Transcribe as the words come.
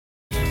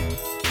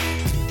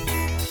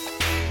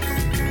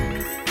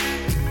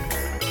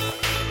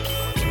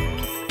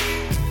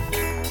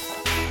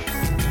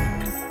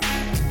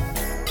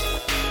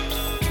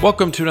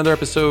Welcome to another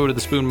episode of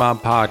the Spoon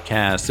Mob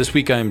Podcast. This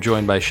week I am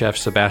joined by Chef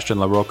Sebastian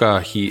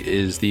LaRocca. He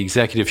is the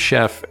executive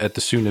chef at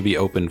the soon-to-be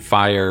open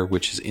Fire,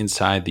 which is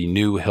inside the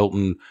new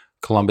Hilton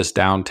Columbus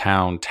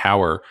downtown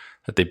tower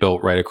that they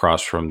built right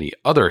across from the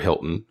other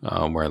Hilton,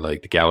 where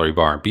like the gallery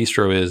bar and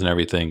bistro is and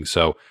everything.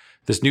 So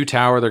this new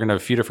tower, they're going to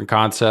have a few different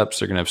concepts.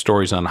 They're going to have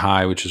Stories on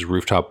High, which is a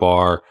rooftop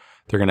bar.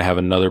 They're going to have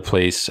another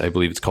place, I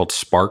believe it's called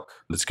Spark.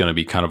 It's going to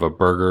be kind of a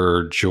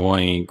burger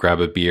joint, grab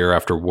a beer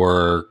after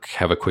work,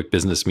 have a quick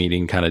business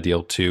meeting kind of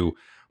deal too.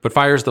 But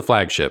Fire's the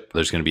flagship.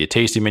 There's going to be a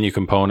tasting menu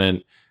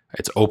component.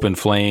 It's open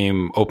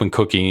flame, open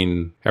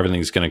cooking.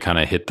 Everything's going to kind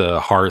of hit the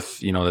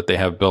hearth, that they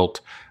have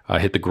built,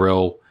 hit the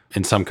grill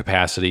in some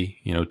capacity,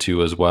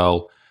 too as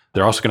well.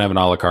 They're also going to have an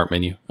a la carte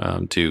menu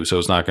too. So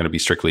it's not going to be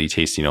strictly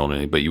tasting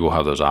only, but you will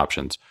have those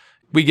options.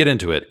 We get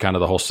into it, kind of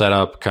the whole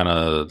setup, kind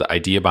of the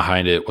idea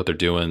behind it, what they're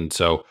doing.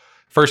 So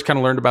first kind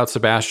of learned about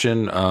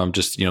Sebastian.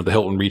 The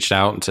Hilton reached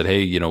out and said,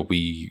 hey,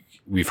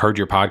 we've heard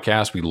your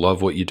podcast. We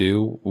love what you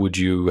do. Would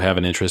you have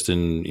an interest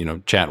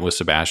in, chatting with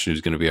Sebastian,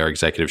 who's going to be our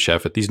executive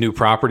chef at these new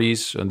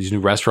properties and these new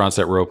restaurants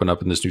that were opened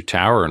up in this new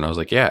tower? And I was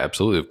like, yeah,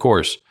 absolutely. Of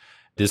course.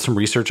 Did some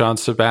research on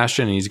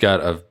Sebastian. And he's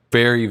got a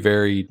very,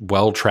 very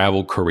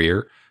well-traveled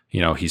career.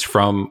 He's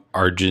from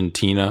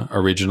Argentina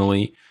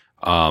originally.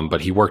 But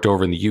he worked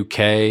over in the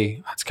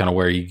UK. That's kind of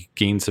where he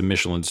gained some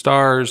Michelin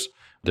stars.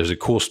 There's a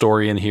cool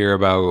story in here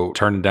about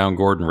turning down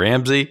Gordon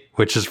Ramsay,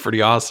 which is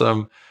pretty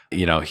awesome.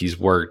 He's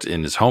worked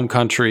in his home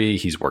country.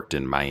 He's worked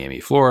in Miami,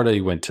 Florida.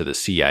 He went to the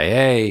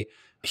CIA.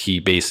 He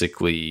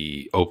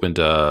basically opened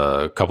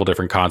a couple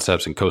different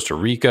concepts in Costa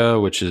Rica,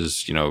 which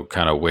is,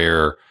 kind of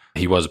where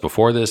he was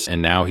before this.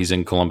 And now he's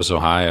in Columbus,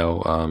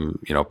 Ohio,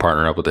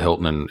 partnering up with the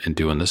Hilton and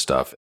doing this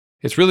stuff.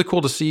 It's really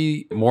cool to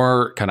see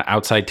more kind of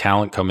outside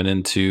talent coming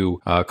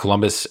into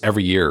Columbus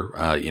every year.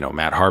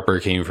 Matt Harper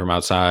came from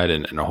outside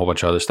and a whole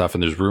bunch of other stuff.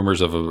 And there's rumors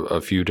of a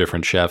few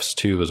different chefs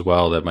too as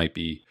well that might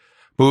be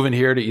moving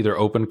here to either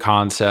open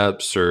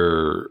concepts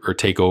or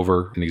take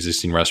over an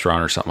existing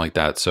restaurant or something like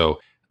that. So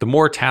the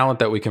more talent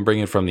that we can bring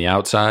in from the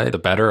outside, the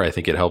better. I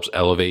think it helps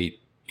elevate,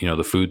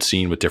 the food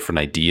scene with different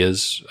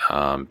ideas,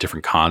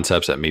 different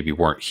concepts that maybe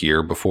weren't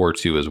here before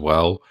too as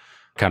well.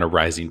 Kind of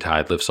rising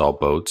tide lifts all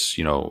boats.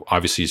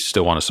 Obviously you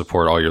still want to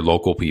support all your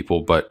local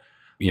people, but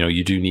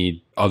you do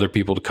need other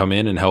people to come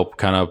in and help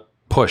kind of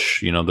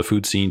push, the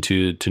food scene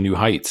to new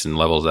heights and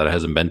levels that it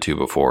hasn't been to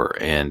before.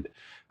 And,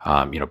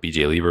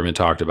 BJ Lieberman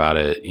talked about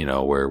it,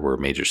 where we're a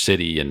major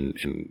city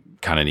and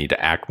kind of need to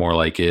act more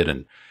like it.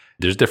 And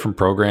there's different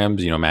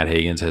programs, Matt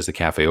Hagens has the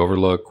Cafe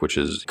Overlook, which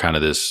is kind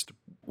of this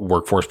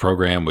workforce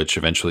program, which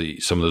eventually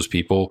some of those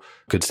people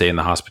could stay in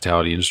the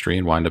hospitality industry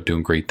and wind up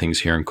doing great things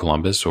here in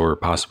Columbus or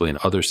possibly in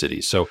other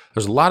cities. So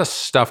there's a lot of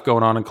stuff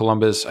going on in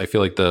Columbus. I feel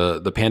like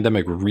the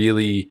pandemic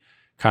really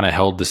kind of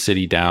held the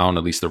city down,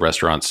 at least the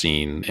restaurant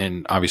scene.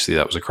 And obviously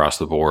that was across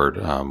the board,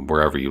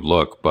 wherever you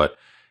look. But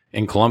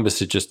in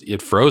Columbus,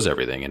 it froze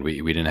everything. And we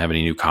didn't have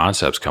any new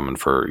concepts coming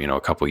for,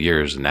 a couple of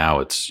years. And now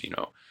it's,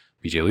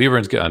 BJ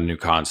Lieberman's got a new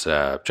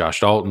concept. Josh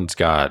Dalton's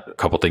got a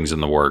couple things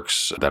in the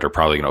works that are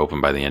probably going to open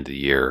by the end of the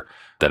year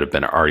that have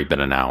already been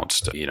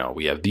announced.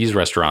 We have these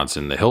restaurants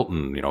in the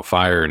Hilton,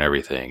 Fire and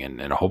everything, and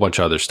a whole bunch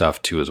of other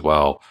stuff too as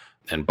well,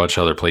 and a bunch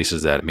of other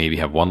places that maybe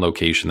have one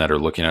location that are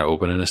looking at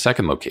opening a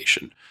second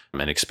location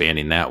and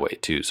expanding that way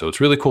too. So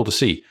it's really cool to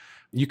see.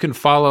 You can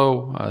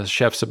follow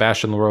Chef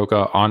Sebastian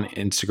LaRocca on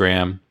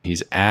Instagram.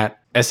 He's at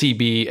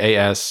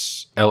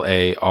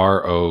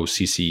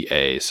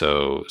SEBASLAROCCA.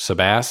 So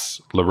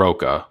Sebas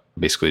LaRocca,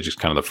 basically just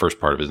kind of the first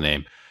part of his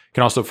name. You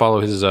can also follow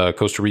his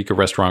Costa Rica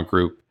restaurant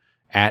group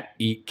at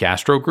Eat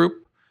Gastro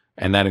Group.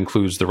 And that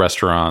includes the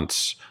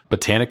restaurants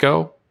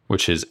Botanico,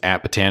 which is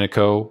at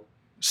Botanico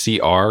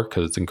CR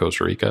because it's in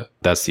Costa Rica.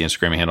 That's the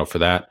Instagram handle for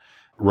that.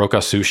 Roca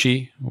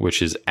Sushi,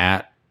 which is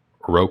at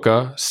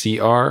Roca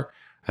CR.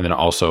 And then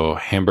also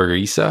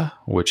Hamburguesa,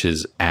 which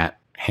is at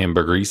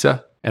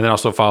Hamburguesa. And then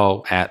also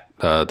follow at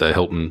the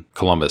Hilton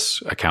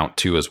Columbus account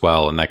too as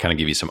well. And that kind of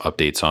give you some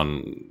updates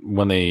on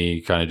when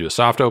they kind of do a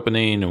soft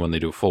opening and when they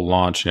do a full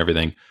launch and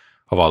everything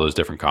of all those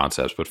different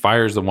concepts. But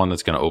Fire is the one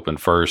that's going to open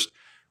first.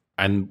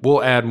 And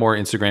we'll add more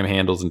Instagram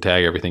handles and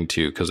tag everything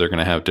too, because they're going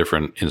to have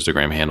different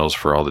Instagram handles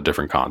for all the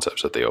different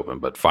concepts that they open.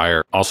 But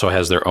Fire also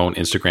has their own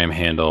Instagram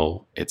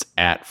handle. It's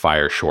at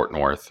Fire Short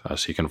North.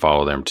 So you can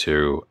follow them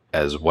too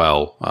as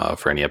well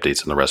for any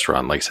updates in the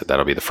restaurant. Like I said,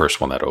 that'll be the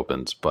first one that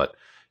opens. But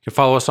you can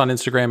follow us on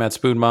Instagram at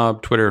Spoon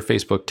Mob, Twitter,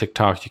 Facebook,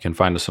 TikTok. You can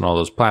find us on all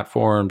those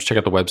platforms. Check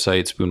out the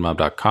website,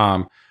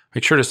 spoonmob.com.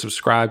 Make sure to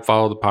subscribe,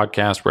 follow the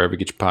podcast wherever you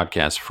get your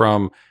podcasts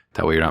from.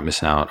 That way you're not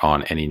missing out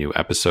on any new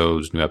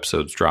episodes. New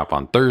episodes drop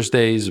on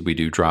Thursdays. We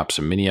do drop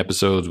some mini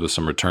episodes with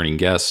some returning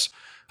guests,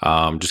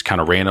 just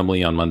kind of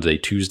randomly on Monday,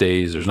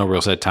 Tuesdays. There's no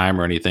real set time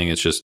or anything.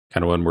 It's just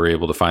kind of when we're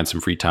able to find some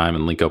free time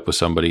and link up with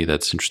somebody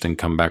that's interested in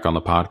coming back on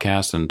the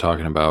podcast and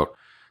talking about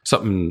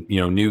something,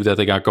 new that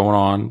they got going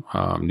on,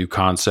 new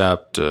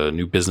concept,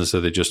 new business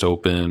that they just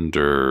opened,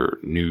 or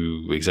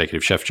new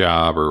executive chef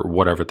job, or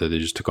whatever that they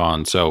just took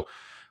on. So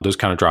Those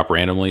kind of drop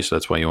randomly, so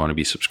that's why you want to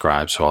be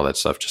subscribed. So all that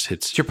stuff just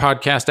hits your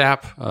podcast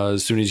app.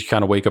 As soon as you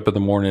kind of wake up in the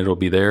morning, it'll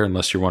be there,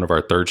 unless you're one of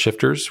our third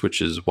shifters, which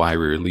is why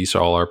we release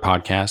all our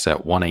podcasts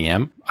at 1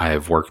 a.m. I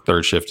have worked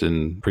third shift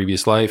in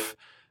previous life,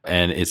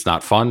 and it's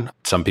not fun.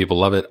 Some people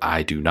love it.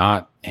 I do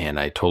not, and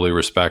I totally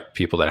respect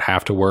people that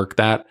have to work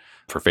that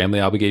for family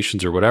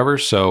obligations or whatever.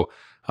 So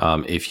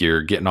if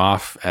you're getting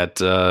off at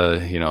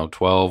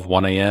 12,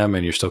 1 a.m.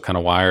 and you're still kind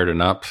of wired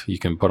and up, you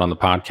can put on the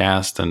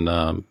podcast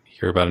and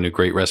hear about a new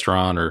great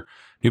restaurant or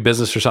new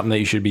business or something that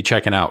you should be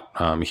checking out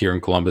here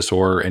in Columbus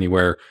or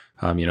anywhere,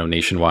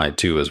 nationwide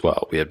too as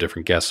well. We have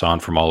different guests on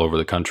from all over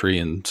the country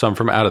and some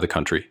from out of the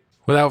country.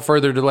 Without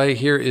further delay,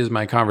 here is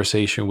my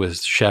conversation with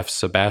Chef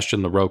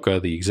Sebastian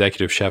LaRocca, the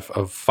executive chef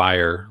of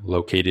Fire,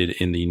 located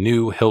in the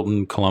new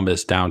Hilton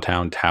Columbus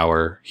Downtown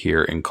Tower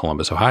here in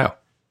Columbus, Ohio.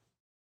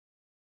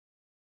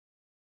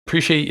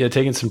 Appreciate you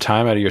taking some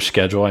time out of your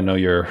schedule. I know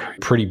you're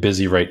pretty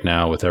busy right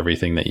now with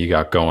everything that you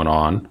got going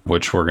on,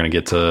 which we're going to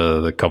get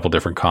to the couple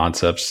different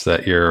concepts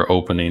that you're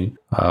opening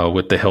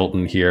with the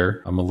Hilton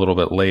here a little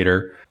bit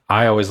later.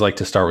 I always like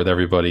to start with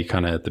everybody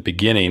kind of at the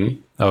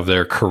beginning of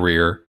their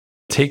career.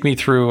 Take me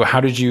through, how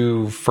did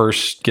you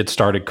first get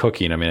started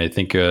cooking? I mean, I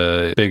think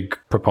a big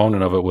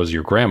proponent of it was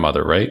your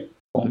grandmother, right?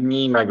 For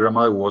me, my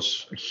grandmother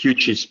was a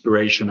huge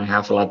inspiration. I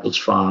have a lot of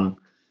fun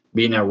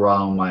being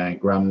around my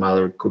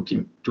grandmother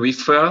cooking. To be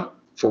fair,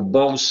 for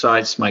both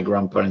sides, my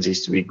grandparents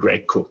used to be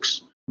great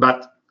cooks,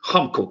 but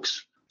home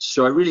cooks.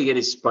 So I really get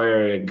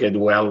inspired, get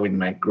well with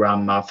my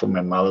grandma from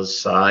my mother's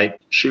side.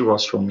 She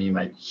was for me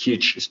my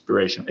huge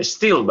inspiration.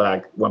 Still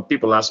back, when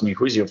people ask me,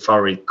 who's your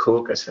favorite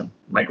cook? I said,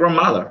 my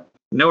grandmother.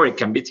 Nobody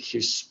can beat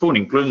his spoon,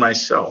 including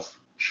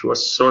myself. She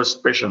was so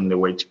special in the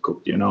way to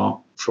cook,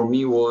 For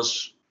me,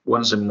 was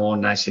once a more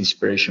nice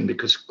inspiration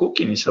because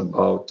cooking is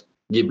about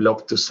give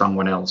love to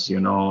someone else,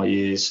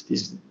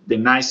 is the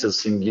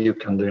nicest thing you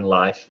can do in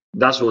life.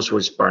 That's what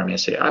inspired me. I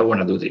say, I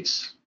want to do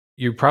this.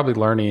 You're probably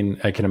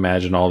learning, I can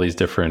imagine, all these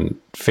different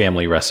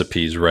family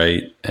recipes,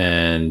 right?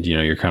 And,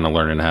 you're kind of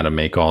learning how to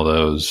make all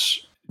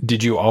those.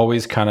 Did you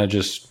always kind of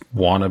just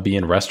want to be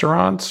in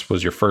restaurants?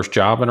 Was your first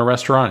job in a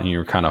restaurant and you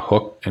were kind of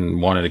hooked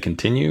and wanted to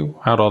continue?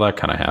 How'd all that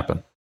kind of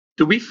happen?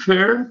 To be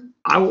fair,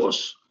 I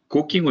was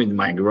cooking with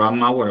my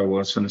grandma when I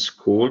was in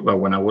school, but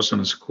when I was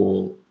in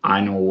school,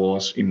 I know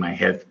was in my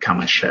head become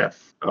a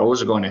chef. I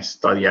was going to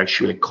study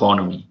actual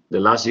economy.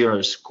 The last year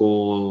of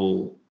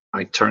school,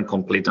 I turned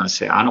complete and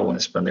said, I don't want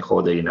to spend the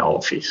whole day in the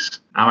office.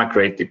 I'm a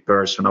creative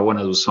person. I want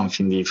to do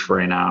something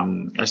different.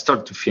 I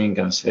started to think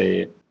and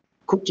say,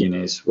 cooking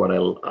is what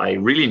I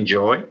really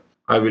enjoy.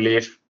 I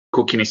believe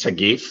cooking is a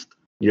gift.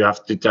 You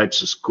have two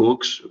types of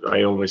cooks.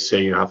 I always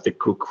say you have the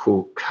cook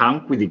who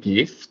comes with the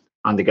gift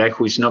and the guy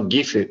who is not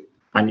gifted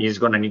and is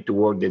going to need to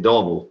work the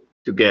double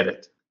to get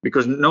it.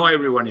 Because not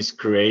everyone is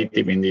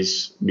creative in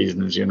this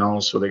business,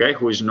 So the guy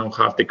who is not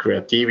have the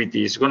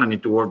creativity is going to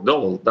need to work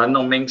double. That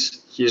no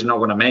means he's not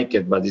going to make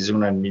it, but he's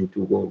going to need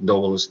to work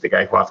double as the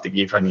guy who have the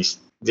gift and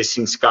the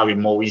things carry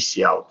more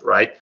easy out,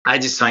 right? I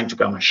decided to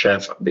become a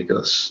chef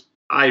because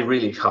I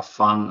really have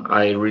fun.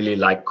 I really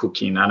like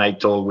cooking. And I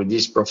thought with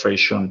this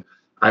profession,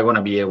 I want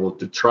to be able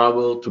to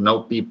travel, to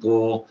know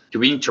people, to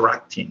be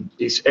interacting.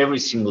 Every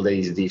single day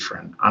is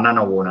different. And I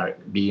don't want to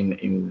be in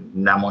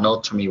a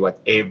monotony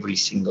what every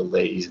single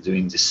day is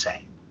doing the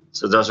same.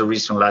 So that's the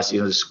reason last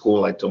year in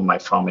school, I told my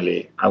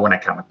family, I want to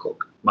become a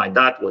cook. My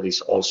dad, what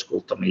is old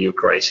school, told me, you're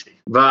crazy.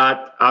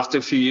 But after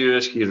a few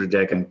years, he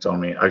rejected and told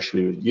me,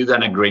 actually, you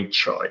done a great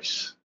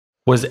choice.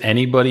 Was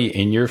anybody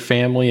in your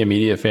family,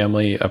 immediate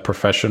family, a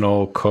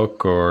professional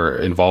cook or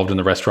involved in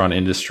the restaurant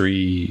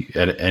industry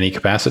at any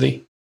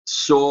capacity?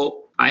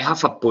 So I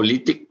have a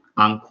politic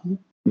uncle.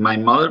 My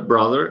mother's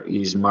brother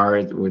is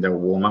married with a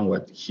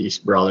woman. His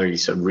brother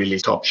is a really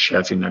top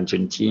chef in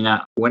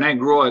Argentina. When I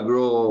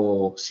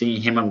grew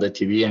seeing him on the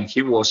TV, and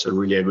he was a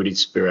really good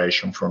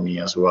inspiration for me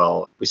as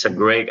well. He's a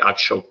great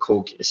actual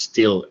cook,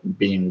 still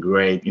being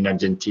great in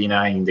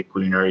Argentina in the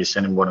culinary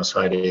scene in Buenos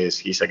Aires.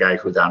 He's a guy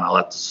who done a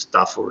lot of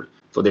stuff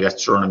for the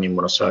gastronomy in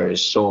Buenos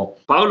Aires. So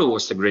Paulo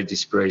was a great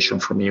inspiration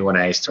for me when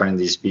I started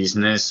this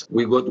business.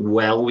 We got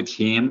well with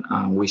him,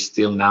 and we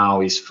still now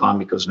is fun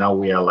because now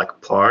we are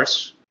like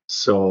pairs.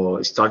 So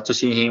I start to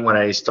see him when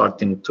I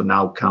started to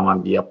now come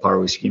and be a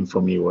part with him.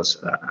 For me was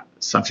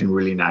something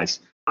really nice.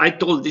 I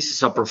told this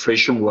is a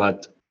profession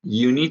what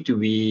you need to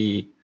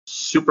be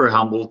super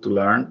humble to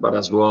learn, but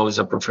as well as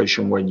a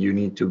profession where you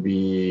need to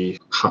be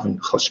having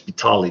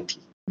hospitality,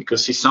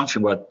 because it's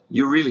something what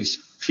you really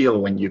feel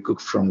when you cook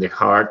from the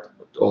heart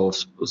of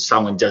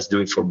someone just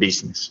do it for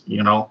business,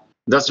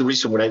 That's the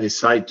reason why I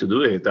decided to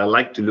do it. I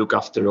like to look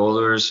after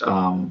others.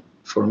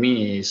 For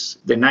me, is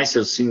the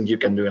nicest thing you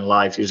can do in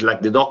life is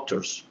like the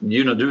doctors.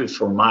 You don't do it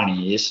for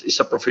money. It's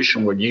a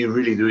profession where you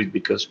really do it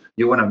because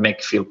you want to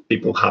feel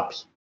people happy.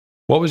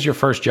 What was your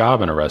first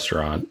job in a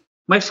restaurant?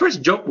 My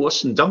first job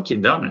was in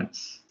Dunkin'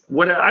 Donuts.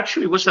 What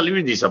actually was a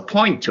little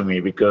disappointing to me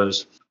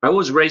because I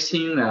was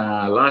raising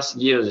last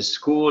year at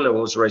school. I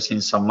was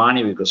raising some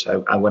money because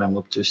I want to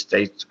move to the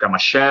States to become a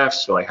chef.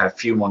 So I had a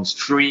few months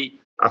free.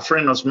 a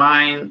friend of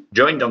mine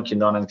joined Dunkin'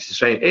 Donuts. He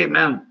said, hey,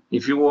 man,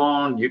 if you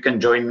want, you can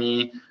join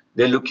me.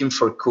 They're looking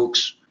for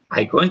cooks.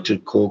 I'm going to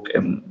cook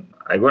and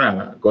I'm going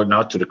to go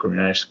now to the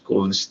culinary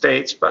school in the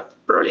States, but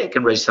probably I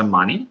can raise some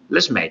money.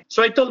 Let's make.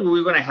 So I told him we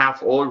were going to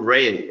have all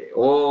ready,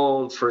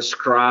 all for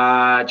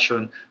scratch,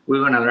 and we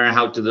we're going to learn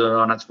how to do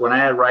donuts. When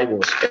I arrived, it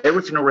was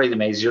everything already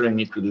made. You don't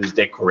need to do is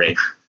decorate.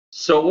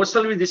 So I was a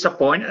little bit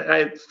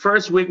disappointed.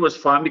 First week was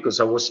fun because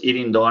I was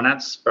eating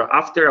donuts. But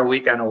after a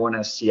week, I don't want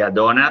to see a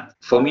donut.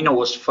 For me, it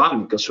was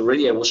fun because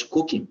already I was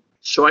cooking.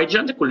 So I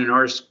joined the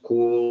culinary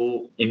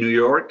school in New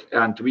York.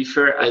 And to be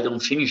fair, I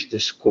don't finish the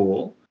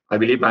school. I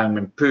believe I'm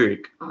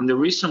empiric. And the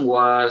reason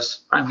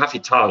was I'm half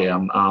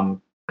Italian.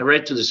 I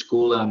read to the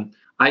school and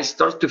I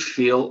start to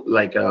feel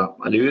like a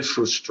little bit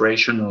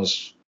frustration.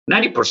 Was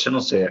 90%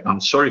 of the,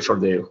 I'm sorry for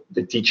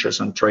the teachers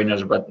and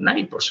trainers, but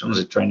 90% of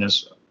the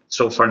trainers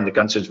so far in the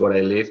countries where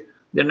I live,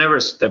 they never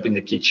step in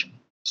the kitchen.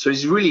 So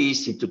it's really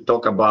easy to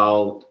talk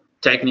about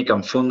technique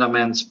and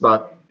fundamentals,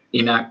 but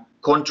in a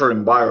control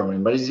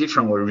environment, but it's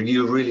different where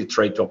you really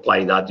try to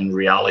apply that in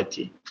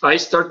reality. I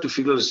start to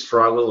feel a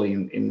struggle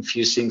in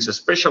few things,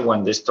 especially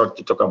when they start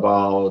to talk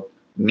about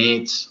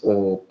meats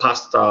or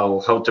pasta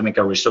or how to make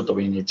a risotto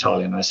in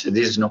Italian. I said,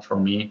 this is not for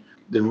me.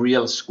 The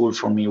real school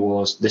for me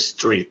was the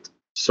street.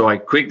 So I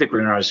quit the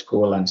culinary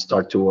school and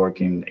start to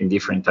work in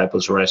different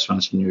types of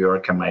restaurants in New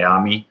York and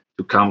Miami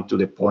to come to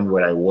the point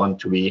where I want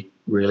to be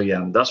really.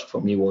 And that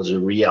for me was the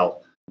real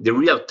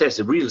test,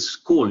 the real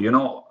school. You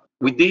know,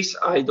 with this,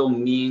 I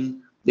don't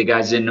mean the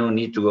guys that don't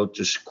need to go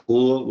to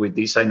school. With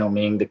this, I don't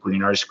mean the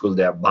culinary school,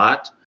 they're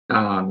bad.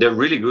 They're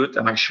really good.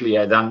 And actually,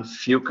 I done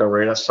few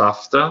careers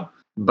after.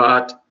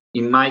 But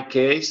in my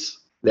case,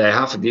 they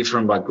have a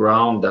different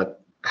background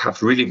that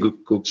have really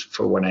good cooks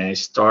for when I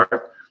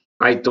start.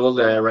 I told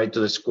them I write to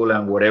the school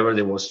and whatever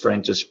they was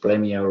trying to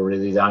explain me, I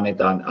already done it.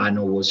 And I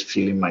know was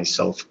feeling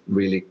myself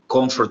really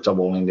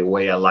comfortable in the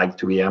way I like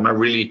to be. I'm a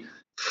really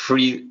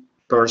free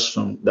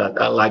person that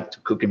I like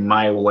to cook in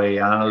my way.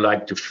 And I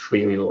like to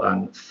feel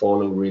and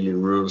follow really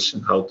rules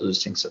and how to do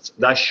things.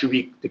 That should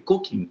be the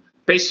cooking.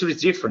 Pastry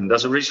is different.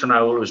 That's the reason I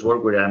always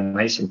work with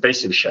amazing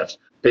pastry chefs.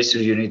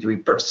 Pastry, you need to be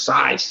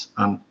precise.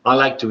 I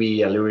like to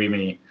be a little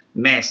bit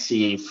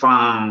messy,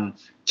 fun,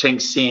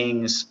 change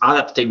things,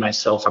 adaptate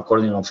myself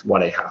according to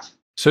what I have.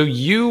 So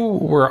you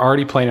were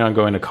already planning on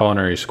going to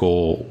culinary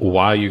school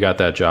while you got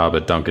that job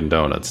at Dunkin'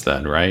 Donuts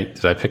then, right?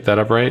 Did I pick that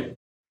up right?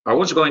 I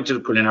was going to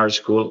the culinary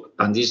school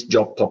and this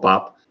job popped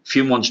up a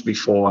few months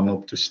before I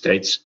moved to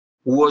States.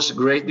 It was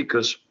great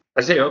because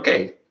I said,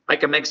 okay, I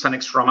can make some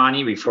extra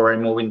money before I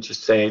move into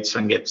States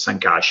and get some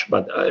cash.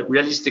 But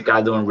realistically,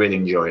 I don't really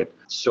enjoy it.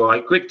 So I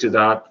quit to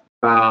that.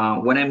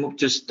 When I moved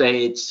to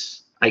States,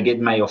 I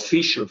get my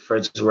official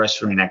first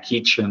restaurant in a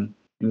kitchen.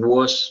 It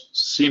was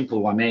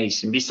simple,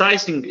 amazing.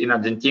 Besides in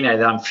Argentina, I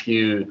done a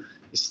few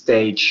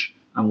stage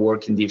and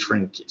work in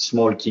different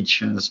small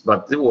kitchens,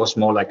 but it was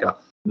more like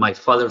my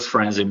father's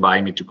friends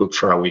invite me to cook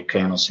for a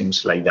weekend or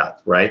things like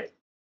that, right?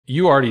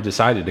 You already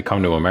decided to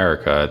come to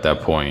America at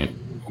that point.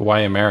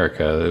 Why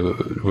America?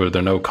 Were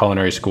there no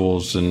culinary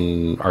schools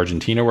in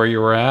Argentina where you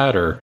were at,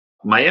 or?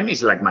 Miami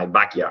is like my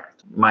backyard.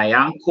 My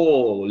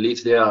uncle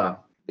lived there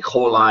the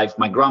whole life.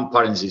 My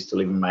grandparents used to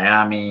live in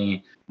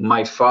Miami.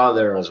 My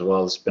father as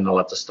well spent a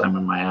lot of time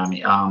in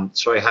Miami.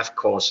 So I have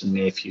cousins,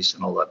 nephews,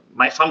 and all that.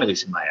 My family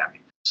is in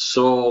Miami.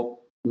 So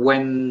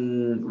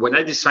when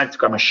I decided to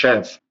become a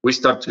chef, we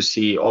start to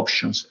see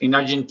options. In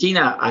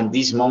Argentina, at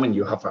this moment,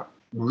 you have a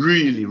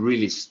really,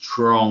 really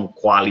strong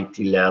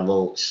quality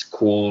level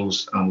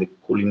schools, and the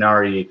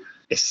culinary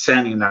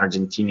scene in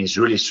Argentina is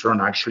really strong.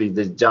 Actually,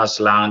 they just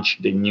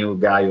launched the new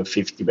guy of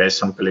 50 Best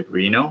San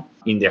Pellegrino.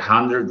 In the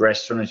 100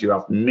 restaurants, you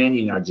have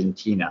many in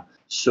Argentina.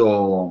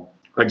 So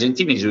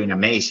Argentina is doing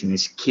amazing.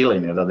 It's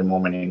killing it at the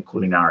moment in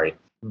culinary.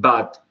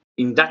 But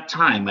in that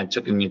time, I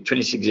took me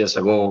 26 years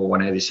ago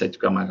when I decided to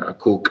become a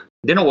cook.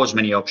 There was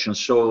many options.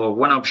 So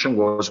one option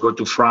was go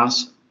to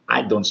France.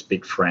 I don't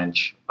speak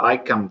French. I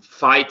can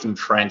fight in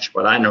French,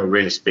 but I don't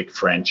really speak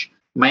French.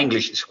 My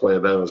English is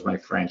quite better as my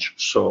French.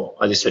 So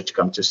I decided to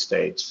come to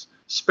States.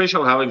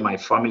 Especially having my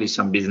family,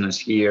 some business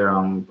here,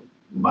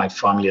 my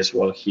family as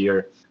well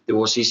here. It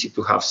was easy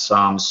to have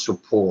some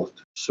support.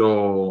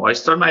 So I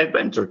started my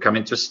adventure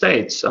coming to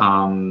States.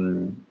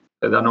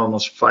 I've done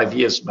almost 5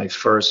 years, my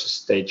first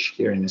stage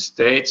here in the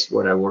States,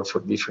 where I worked for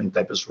different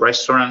types of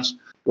restaurants.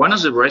 One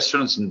of the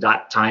restaurants in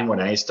that time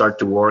when I started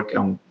to work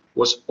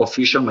was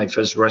official. My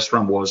first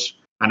restaurant was,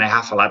 and I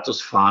have a lot of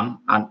fun,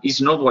 and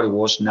it's not what it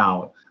was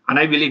now. And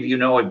I believe, you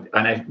know,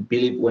 and I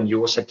believe when you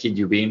was a kid,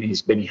 you've been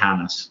is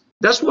Benihana's.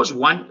 That was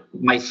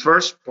my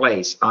first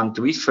place. And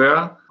to be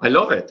fair, I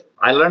love it.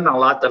 I learned a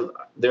lot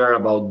there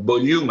about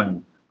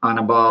volume and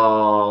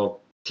about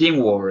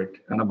teamwork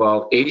and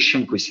about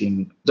Asian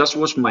cuisine. That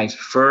was my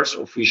first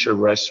official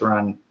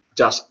restaurant,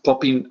 just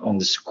popping on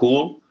the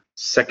school.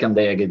 Second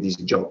day I get this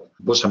job.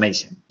 It was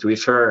amazing. To be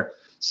fair,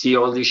 see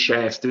all these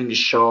chefs doing the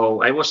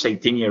show. I was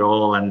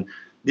 18-year-old and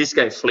this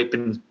guy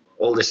flipping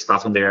all the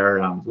stuff on there.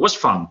 It was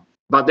fun.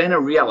 But then I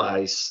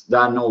realized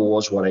that no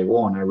was what I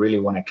want. I really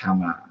want to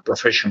become a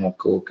professional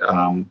cook.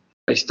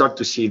 I start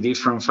to see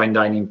different fine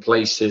dining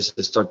places.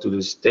 I start to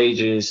do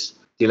stages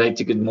till I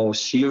take it more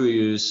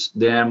serious.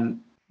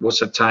 Then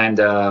was a time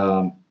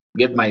that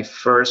get my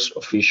first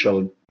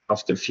official,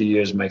 after a few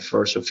years, my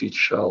first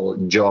official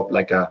job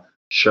like a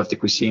chef de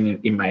cuisine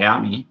in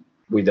Miami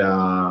with a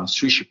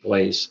sushi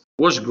place.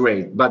 Was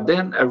great. But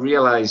then I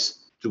realized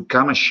to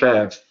become a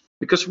chef,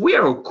 because we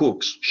are all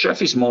cooks.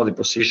 Chef is more the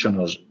position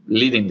of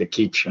leading the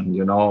kitchen,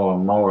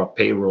 more a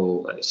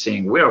payroll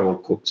thing. We are all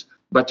cooks.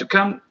 But to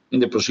come in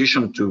the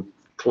position to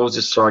close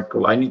the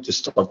circle, I need to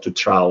start to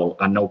travel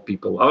and know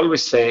people. I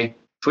always say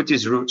food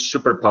is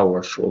super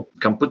powerful.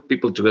 Can put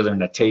people together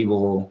on a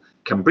table,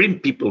 can bring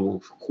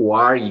people who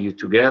are you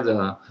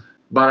together,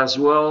 but as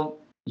well,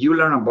 you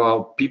learn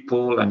about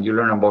people and you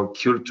learn about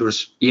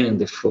cultures eating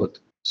the food.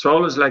 So I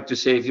always like to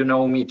say, if you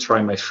know me,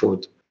 try my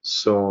food.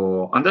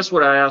 So, and that's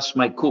what I ask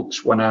my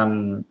cooks when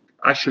I'm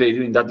actually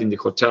doing that in the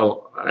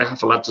hotel. I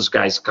have a lot of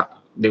guys,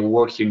 they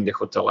work here in the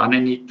hotel, and I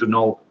need to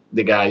know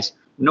the guys,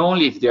 not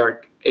only if they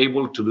are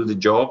able to do the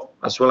job,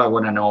 as well I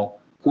want to know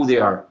who they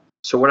are.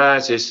 So what I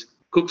ask is,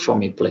 cook for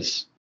me,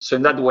 please. So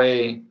in that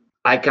way,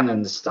 I can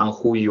understand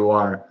who you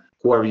are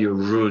your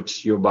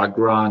roots, your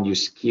background, your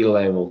skill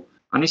level.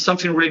 And it's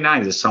something really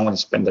nice that someone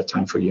spend that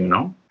time for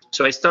you.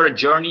 So I started a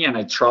journey and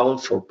I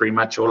traveled for pretty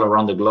much all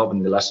around the globe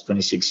in the last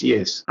 26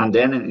 years. And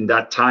then in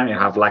that time, I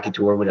have lucky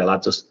to work with a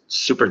lot of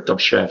super top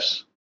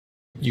chefs.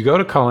 You go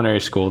to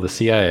culinary school, the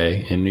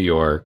CIA in New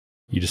York.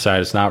 You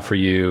decide it's not for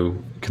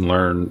you, can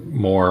learn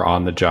more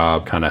on the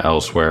job kind of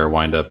elsewhere,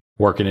 wind up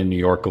working in New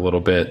York a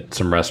little bit,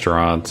 some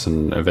restaurants,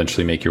 and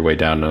eventually make your way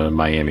down to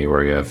Miami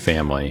where you have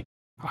family.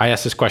 I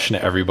ask this question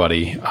to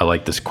everybody. I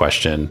like this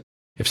question.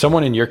 If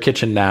someone in your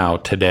kitchen now,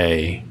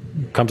 today,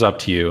 comes up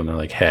to you and they're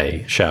like,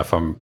 hey, chef,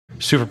 I'm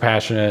super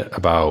passionate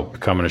about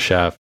becoming a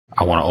chef.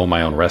 I want to own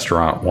my own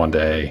restaurant one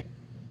day.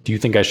 Do you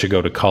think I should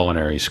go to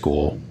culinary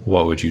school?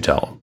 What would you tell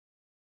them?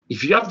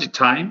 If you have the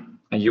time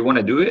and you want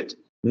to do it,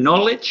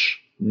 knowledge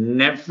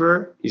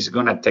never is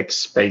going to take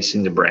space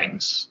in the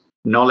brains.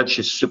 Knowledge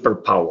is super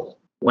powerful.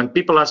 When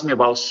people ask me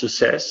about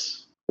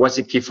success, what's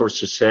the key for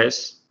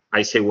success?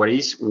 I say, what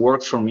is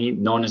work for me,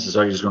 not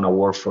necessarily is going to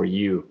work for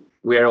you.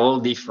 We are all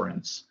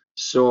different.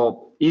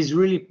 So it's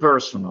really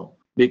personal,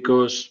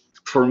 because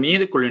for me,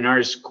 the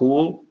culinary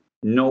school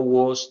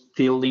was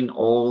tilting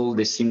all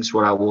the things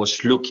where I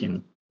was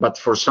looking. But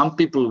for some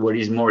people where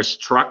it's more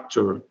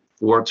structured,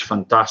 works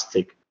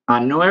fantastic.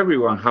 And not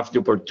everyone have the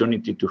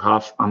opportunity to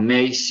have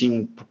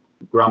amazing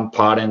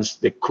grandparents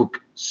that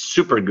cook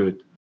super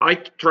good. I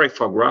tried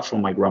foie gras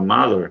from my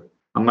grandmother,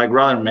 and my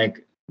grandmother make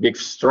big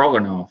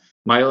stroganoff.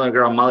 My other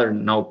grandmother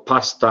know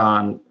pasta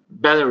and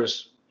better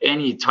as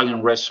any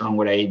Italian restaurant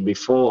where I ate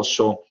before.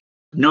 So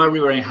not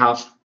everyone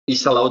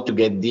is allowed to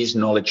get this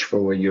knowledge for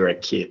when you're a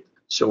kid.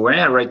 So when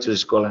I arrived to the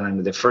school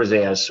and the first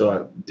day I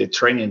saw the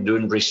training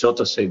doing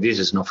risotto, I said, this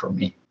is not for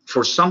me.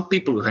 For some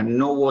people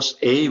who was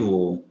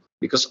able,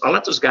 because a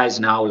lot of guys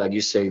now, like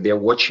you say, they're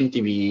watching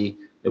TV,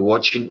 they're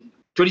watching.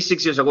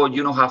 26 years ago,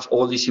 you don't have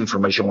all this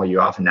information what you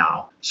have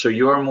now. So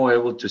you are more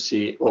able to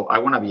see, oh, I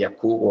want to be a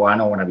cook, or I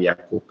don't want to be a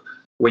cook.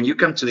 When you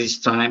come to this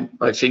time,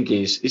 I think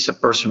it's a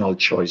personal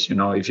choice.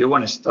 If you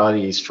want to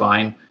study, it's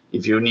fine.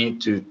 If you need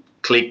to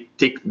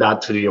tick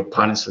that to your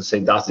parents and say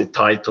that's the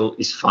title,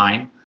 it's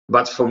fine.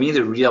 But for me,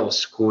 the real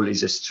school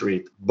is a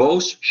street.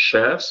 Both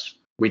chefs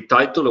with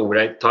title or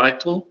without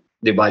title,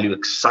 they value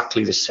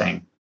exactly the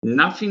same.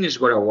 Nothing is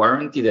going to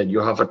guarantee that you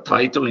have a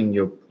title in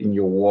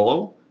your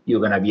wall, you're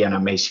going to be an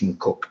amazing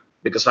cook.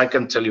 Because I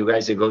can tell you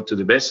guys, they go to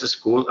the best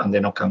school and they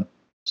don't come.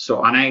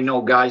 So, and I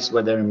know guys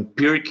where they're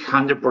empiric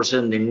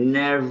 100%, they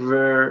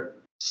never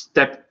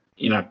step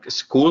in a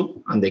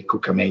school and they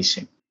cook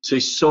amazing. So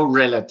it's so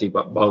relative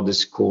about the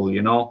school,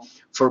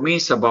 For me,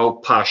 it's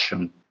about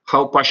passion.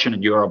 How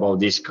passionate you are about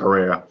this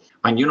career.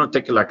 And you don't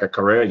take it like a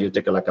career, you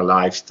take it like a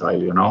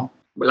lifestyle,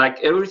 But like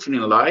everything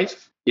in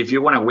life, if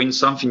you want to win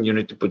something, you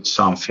need to put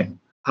something.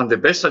 And the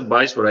best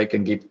advice what I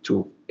can give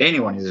to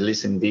anyone who's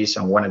listening to this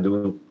and want to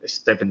do a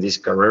step in this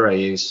career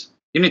is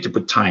you need to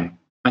put time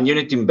and you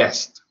need to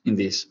invest in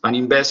this. And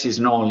invest is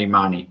not only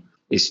money,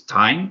 it's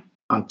time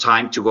and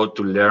time to go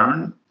to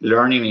learn.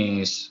 Learning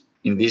is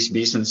in this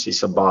business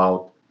is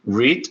about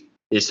read,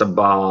 it's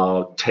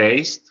about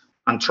taste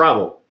and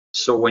travel.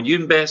 So when you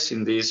invest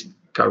in this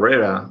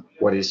career,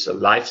 what is a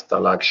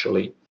lifestyle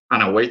actually,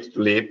 and a way to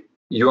live,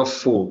 you're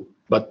full.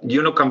 But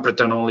you can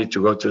pretend only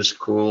to go to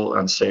school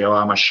and say, oh,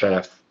 I'm a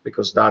chef,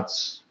 because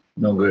that's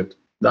no good.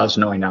 That's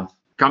not enough.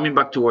 Coming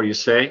back to what you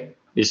say,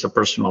 it's a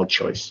personal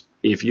choice.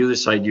 If you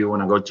decide you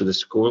want to go to the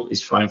school,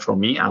 it's fine for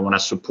me. I want to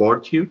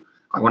support you.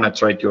 I want to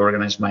try to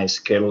organize my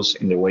schedules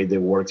in the way they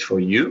work for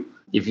you.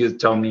 If you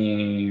tell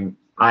me,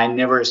 I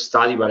never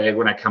study, but I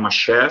want to become a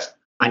chef,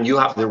 and you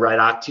have the right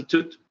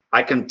attitude,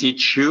 I can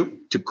teach you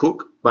to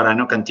cook, but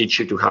I can teach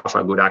you to have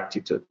a good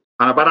attitude.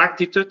 And a bad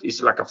attitude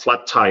is like a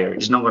flat tire.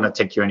 It's not going to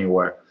take you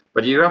anywhere.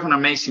 But you have an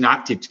amazing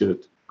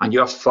attitude and you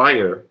have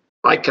fire,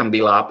 I can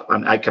build up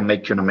and I can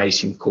make you an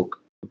amazing cook.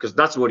 because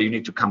that's what you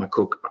need to become a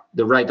cook,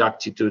 the right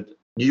attitude.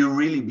 You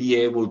really be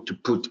able to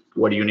put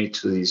what you need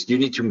to this. You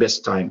need to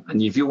invest time.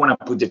 And if you want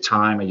to put the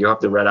time and you have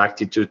the right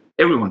attitude,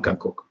 everyone can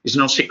cook. It's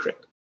no secret.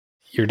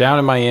 You're down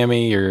in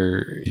Miami.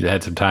 You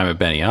had some time at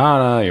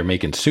Benihana. You're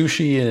making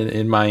sushi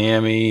in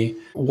Miami.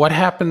 What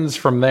happens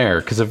from there?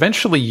 Because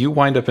eventually you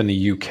wind up in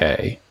the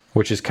UK,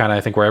 which is kind of,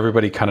 I think, where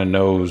everybody kind of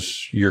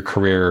knows your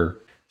career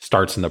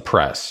starts in the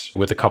press,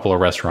 with a couple of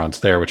restaurants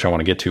there, which I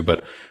want to get to.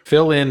 But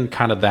fill in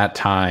kind of that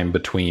time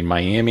between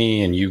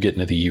Miami and you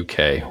getting to the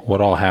UK. What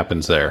all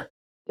happens there?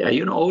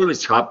 Yeah,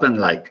 always happen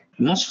like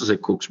most of the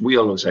cooks, we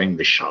always are in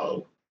the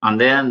shadow. And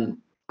then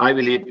I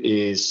believe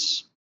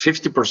is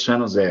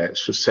 50% of the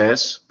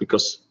success,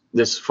 because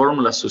this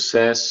formula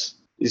success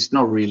is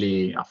not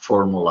really a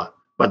formula.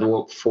 But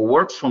for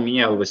work for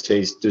me, I always say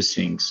is two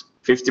things.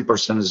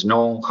 50% is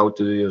know how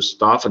to do your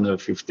stuff, and the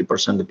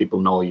 50% the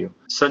people know you.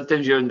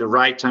 Sometimes you're in the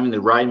right time, in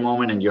the right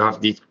moment, and you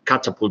have this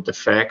catapult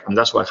effect. And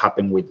that's what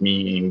happened with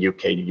me in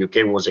UK. The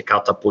UK was a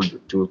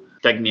catapult to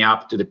take me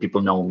up to the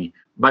people know me.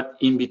 But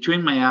in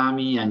between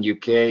Miami and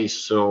UK,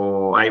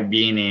 so I've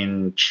been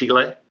in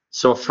Chile.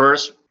 So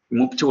first,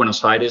 moved to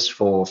Buenos Aires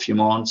for a few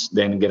months,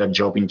 then get a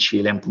job in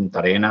Chile in Punta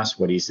Arenas,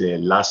 what is the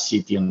last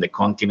city on the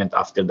continent.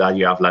 After that,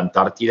 you have La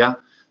Antártida.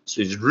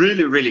 So it's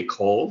really, really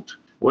cold.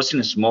 It was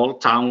in a small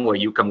town where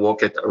you can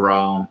walk at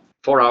around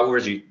 4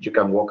 hours. You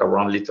can walk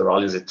around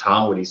literally the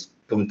town, which is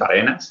Punta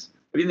Arenas.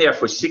 I've been there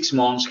for 6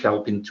 months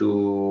helping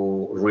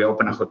to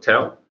reopen a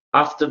hotel.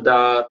 After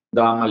that,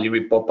 done a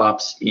little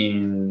pop-ups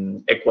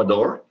in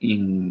Ecuador,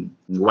 in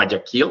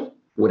Guayaquil,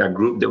 with a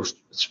group. There was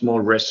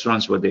small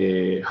restaurants where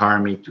they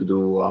hired me to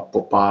do a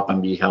pop-up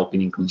and be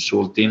helping in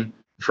consulting.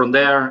 From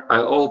there, I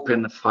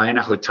opened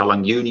Faena Hotel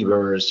and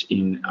Universe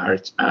in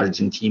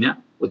Argentina,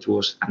 which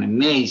was an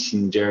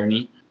amazing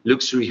journey.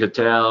 Luxury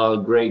hotel,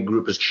 great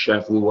group of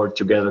chefs. We worked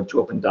together to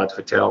open that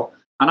hotel.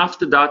 And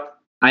after that,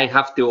 I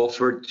have the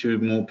offer to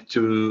move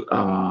to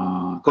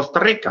Costa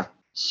Rica.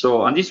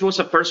 So, and this was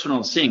a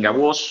personal thing. At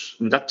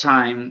that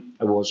time,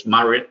 I was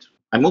married.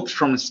 I moved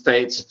from the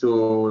States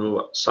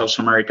to South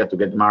America to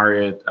get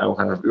married. I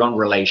had a long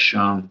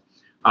relation.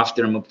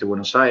 After I moved to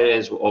Buenos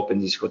Aires, we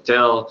opened this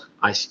hotel.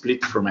 I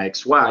split from my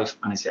ex-wife,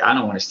 and I said, I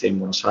don't want to stay in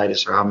Buenos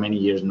Aires. I have many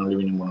years not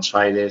living in Buenos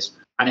Aires.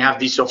 And I have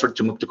this offer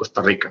to move to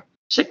Costa Rica. I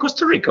said,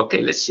 Costa Rica,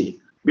 okay, let's see.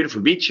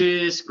 Beautiful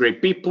beaches,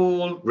 great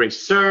people, great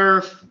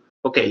surf.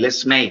 Okay,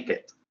 let's make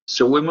it.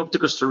 So we moved to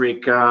Costa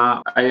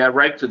Rica. I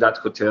arrived to that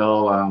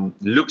hotel,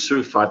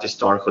 luxury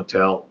 5-star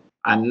hotel,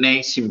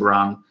 amazing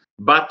brand.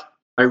 But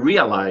I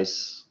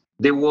realized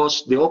there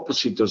was the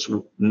opposite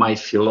of my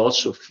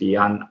philosophy,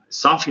 and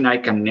something I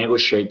can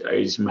negotiate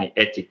is my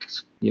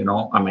ethics, and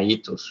my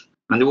ethos.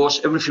 And there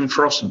was everything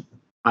frozen.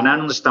 And I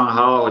understand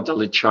how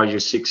they charge you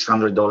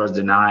 $600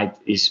 a night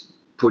is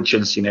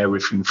purchasing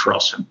everything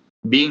frozen,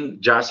 being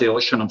just the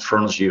ocean in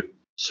front of you.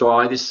 So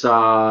I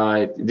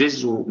decided this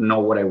is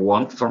not what I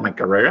want for my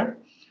career.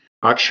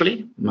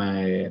 Actually,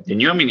 the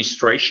new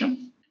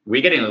administration, we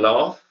get in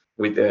love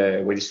with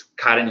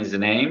Karen is the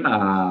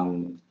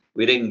name.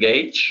 We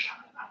engaged.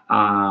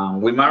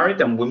 We married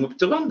and we moved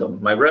to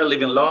London. My brother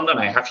lives in London.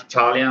 I have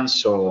Italian,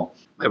 so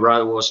my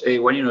brother was, hey,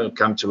 when you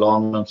come to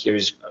London, here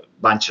is a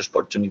bunch of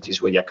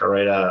opportunities with your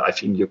career. I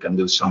think you can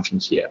do something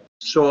here.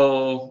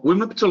 So we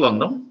moved to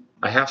London.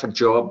 I have a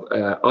job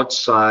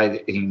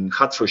outside in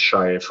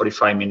Hertfordshire,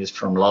 45 minutes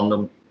from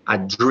London, a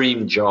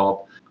dream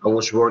job. I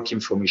was working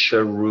for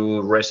Michel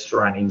Roux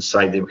restaurant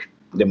inside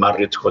the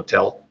Marriott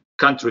Hotel,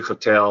 country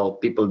hotel.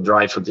 People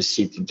drive for the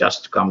city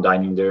just to come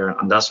dining there.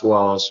 And that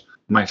was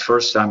my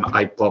first time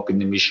I popped in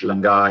the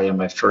Michelin Guide, and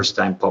my first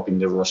time popping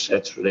the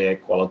Rosette there,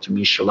 quality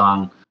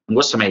Michelin. It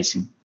was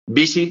amazing.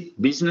 Busy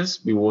business.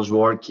 We was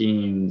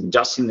working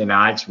just in the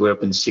nights. We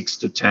open 6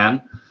 to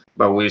 10,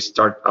 but we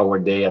start our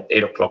day at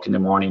 8 o'clock in the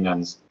morning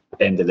and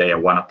end the day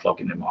at 1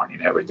 o'clock in the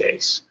morning every day.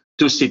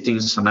 2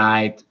 sittings a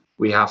night.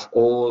 We have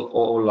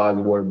all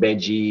our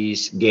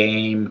veggies,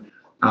 game,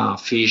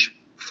 fish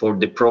for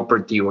the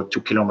property, or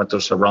 2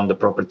 kilometers around the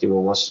property.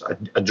 Was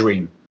a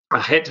dream. A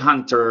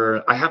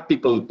headhunter. I have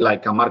people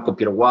like Marco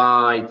Pierre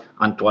White,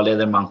 Antoine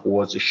Lederman, who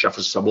was the chef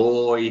of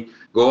Savoy,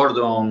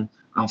 Gordon,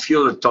 and a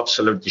few other top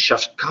celebrity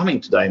chefs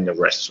coming to dine in the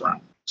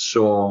restaurant.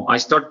 So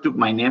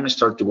my name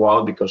started to go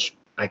out because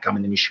I come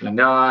in the Michelin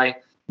Guide,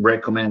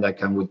 recommend I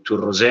come with 2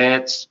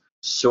 rosettes.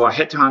 So a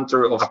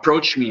headhunter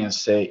approached me and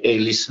say, hey,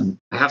 listen,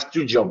 I have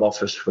 2 job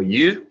offers for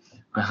you.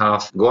 I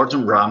have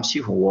Gordon Ramsay,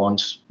 who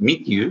wants to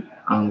meet you,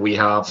 and we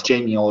have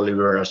Jamie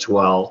Oliver as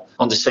well.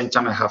 On the same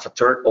time, I have a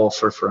 3rd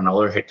offer for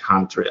another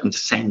headhunter on the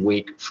same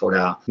week for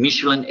a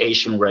Michelin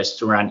Asian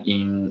restaurant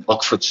in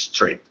Oxford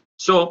Street.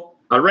 So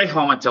I write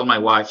home and tell my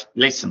wife,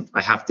 listen,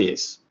 I have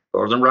this.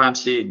 Gordon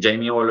Ramsay,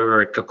 Jamie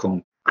Oliver,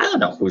 Cocoon. I don't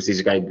know who's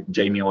this guy,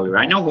 Jamie Oliver.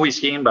 I know who is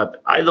him,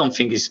 but I don't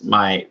think it's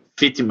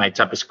fitting my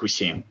type of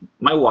cuisine.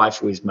 My wife,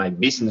 who is my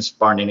business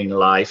partner in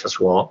life as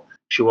well,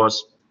 she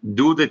was,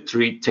 do the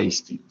 3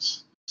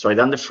 tastings. So I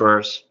done the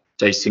first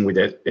tasting with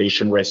the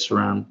Asian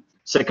restaurant.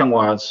 Second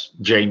was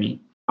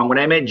Jamie. And when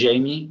I met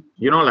Jamie,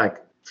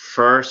 like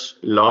first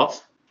love,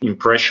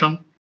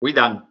 impression, We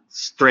done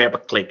straight up a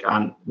click,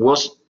 and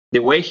was the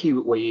way he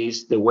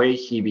is, the way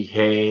he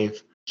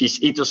behaved,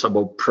 his ethos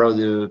about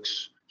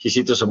products, his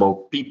ethos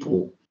about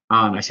people.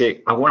 And I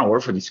say, I want to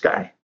work for this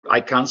guy. I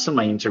canceled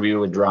my interview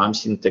with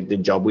Ramsey and take the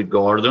job with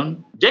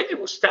Gordon. Jamie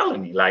was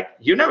telling me, like,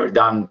 you never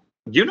done,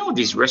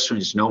 this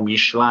restaurant is no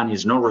Michelin,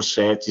 it's no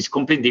Rosette, it's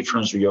completely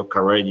different from your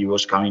career. You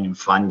was coming in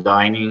fine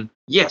dining.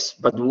 Yes,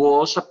 but it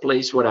was a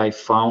place where I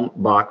found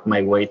back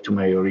my way to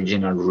my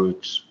original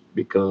roots,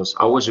 because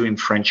I was doing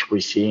French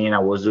cuisine, I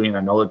was doing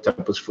another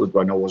type of food,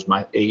 but I was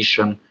my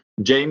Asian.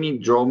 Jamie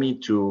drove me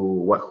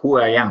to who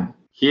I am.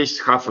 He's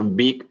half a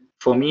big,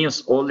 for me,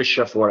 as all the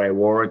chef where I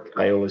work,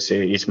 I always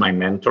say he's my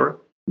mentor,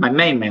 my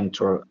main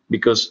mentor,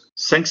 because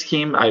thanks to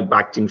him, I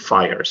backed in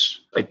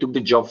fires. I took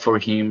the job for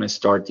him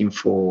starting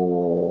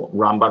for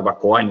Ram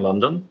Barbacoa in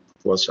London.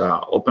 It was an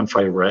open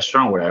fire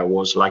restaurant where I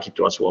was lucky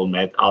to as well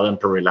met Alan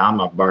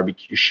Perilam, a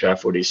barbecue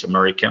chef who is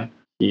American.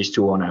 He used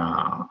to own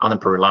Alan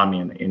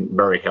Perilam in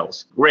Berry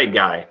Hills. Great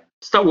guy.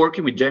 Started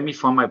working with Jamie,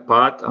 found my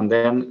path, and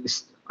then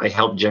I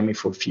helped Jamie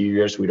for a few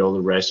years with all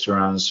the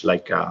restaurants,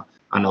 like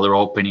and other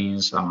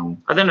openings.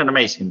 I did an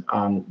amazing.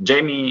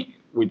 Jamie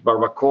with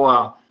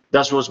Barbacoa,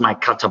 that was my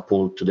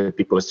catapult to the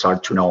people who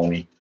started to know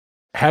me.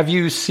 Have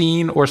you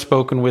seen or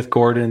spoken with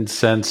Gordon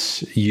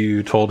since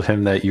you told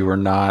him that you were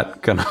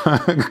not going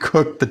to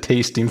cook the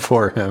tasting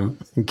for him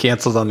and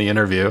canceled on the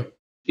interview?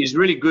 It's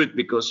really good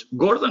because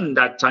Gordon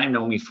that time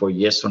know me for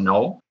yes or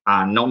no,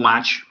 and no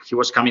match. He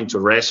was coming to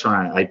a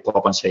restaurant. I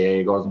pop and say,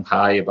 hey, Gordon,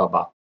 hi, blah,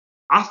 blah.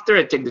 After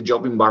I take the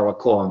job in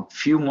Barbacoa, a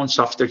few months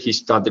after he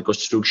started the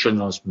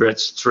construction of Bread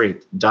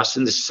Street, just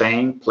in the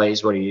same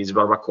place where he is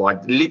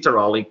Barbacoa,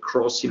 literally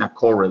crossing a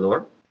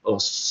corridor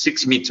of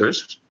 6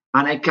 meters,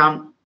 and I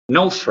come,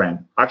 no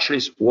friend, actually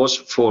it was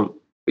full.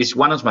 It's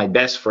one of my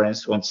best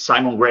friends,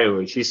 Simon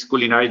Gregory, he's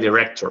culinary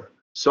director.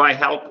 So I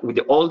helped with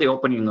all the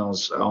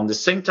openings. On the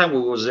same time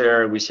we was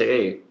there, we say,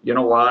 hey, you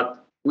know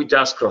what? We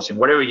just crossing.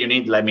 Whatever you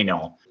need, let me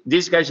know.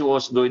 These guys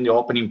was doing the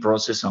opening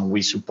process, and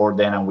we support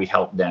them and we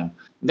help them.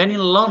 Then in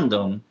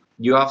London,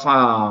 you have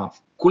a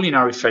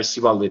culinary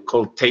festival they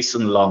call Taste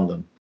in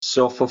London.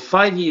 So for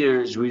 5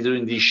 years, we're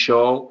doing this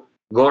show.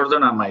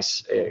 Gordon and my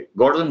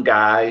Gordon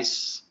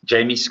guys,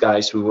 Jamie's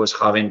guys, we was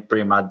having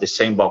pretty much the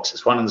same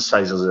boxes, one on the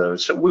size of the other.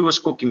 So we was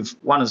cooking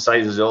one on the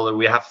size of the other.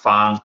 We have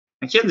fun.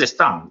 And he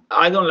understand.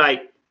 I don't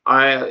like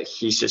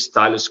his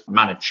style of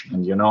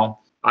management,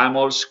 I'm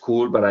old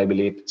school, but I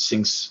believe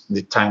since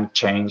the time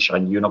changed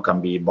and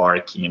can be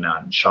barking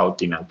and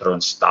shouting and throwing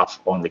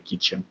stuff on the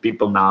kitchen.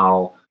 People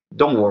now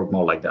don't work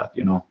more like that,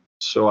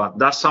 So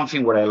that's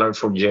something what I learned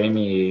from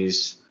Jamie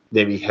is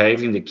the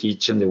behavior in the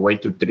kitchen, the way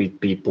to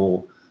treat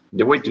people,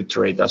 the way to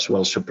trade as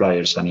well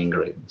suppliers and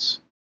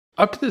ingredients.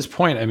 Up to this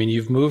point, I mean,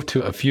 you've moved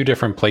to a few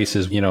different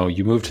places.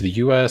 You moved to the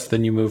U.S.,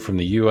 then you moved from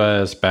the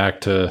U.S.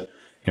 back to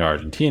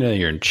Argentina,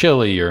 you're in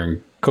Chile, you're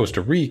in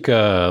Costa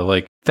Rica.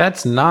 Like,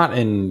 that's not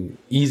an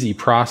easy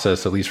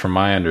process, at least from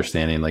my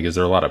understanding. Like, is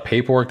there a lot of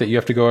paperwork that you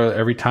have to go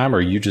every time, or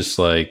are you just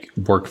like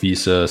work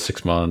visa,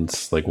 6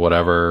 months, like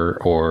whatever,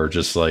 or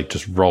just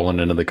rolling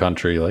into the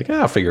country, like,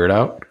 I'll figure it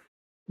out?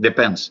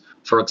 Depends.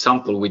 For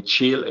example, with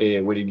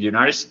Chile, with the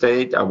United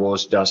States, I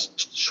was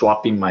just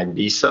swapping my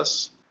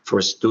visas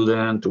for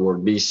student or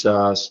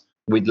visas.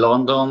 With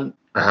London,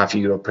 I have a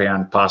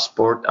European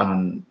passport,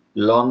 and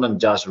London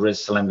just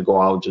recently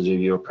go out to the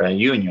European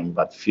Union,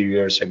 but a few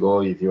years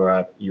ago, if you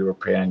are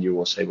European, you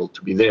was able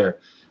to be there.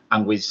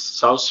 And with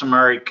South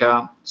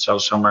America,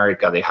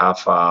 they have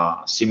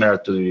similar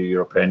to the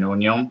European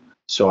Union,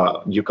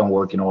 so you can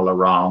work in all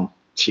around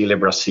Chile,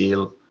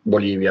 Brazil,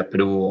 Bolivia,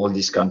 Peru, all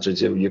these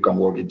countries. You can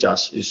work.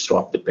 You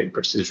swap the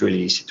papers. It's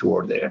really easy to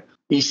work there.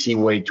 Easy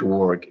way to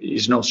work.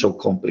 It's not so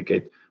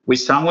complicated. With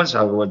someone,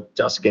 I was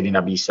just getting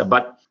a visa,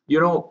 but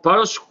part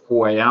of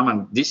who I am,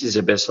 and this is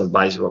the best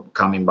advice of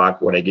coming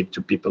back, what I give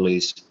to people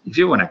is, if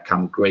you want to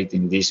come great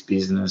in this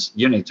business,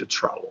 you need to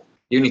travel.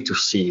 You need to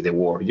see the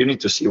world. You need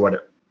to see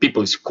what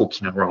people is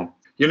cooking around.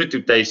 You need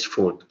to taste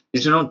food.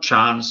 There's no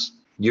chance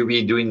you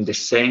be doing the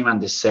same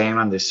and the same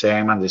and the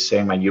same and the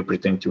same, and you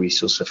pretend to be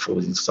successful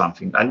in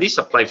something. And this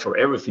applies for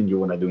everything you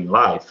want to do in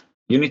life.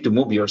 You need to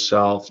move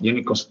yourself. You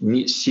need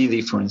to see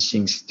different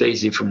things,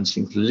 taste different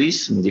things,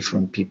 listen to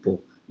different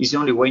people. It's the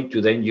only way to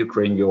then you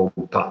create your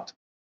own path.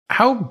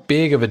 How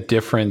big of a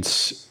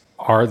difference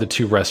are the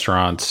two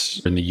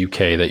restaurants in the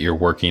UK that you're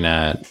working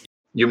at?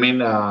 You mean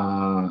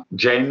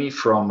Jamie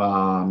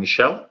from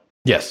Michelle?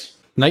 Yes.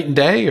 Night and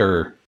day,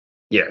 or?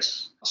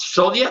 Yes.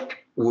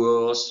 Zodiac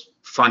was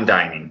fine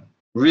dining,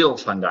 real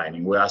fine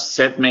dining. We had a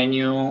set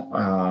menu.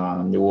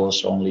 There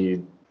was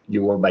only,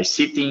 you were by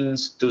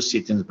sittings, 2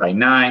 sittings by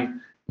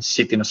 9,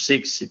 sitting of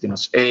 6, sitting of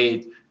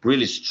 8,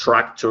 really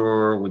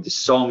structured with the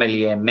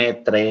sommelier,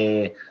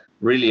 maître,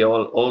 really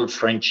all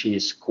Frenchy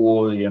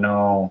school,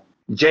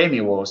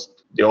 Jamie was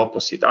the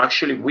opposite.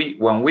 Actually,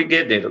 when we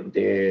get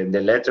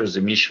the letters,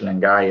 the Michelin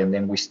guy, and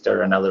then we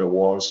stare at other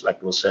walls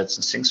like rosettes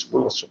and things, we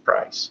were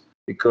surprised.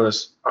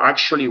 Because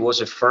actually it was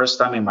the first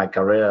time in my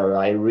career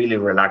I really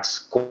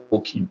relaxed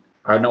cooking.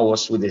 I know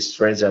what's with the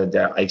stress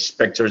that I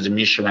expect the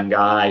Michelin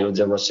guy or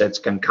the Rosettes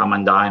can come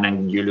and dine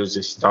and you lose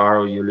the star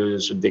or you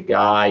lose the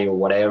guy or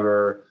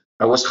whatever.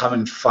 I was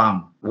having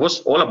fun. It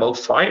was all about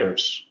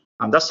fires.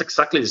 And that's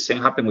exactly the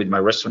same happened with my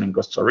restaurant in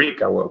Costa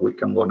Rica. Well, we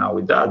can go now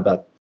with that.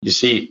 But you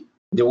see,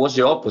 there was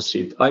the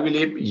opposite. I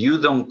believe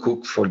you don't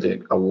cook for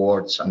the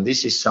awards. And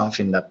this is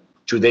something that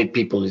today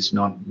people is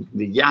not,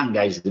 the young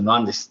guys do not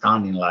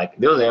understanding. Like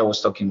the other day I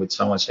was talking with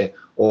someone say,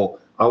 oh,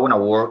 I want to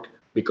work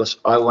because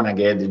I want to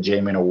get the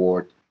Jamin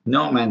Award.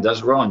 No, man,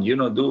 that's wrong. You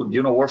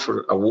don't work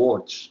for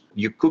awards.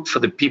 You cook for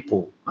the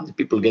people and the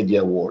people get the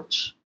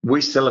awards.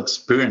 We sell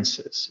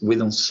experiences. We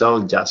don't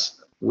sell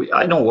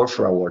I don't work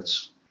for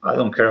awards. I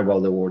don't care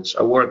about the awards.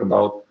 I work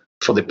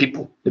for the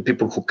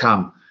people who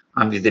come.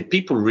 And if the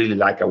people really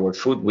like our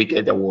food, we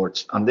get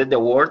awards. And then the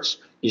awards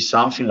is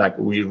something like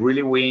we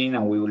really win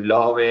and we will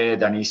love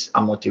it. And it's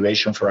a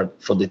motivation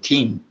for the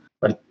team.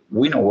 But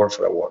we don't work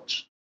for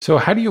awards. So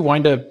how do you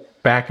wind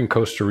up back in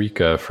Costa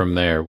Rica from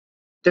there?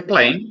 The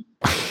plane.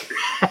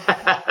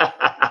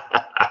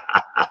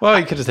 Well,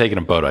 you could have taken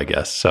a boat, I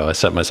guess. So I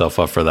set myself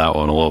up for that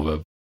one a little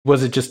bit.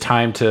 Was it just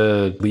time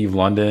to leave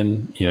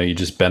London? You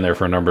just been there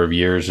for a number of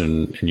years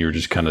and you were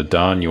just kind of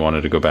done. You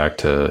wanted to go back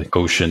to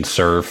ocean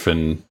surf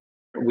and...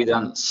 We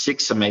done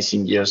 6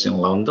 amazing years in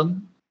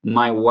London.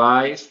 My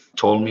wife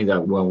told me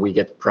that when we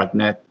get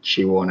pregnant,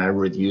 she want to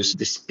reduce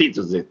the speed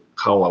of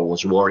how I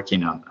was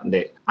working and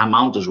the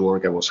amount of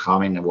work I was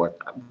having. What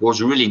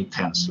was really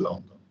intense,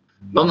 London.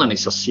 London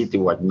is a city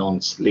where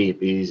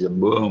non-sleep is a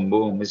boom,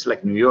 boom. It's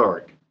like New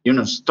York. You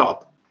don't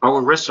stop.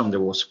 Our restaurant there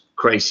was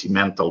crazy,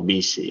 mental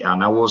busy.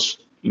 And I was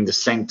in the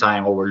same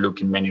time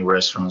overlooking many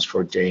restaurants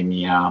for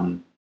Jamie.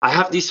 I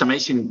have this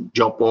amazing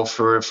job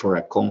offer for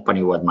a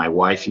company where my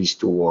wife used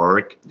to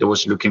work. They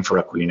was looking for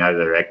a culinary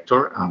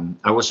director.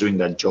 I was doing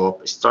that job.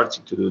 I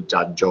started to do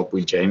that job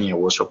with Jamie. I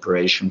was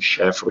operations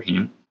chef for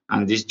him.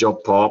 And this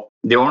job popped.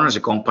 The owner of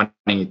the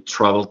company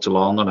traveled to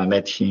London. I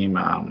met him.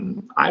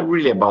 I'm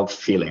really about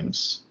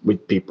feelings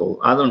with people.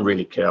 I don't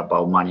really care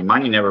about money.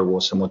 Money never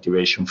was a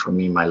motivation for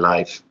me in my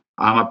life.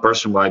 I'm a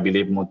person where I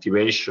believe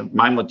motivation.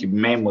 My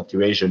main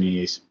motivation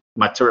is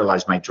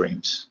materialize my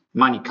dreams.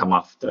 Money come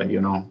after,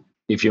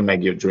 if you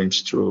make your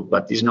dreams true,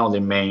 but it's not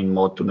the main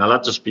motto. And a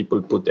lot of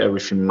people put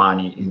everything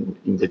money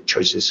in the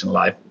choices in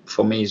life.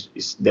 For me,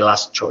 it's the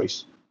last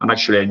choice. And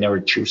actually, I never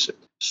choose it.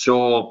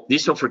 So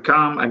this offer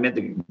came, I met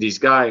this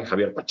guy,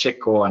 Javier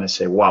Pacheco, and I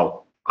said,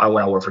 wow, I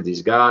want to work for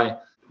this guy.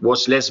 It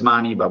was less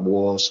money, but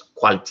was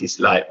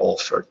qualities like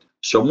offered.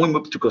 So we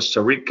moved to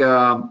Costa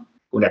Rica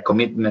with a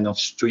commitment of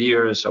 2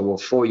 years. I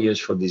worked 4 years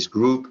for this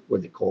group,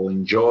 what they call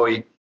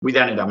Enjoy. We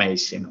done it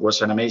amazing. It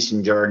was an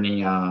amazing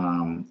journey.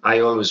 I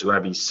always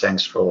want to be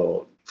thanks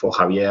for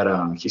Javier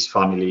and his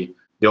family.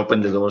 They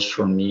opened the doors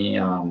for me.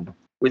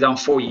 We done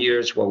 4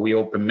 years where we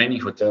opened many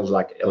hotels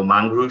like El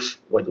Mangrove,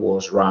 what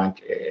was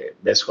ranked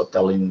best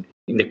hotel in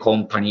the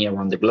company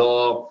around the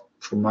globe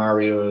for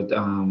Marriott.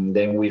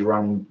 Then we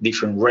run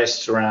different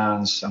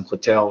restaurants and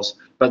hotels.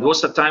 But it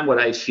was a time where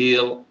I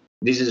feel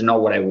this is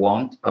not what I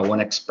want. I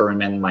want to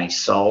experiment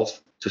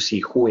myself to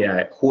see who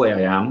I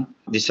am.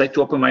 Decide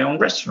to open my own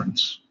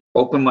restaurants.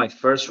 Opened my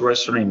first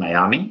restaurant in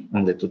Miami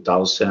in the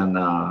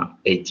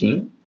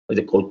 2018.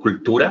 They called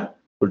Cultura.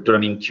 Cultura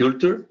means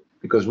culture,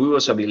 because we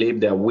also believe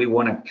that we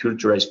want to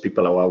culturize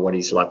people about what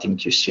is Latin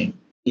cuisine.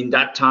 In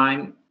that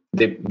time,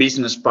 the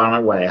business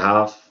partner what I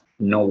have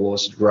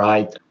was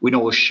right. We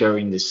was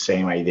sharing the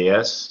same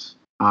ideas.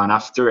 And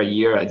after a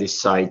year, I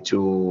decided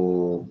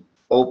to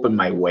open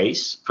my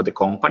ways for the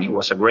company. It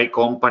was a great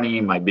company.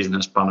 My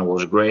business partner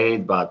was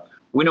great, but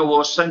we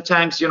was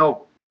sometimes,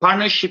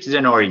 partnerships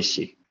are not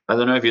easy. I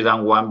don't know if you've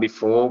done one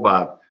before,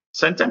 but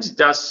sometimes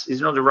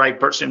it's not the right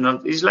person.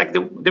 It's like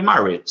the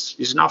marriage.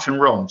 It's nothing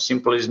wrong.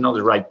 Simply, it's not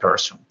the right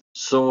person.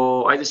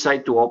 So I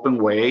decided to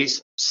open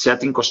ways,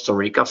 set in Costa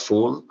Rica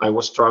full. I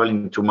was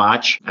traveling too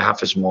much. I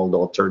have a small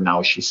daughter.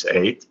 Now she's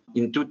 8.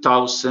 In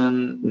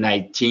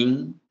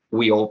 2019,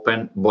 we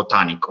opened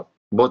Botanico.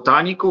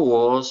 Botanico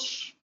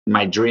was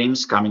my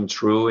dreams coming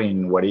true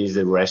in what is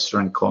the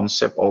restaurant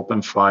concept,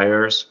 open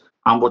fires.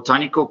 And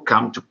Botanico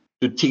come to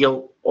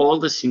tell all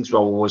the things we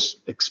was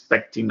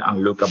expecting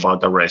and look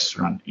about the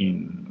restaurant.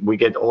 We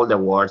get all the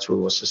awards we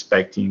was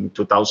expecting.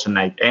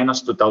 2009, end of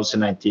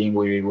 2019,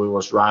 we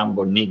was ranked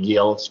by Nick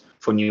Gills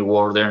for New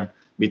Order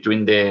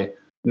between the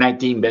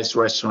 19 best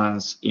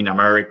restaurants in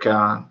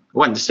America.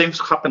 Well, the same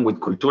happened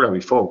with Cultura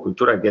before.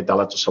 Cultura get a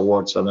lot of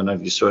awards. I don't know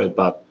if you saw it,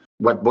 but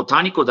what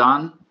Botanico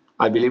done,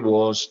 I believe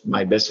was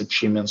my best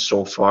achievement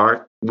so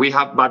far. We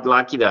have bad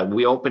lucky that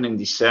we opened in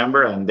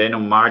December and then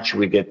in March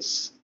we get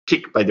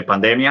kicked by the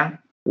pandemic.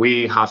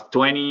 We have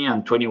 20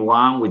 and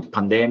 21 with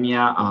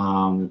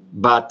pandemia,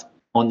 but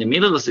on the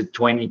middle of the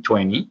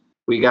 2020,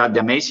 we got the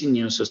amazing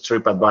news of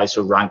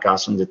TripAdvisor rank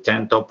us on the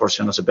 10 top %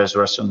 of the best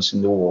restaurants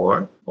in the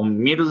world.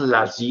 On middle of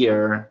last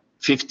year,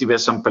 50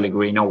 Best San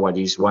Pellegrino, what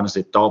is one of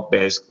the top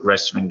best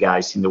restaurant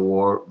guys in the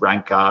world,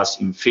 rank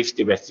us in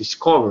 50 Best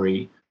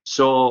Discovery.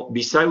 So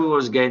besides we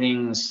was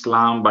getting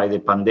slammed by the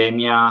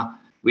pandemia,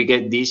 we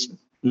get this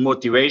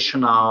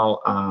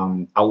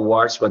motivational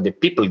awards what the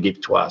people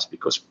give to us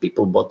because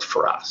people bought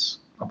for us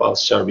about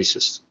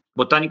services.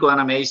 Botanical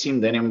and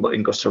amazing. Then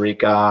in Costa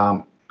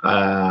Rica,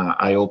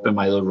 I opened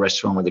my little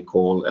restaurant what they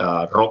call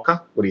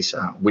Roca, which is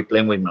we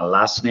play with my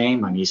last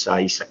name, and it's a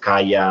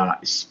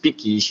izakaya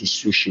speakeasy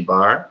sushi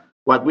bar.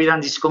 What we done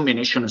this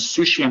combination of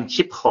sushi and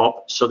hip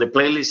hop. So the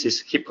playlist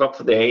is hip hop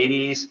for the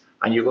 80s,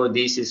 and you go,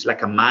 this is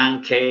like a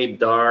man cave,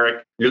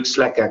 dark, looks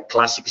like a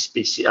classic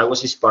speakeasy. I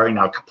was inspired in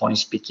Al Capone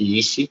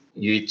speakeasy.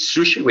 You eat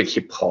sushi with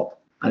hip hop,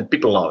 and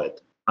people love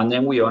it. And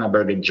then we own a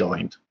burger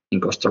joint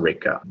in Costa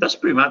Rica. That's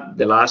pretty much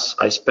the last.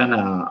 I spent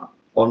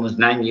almost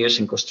 9 years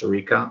in Costa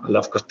Rica. I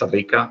love Costa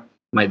Rica.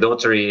 My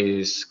daughter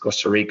is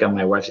Costa Rican.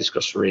 My wife is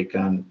Costa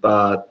Rican.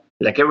 But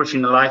like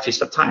everything in life,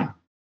 it's a time.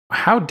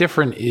 How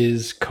different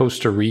is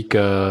Costa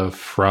Rica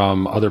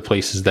from other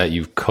places that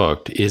you've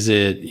cooked? Is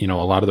it, a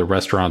lot of the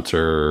restaurants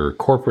are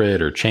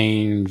corporate or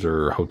chains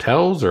or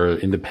hotels or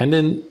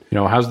independent?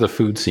 How's the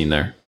food scene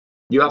there?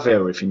 You have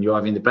everything. You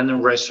have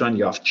independent restaurants,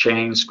 you have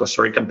chains.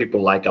 Costa Rican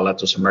people like a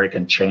lot of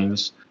American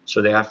chains,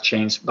 so they have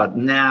chains. But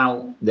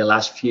now, the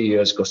last few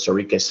years, Costa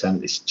Rica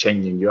is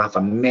changing. You have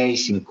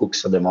amazing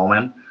cooks at the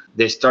moment.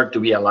 There start to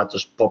be a lot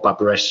of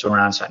pop-up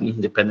restaurants and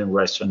independent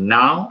restaurants.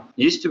 Now,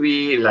 it used to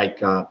be like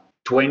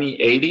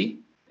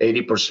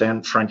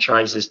 80%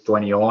 franchises,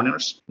 20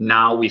 owners.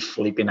 Now we're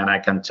flipping, and I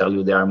can tell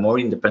you there are more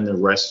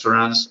independent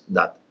restaurants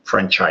that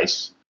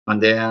franchise. And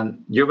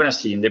then you're going to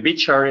see in the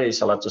beach area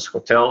is a lot of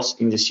hotels.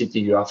 In the city,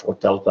 you have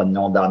hotels, but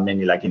not that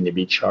many like in the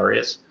beach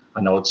areas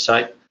and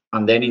outside.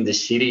 And then in the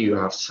city, you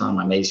have some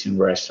amazing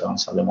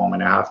restaurants at the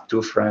moment. I have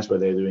two friends where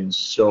they're doing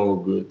so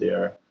good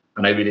there.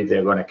 And I believe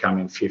they're going to come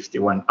in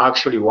 51.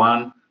 Actually,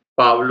 one,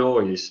 Pablo,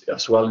 is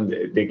as well.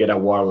 They get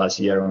award last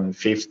year on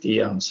 50.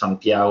 And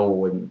Santiago,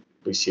 with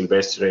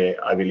Silvestre,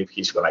 I believe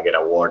he's going to get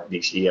award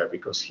this year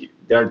because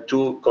there are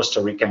two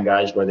Costa Rican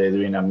guys where they're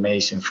doing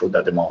amazing food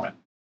at the moment.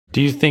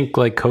 Do you think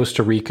like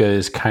Costa Rica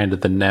is kind of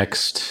the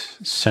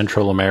next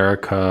Central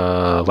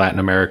America, Latin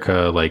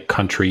America, like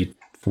country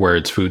where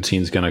its food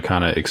scene is going to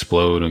kind of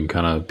explode and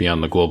kind of be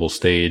on the global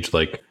stage,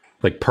 like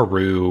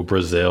Peru,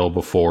 Brazil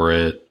before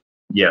it?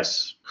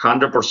 Yes,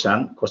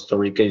 100%. Costa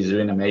Rica is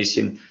doing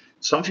amazing.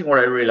 Something what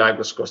I really like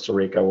with Costa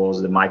Rica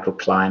was the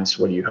microclimates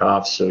what you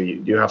have. So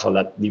you have a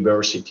lot of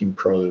diversity in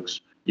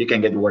products. You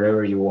can get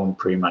whatever you want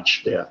pretty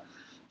much there.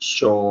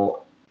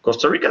 So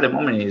Costa Rica at the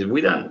moment is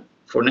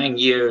for 9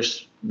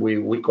 years,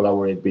 we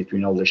collaborate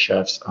between all the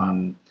chefs,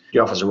 and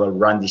you have as well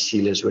Randy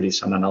Siles, who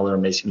is another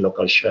amazing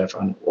local chef,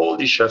 and all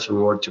these chefs we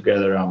work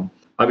together.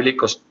 I believe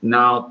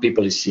now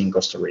people is seeing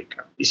Costa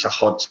Rica. It's a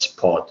hot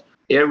spot.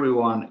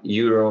 Everyone,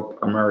 Europe,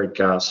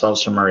 America,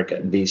 South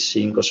America, they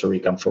seeing Costa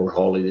Rica for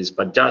holidays,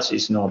 but just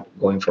is not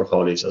going for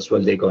holidays as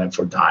well. They're going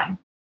for dine.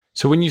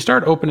 So when you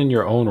start opening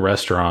your own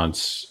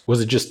restaurants,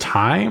 was it just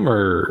time,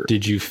 or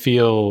did you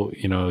feel,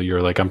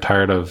 you're like, I'm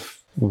tired of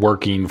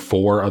working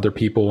for other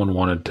people and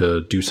wanted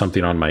to do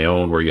something on my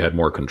own where you had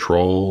more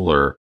control?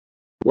 Or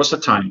what's the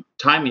time?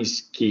 Time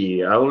is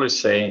key. I always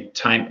say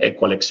time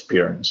equal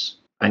experience.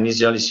 And it's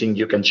the only thing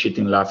you can cheat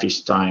in life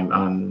is time.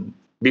 And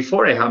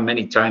before I have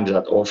many times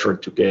that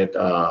offered to get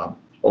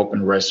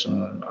open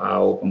restaurant, I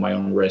open my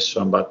own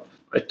restaurant, but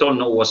I don't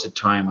know what's the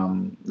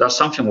time. That's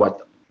something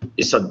what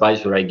is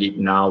advice that I give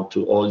now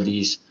to all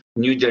these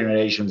new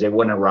generations. They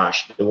want to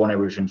rush. They want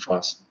everything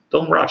fast.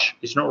 Don't rush.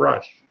 It's no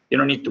rush. You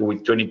don't need to,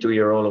 with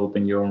 22-year-old,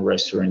 open your own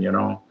restaurant,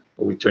 or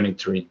with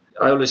 23.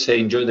 I always say,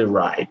 enjoy the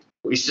ride.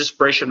 It's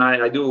expression I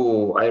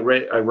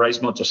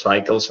race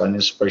motorcycles, and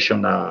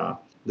expression,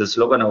 the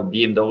slogan of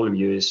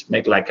BMW is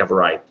make like a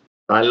ride.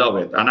 I love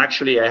it. And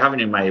actually, I have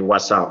it in my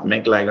WhatsApp,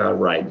 make like a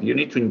ride. You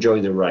need to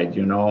enjoy the ride,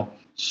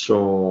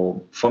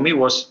 So for me, it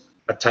was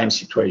a time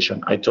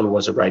situation. I thought it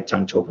was the right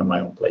time to open my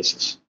own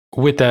places.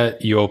 With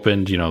that, you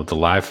opened, the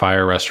Live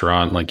Fire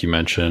restaurant, like you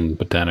mentioned,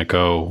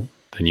 Botanico.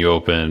 Then you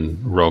open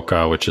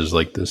Roca, which is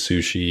like the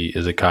sushi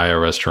izakaya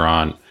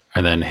restaurant,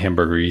 and then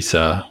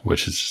Hamburguesa,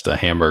 which is just a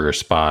hamburger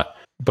spot.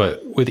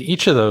 But with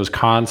each of those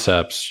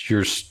concepts,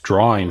 you're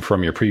drawing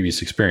from your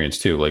previous experience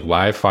too. Like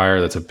Live Fire,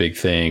 that's a big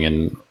thing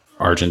in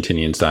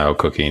Argentinian style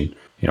cooking,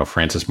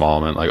 Francis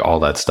Mallmann, like all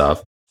that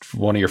stuff.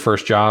 One of your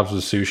first jobs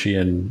was sushi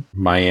in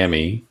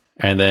Miami.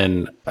 And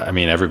then,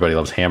 everybody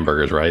loves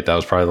hamburgers, right? That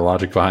was probably the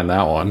logic behind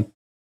that one.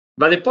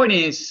 But the point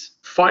is,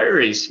 fire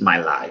is my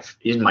life,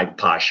 is my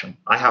passion.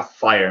 I have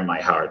fire in my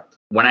heart.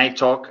 When I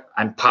talk,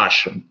 I'm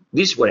passion.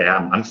 This is what I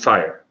am. I'm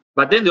fire.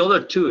 But then the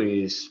other two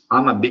is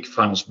I'm a big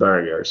fan of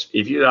burgers.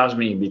 If you ask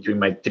me between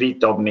my 3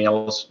 top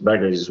meals,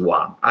 burger is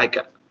one.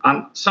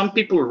 Some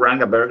people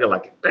rank a burger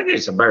like burger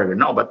is a burger.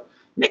 No, but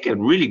make a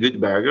really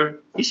good burger.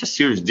 It's a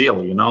serious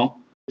deal,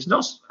 It's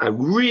not a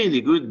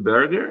really good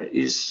burger.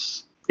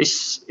 It's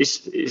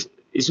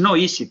not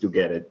easy to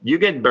get it. You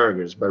get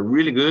burgers, but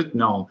really good,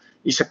 no.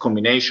 It's a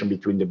combination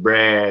between the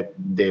bread,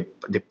 the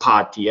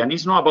patty, and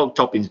it's not about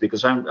toppings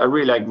because I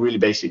really like really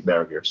basic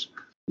burgers.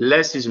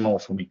 Less is more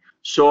for me.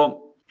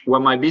 So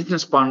when my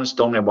business partners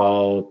told me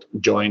about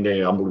join the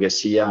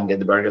hamburguesia and get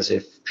the burgers, I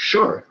said,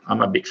 sure,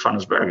 I'm a big fan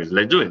of burgers.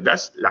 Let's do it.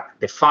 That's like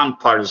the fun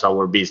part of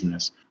our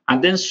business.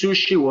 And then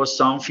sushi was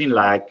something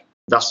like,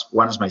 that's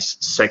one of my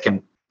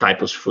second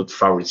type of food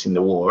favorites in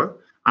the world.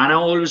 And I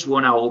always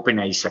want to open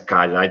a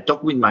izakaya. I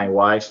talked with my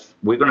wife.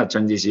 We're going to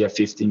turn this year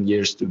 15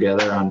 years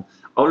together. And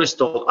I always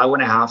thought I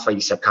want to have a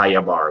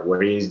izakaya bar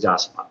where it's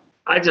just,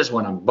 I just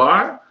want a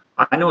bar.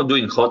 I know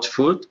doing hot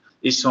food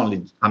is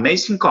only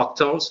amazing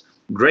cocktails,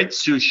 great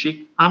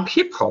sushi, and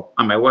hip hop.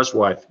 And my wife's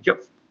wife, you're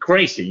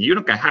crazy. You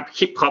don't can have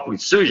hip hop with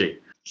sushi.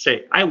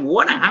 Say, I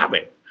want to have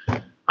it.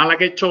 And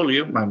like I told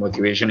you, my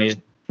motivation is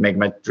make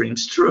my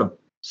dreams true.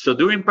 So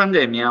during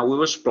pandemia, we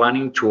was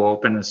planning to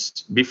open,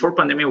 before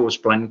pandemic, we was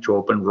planning to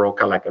open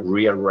Roca like a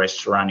real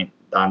restaurant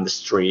down the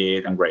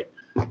street and great.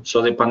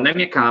 So the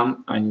pandemic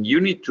came and you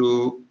need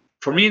to,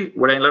 for me,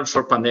 what I learned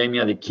for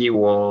pandemia, the key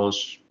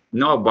was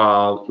not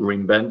about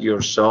reinvent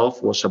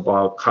yourself, was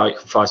about how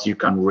fast you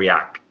can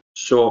react.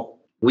 So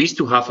we used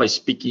to have a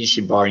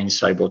speakeasy bar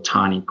inside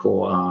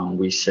Botanico. And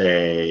we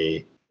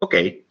say,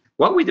 okay,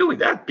 what we do with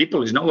that?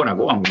 People is not going to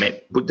go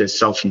and put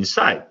themselves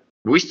inside.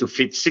 We used to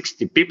fit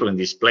 60 people in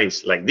this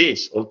place like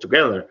this all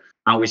together.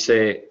 And we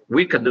say,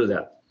 we can do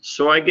that.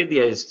 So I get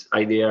the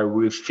idea,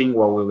 we think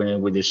what we're going to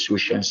with the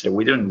sushi and say,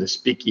 we're doing the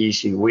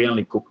speakeasy. We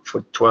only cook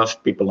for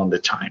 12 people on the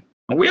time.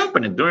 And we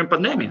opened it during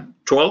pandemic.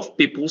 12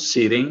 people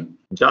sitting,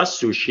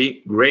 just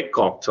sushi, great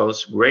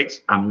cocktails,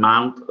 great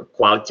amount of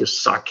quality of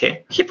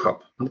sake, hip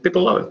hop. And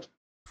people love it.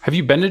 Have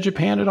you been to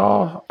Japan at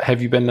all?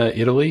 Have you been to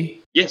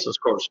Italy? Yes, of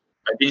course.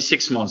 I've been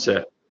 6 months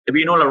there. I've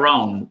been all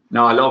around.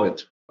 Now I love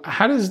it.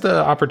 How does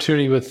the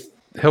opportunity with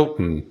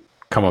Hilton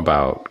come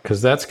about?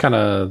 Because that's kind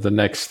of the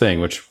next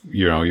thing, which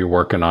you're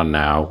working on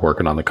now,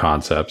 working on the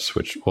concepts.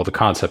 Which, well, the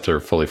concepts are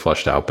fully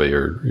fleshed out, but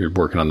you're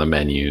working on the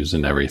menus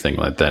and everything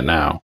like that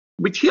now.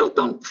 With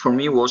Hilton, for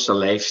me, was a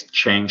life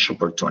change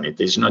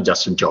opportunity. It's not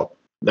just a job.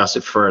 That's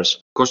the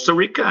first. Costa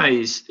Rica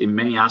is, in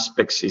many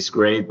aspects, is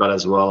great, but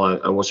as well,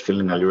 I was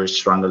feeling a little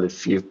strong with a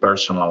few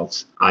personal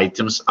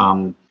items.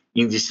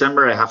 In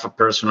December, I have a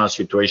personal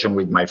situation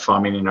with my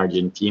family in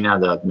Argentina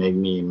that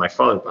made my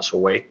father pass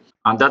away.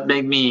 And that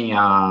made me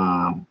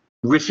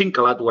rethink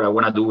a lot what I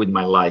want to do with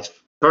my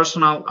life,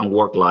 personal and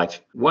work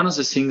life. One of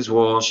the things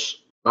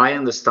was, I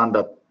understand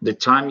that the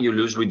time you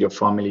lose with your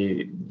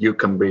family, you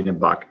can bring it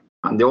back.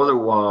 And the other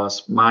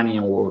was money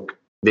and work,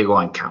 they go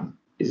and come.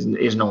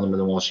 Is not the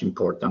most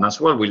important. As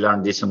well, we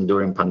learned this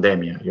during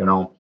pandemic,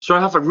 So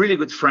I have a really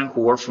good friend who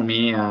worked for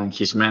me and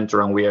his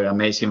mentor, and we are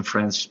amazing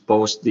friends,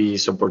 post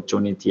this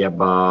opportunity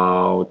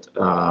about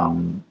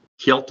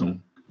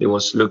Hilton. They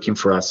was looking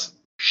for a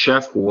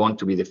chef who want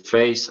to be the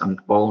face and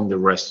own the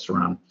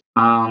restaurant.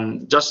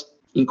 Just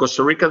in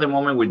Costa Rica at the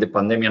moment with the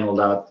pandemic and all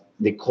that,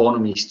 the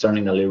economy is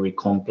turning a little bit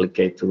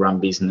complicated to run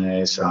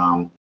business.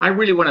 I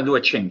really want to do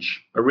a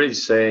change. I really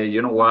say,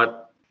 you know what?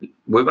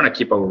 We're going to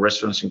keep our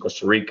restaurants in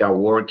Costa Rica,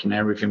 work and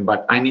everything,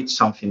 but I need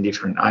something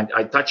different.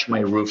 I touch my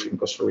roof in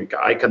Costa Rica.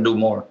 I can do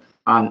more.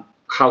 And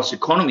how the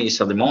economy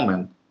is at the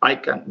moment,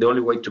 the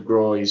only way to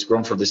grow is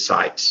grow for the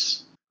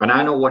size. And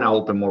I don't want to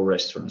open more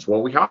restaurants.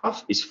 What we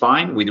have is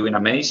fine. We're doing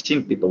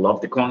amazing. People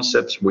love the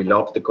concepts. We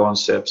love the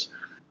concepts.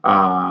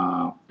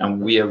 And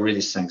we are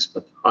really thanks.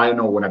 But I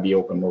don't want to be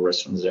open more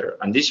restaurants there.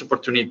 And this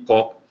opportunity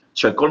popped.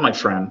 So I called my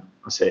friend.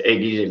 I said, hey,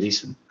 Guille,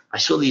 listen, I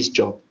saw this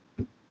job.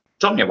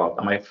 Tell me about it.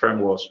 And my friend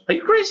was, are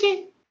you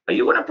crazy? Are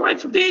you going to apply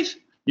for this?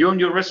 You own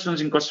your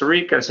restaurants in Costa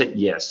Rica? I said,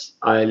 yes.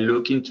 I'm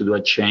looking to do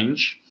a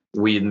change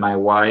with my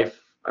wife.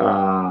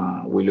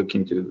 We're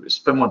looking to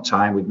spend more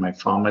time with my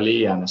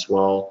family. And as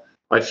well,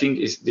 I think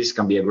this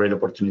can be a great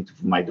opportunity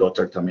for my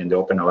daughter to they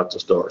open a lot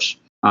of doors.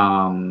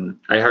 I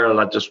heard a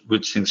lot of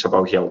good things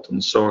about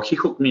Hilton. So he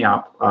hooked me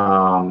up.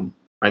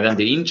 I done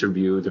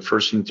the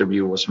first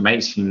interview was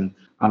amazing.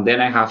 And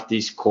then I have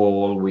this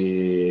call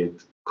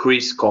with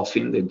Chris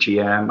Coffin, the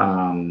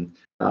GM,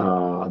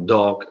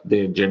 Doug,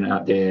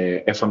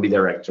 the F&B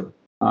director.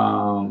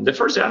 The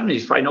first time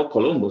is if I know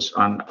Columbus,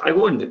 and I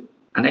go in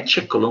and I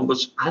check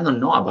Columbus. I don't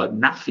know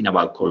nothing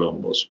about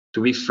Columbus,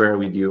 to be fair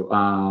with you.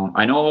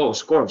 I know,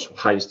 of course,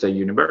 Ohio State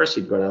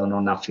University, but I don't know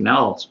nothing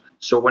else.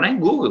 So when I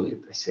Google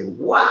it, I say,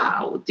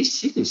 wow, this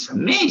city is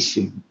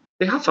amazing.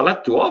 They have a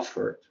lot to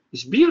offer.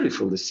 It's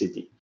beautiful, the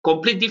city.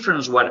 Complete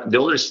difference what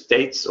the other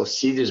states or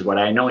cities, what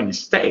I know in the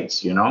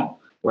States,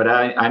 What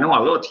I know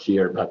a lot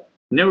here, but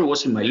never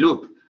was in my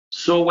loop.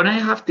 So when I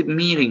have the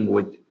meeting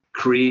with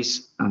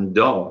Chris and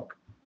Doug,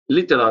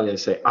 literally I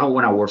say, I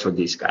want to work for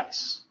these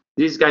guys.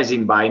 These guys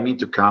invite me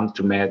to come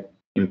to meet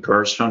in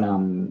person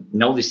and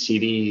know the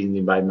city, and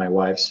invite my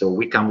wife. So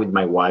we come with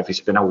my wife, we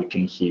spend a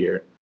weekend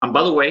here. And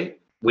by the way,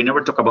 we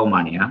never talk about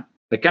money.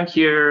 I come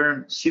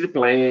here, see the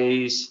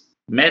place,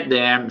 met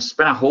them,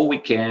 spend a whole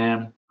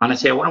weekend, and I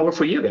say, I want to work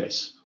for you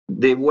guys.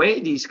 The way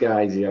these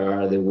guys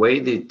are, the way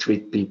they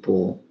treat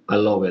people, I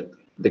love it.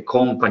 The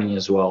company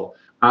as well.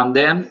 And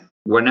then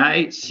when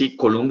I see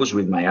Columbus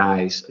with my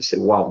eyes, I say,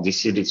 wow,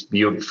 this city is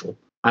beautiful.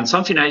 And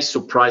something I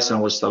surprised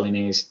and was telling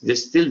is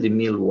there's still the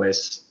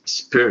Midwest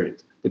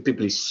spirit. The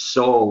people is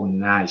so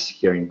nice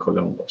here in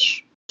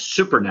Columbus.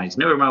 Super nice.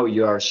 Never mind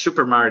you are a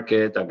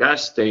supermarket, a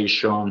gas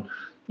station,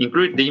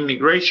 include the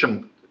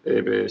immigration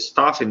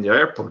staff in the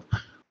airport.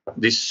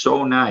 This is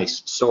so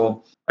nice.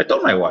 So I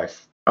told my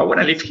wife, I want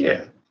to live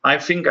here. I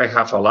think I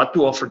have a lot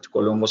to offer to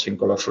Columbus, and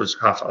Columbus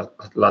have a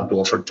lot to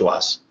offer to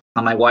us.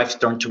 And my wife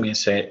turned to me and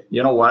said,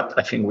 you know what?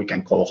 I think we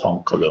can call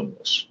home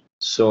Columbus.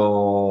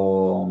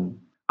 So,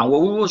 and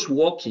when we was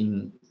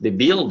walking the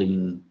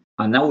building,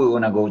 and now we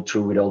want to go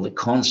through with all the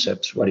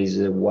concepts, what is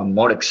the one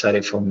more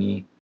excited for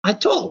me? I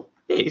told,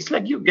 hey, it's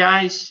like you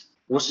guys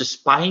was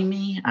spying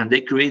me, and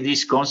they create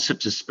these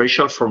concepts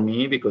special for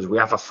me because we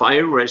have a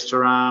fire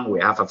restaurant, we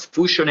have a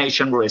fusion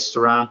Asian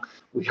restaurant,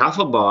 we have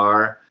a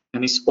bar,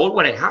 and it's all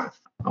what I have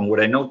and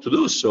what I know to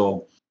do.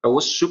 So I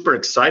was super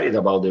excited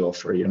about the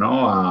offer, we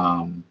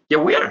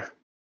are.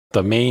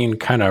 The main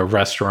kind of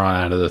restaurant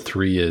out of the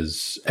three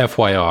is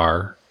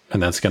FYR,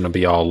 and that's going to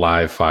be all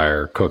live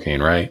fire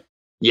cooking, right?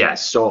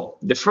 Yes. So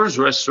the first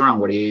restaurant,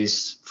 what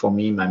is for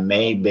me, my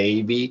main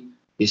baby,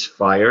 is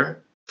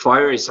Fire.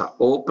 Fire is an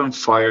open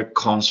fire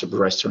concept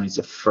restaurant. It's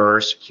the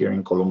first here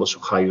in Columbus,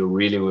 Ohio.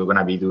 Really, we're going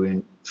to be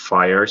doing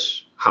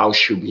fires, how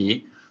should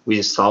be, with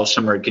a South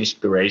American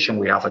inspiration.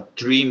 We have a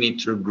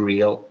 3-meter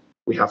grill.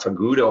 We have a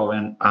good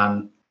oven,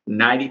 and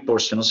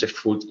 90% of the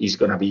food is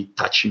going to be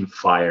touching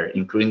fire,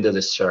 including the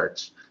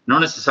desserts.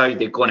 Not necessarily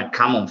they're going to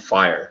come on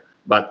fire,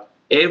 but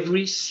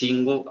every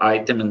single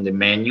item in the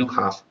menu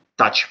have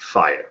touch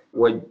fire.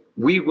 What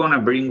we're going to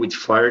bring with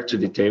fire to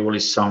the table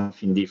is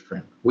something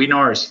different. We know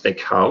our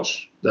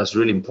steakhouse. That's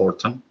really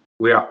important.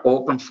 We are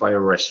open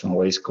fire restaurant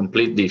where it's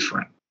completely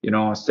different.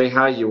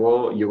 Steakhouse,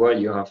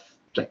 you have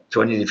like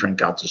 20 different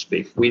cuts of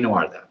beef. We know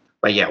all that.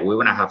 But yeah, we're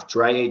going to have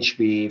dry aged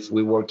beef.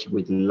 We work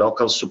with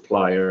local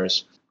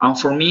suppliers. And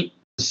for me,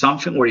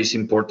 something what is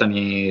important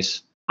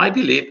is I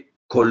believe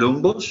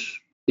Columbus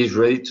is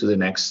ready to the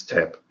next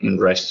step in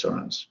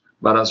restaurants.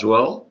 But as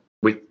well,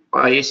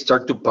 I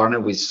start to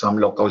partner with some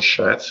local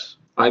chefs.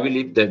 I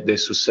believe that the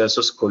success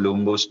of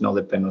Columbus not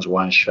depends on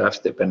one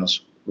chef, depends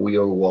on we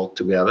all work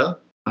together.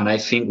 And I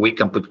think we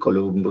can put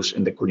Columbus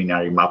in the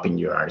culinary map in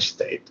the United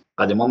States.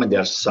 At the moment,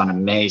 there are some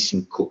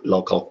amazing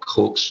local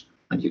cooks.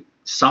 And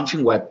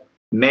something what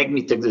made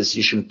me take the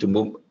decision to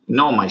move,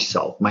 not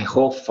myself, my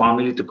whole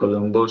family to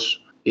Columbus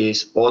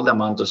is all the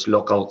amount of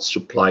local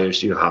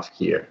suppliers you have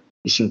here.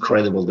 It's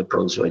incredible the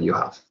products that you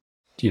have.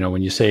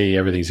 When you say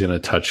everything's going to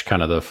touch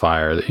kind of the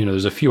fire,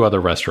 there's a few other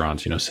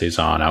restaurants,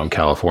 Cezanne out in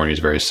California is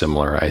very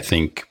similar. I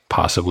think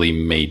possibly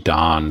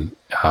Maidan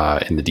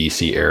in the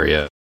DC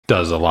area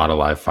does a lot of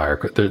live fire.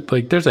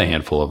 There's a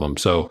handful of them.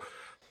 So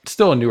it's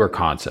still a newer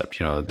concept.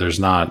 There's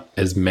not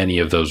as many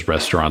of those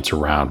restaurants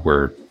around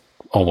where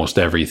almost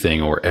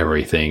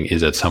everything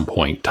is at some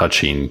point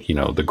touching,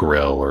 the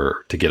grill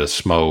or to get a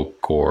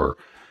smoke or,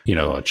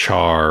 a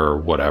char or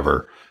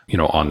whatever.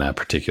 On that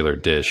particular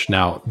dish.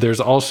 Now, there's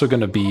also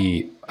going to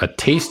be a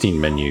tasting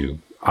menu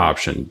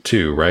option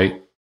too,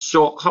 right?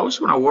 So how it's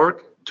going to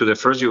work? To the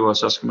first you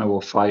was asking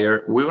about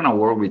fire, we're going to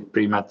work with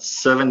pretty much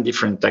 7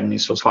 different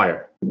techniques of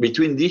fire.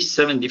 Between these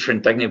 7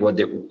 different techniques,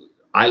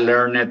 I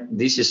learned,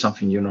 this is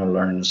something you don't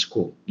learn in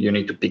school. You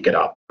need to pick it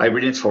up. I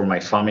read it for my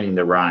family in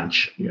the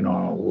ranch. We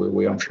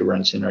own few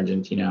ranches in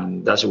Argentina,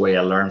 and that's the way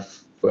I learned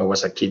when I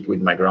was a kid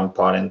with my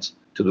grandparents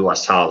to do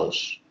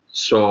asados.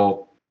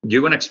 So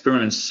you're going to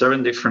experience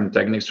 7 different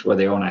techniques where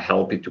they're going to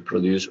help you to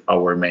produce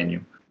our menu.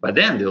 But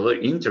then the other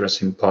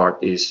interesting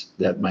part is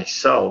that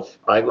myself,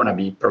 I'm going to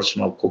be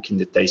personal cooking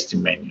the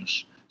tasting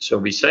menus.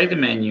 So beside the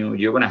menu,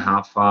 you're going to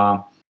have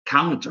a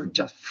counter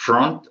just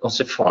front of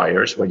the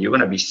fires where you're going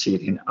to be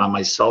sitting. And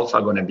myself,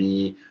 I'm going to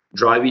be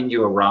driving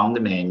you around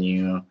the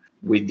menu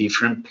with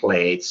different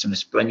plates and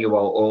explain you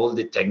about all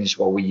the techniques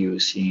what we're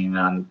using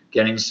and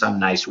getting some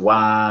nice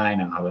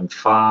wine and having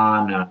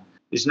fun.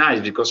 It's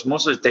nice because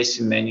most of the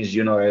tasting menus,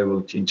 you're not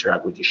able to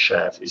interact with the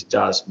chef. It's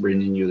just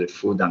bringing you the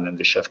food and then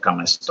the chef come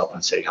and stop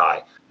and say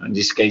hi. In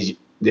this case,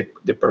 the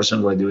person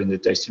who are doing the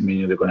tasting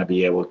menu, they're going to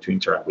be able to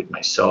interact with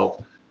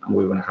myself and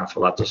we're going to have a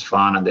lot of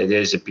fun. And the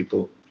idea is that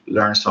people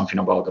learn something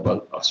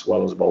about as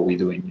well as what we're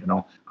doing,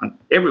 And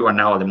everyone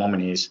now at the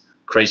moment is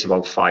crazy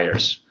about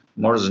fires,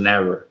 more than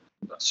ever.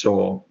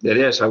 So the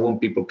idea is I want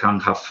people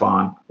can have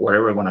fun,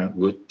 whatever want a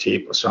good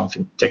tip or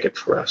something, take it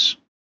for us.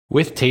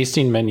 With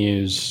tasting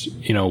menus,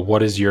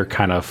 what is your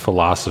kind of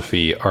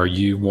philosophy? Are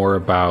you more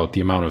about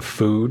the amount of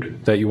food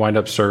that you wind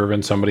up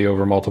serving somebody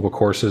over multiple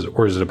courses,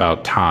 or is it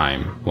about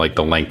time, like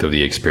the length of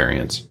the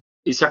experience?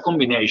 It's a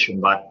combination,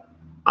 but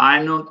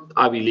I'm not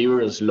a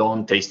believer of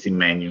long tasting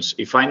menus.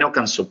 If I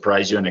can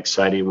surprise you and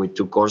excite you with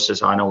 2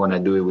 courses, I don't want to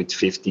do it with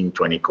 15,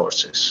 20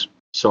 courses.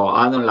 So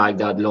I don't like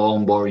that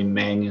long, boring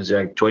menus,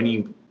 like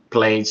 20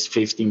 plates,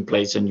 15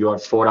 plates, and you are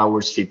 4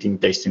 hours sitting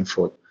tasting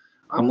food.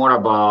 I'm more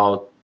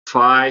about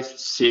 5,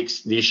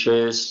 6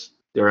 dishes.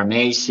 They're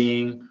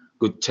amazing,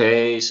 good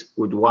taste,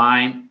 good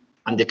wine,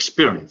 and the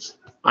experience.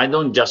 I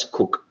don't just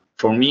cook.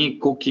 For me,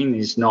 cooking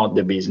is not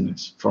the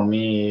business. For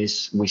me,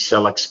 we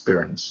sell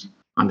experience.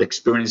 And the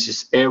experience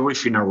is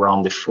everything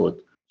around the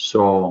food.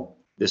 So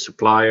the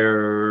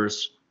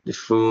suppliers, the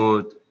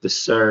food, the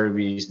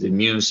service, the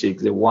music,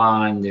 the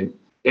wine,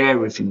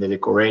 everything, the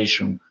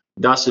decoration.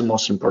 That's the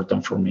most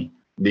important for me.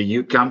 That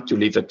you come to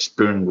live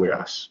experience with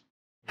us.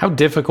 How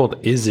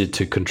difficult is it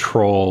to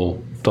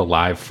control the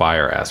live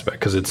fire aspect?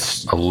 Because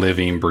it's a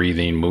living,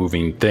 breathing,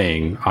 moving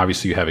thing.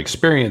 Obviously, you have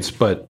experience,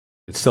 but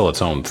it's still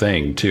its own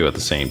thing, too, at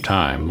the same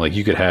time. Like,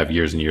 you could have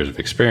years and years of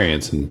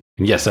experience. And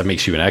yes, that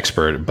makes you an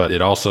expert, but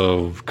it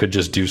also could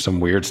just do some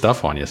weird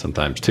stuff on you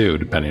sometimes, too,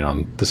 depending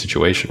on the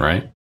situation,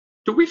 right?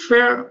 To be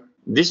fair,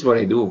 this is what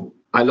I do.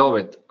 I love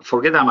it.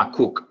 Forget I'm a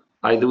cook.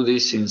 I do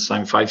this since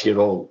I'm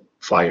 5-year-old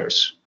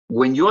fires.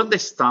 When you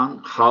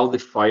understand how the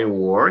fire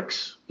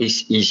works,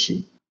 it's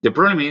easy. The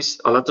problem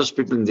is a lot of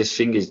people in this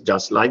thing is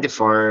just light the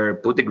fire,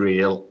 put the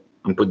grill,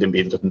 and put the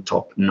meat on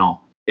top. No.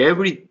 You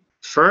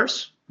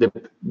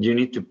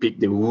need to pick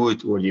the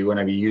wood where you're going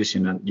to be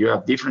using it. You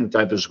have different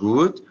types of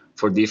wood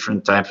for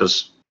different types of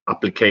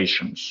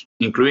applications,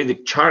 including the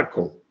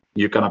charcoal.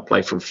 You can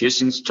apply for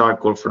fusing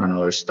charcoal for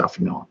another stuff.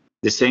 No.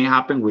 The same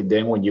happens with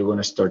them when you're going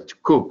to start to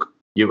cook.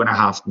 You're going to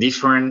have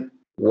different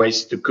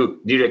ways to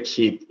cook, direct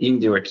heat,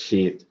 indirect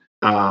heat,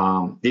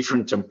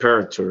 different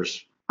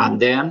temperatures. And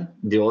then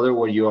the other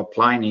way you're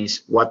applying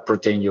is what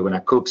protein you're going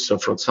to cook. So,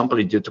 for example,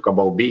 if you talk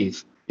about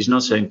beef, it's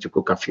not saying to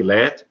cook a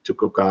fillet, to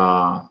cook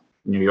a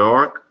New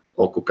York,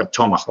 or cook a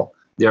tomahawk.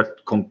 They are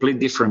completely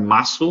different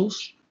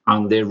muscles,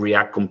 and they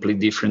react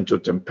completely different to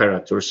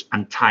temperatures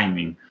and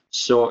timing.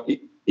 So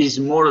it's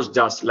more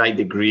just like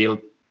the grill,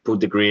 put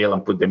the grill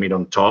and put the meat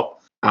on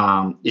top.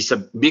 It's a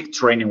big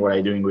training what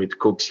I'm doing with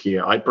cooks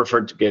here. I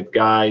prefer to get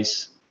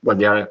guys, but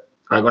they are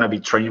going to be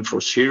training for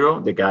zero.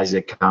 The guys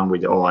that come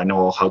with, I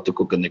know how to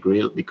cook on the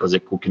grill, because they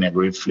cook in a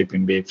grill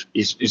flipping beef.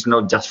 It's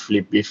not just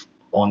flip beef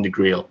on the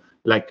grill.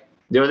 Like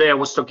the other day I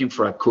was talking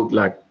for a cook,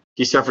 like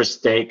he served a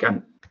steak,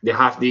 and they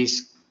have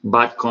this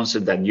bad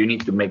concept that you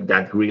need to make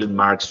that grill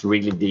marks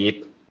really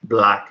deep,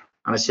 black.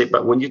 And I said,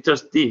 but when you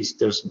touch this,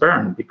 there's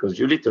burn, because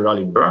you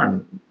literally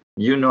burn.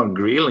 You're not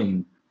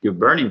grilling, you're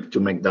burning to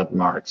make that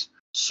marks.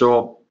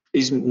 So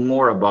it's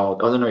more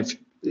about, I don't know if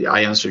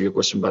I answer your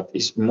question, but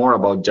it's more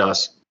about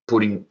just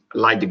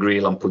light the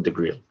grill and put the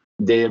grill.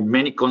 There are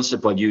many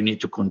concepts that you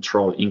need to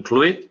control,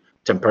 include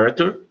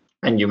temperature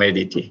and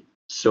humidity.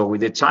 So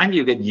with the time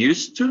you get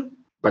used to,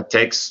 but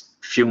takes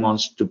a few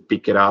months to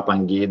pick it up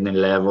and get in the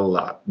level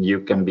that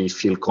you can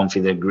feel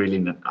confident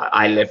grilling.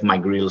 I let my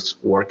grills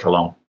work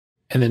alone.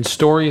 And then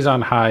Stories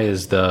on High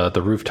is the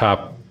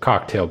rooftop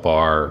cocktail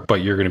bar,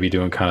 but you're going to be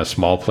doing kind of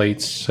small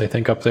plates, I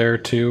think, up there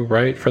too,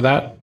 right, for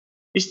that?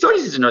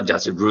 Stories is not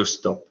just a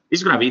rooftop.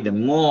 It's going to be the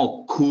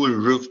more cool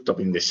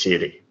rooftop in the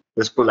city.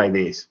 Let's put it like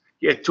this.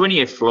 You have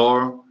 28th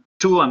floor,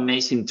 2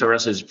 amazing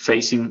terraces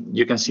facing.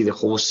 You can see the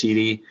whole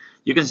city.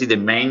 You can see the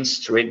main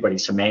street, but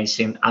it's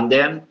amazing. And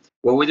then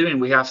what we're doing,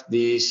 we have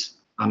this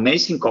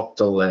amazing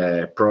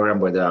cocktail program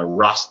with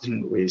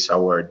Rustin, who is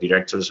our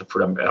director of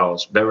food and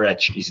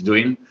beverage, is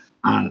doing.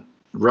 And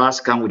Russ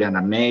come with an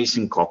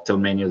amazing cocktail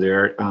menu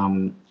there.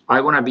 I'm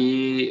going to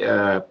be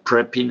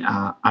prepping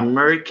an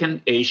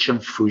American Asian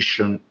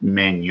fusion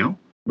menu.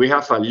 We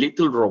have a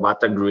little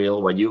Robata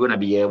grill where you're going to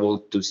be able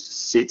to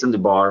sit in the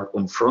bar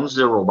in front of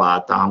the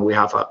Robata, and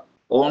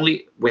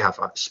we have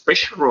a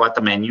special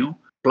Robata menu.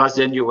 Plus,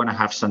 then you're going to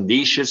have some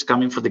dishes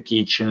coming from the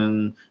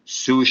kitchen,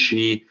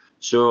 sushi.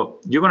 So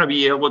you're going to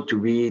be able to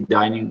be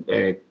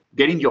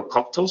getting your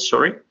cocktails,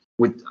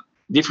 with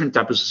different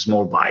types of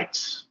small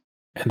bites.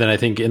 And then I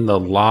think in the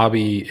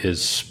lobby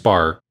is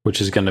Spark, which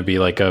is going to be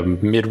like a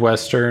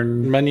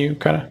Midwestern menu,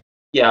 kind of.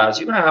 Yeah, so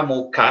you're going to have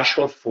more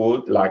casual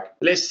food. Like,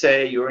 let's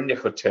say you're in the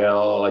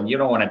hotel and you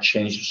don't want to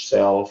change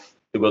yourself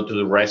to go to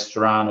the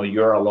restaurant, or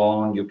you're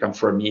alone, you come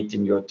for a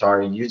meeting, you're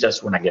tired, you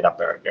just want to get a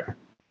burger.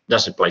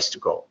 That's a place to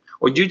go.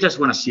 Or you just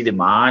want to see the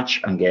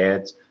match and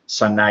get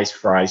some nice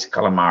fries,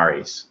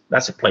 calamaris.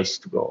 That's a place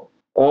to go.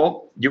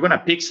 Or you're going to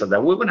pizza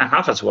that we're going to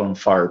have as well on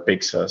fire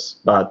pizzas.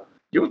 But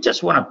you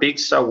just want a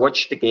pizza,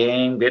 watch the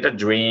game, get a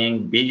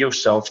drink, be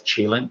yourself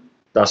chilling.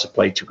 That's a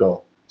place to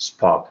go.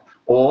 Spot.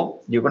 Or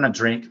you're going to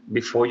drink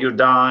before you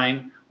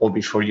dine or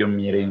before your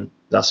meeting.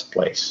 That's a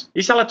place.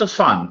 It's a lot of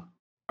fun.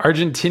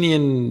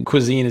 Argentinian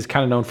cuisine is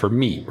kind of known for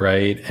meat,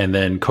 right? And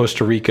then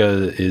Costa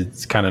Rica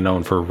is kind of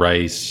known for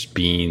rice,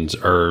 beans,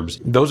 herbs.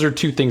 Those are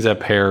two things that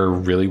pair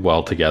really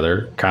well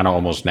together, kind of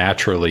almost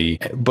naturally.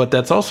 But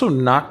that's also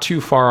not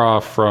too far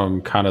off from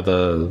kind of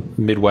the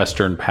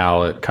Midwestern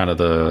palate, kind of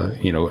the,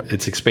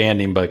 it's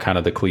expanding, but kind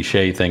of the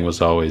cliche thing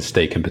was always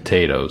steak and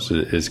potatoes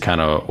is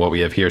kind of what we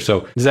have here.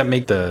 So does that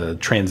make the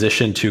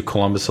transition to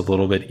Columbus a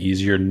little bit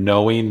easier,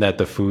 knowing that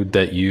the food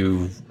that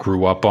you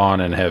grew up on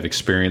and have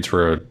experienced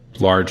for a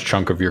large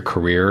chunk of your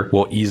career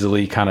will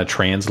easily kind of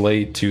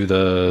translate to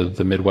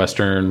the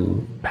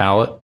Midwestern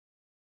palate?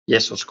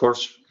 Yes, of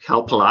course,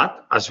 help a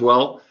lot as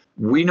well.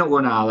 We're not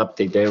going to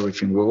adaptate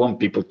everything. We want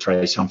people to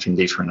try something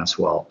different as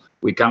well.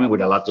 We come in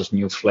with a lot of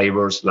new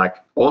flavors, like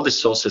all the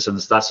sauces, and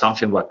that's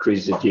something what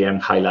Chris, the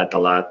GM, highlight a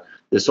lot.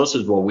 The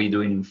sauces what we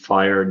do in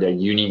Fire, they're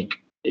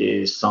unique,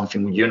 is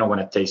something you're not going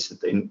to taste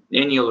it in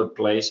any other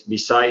place.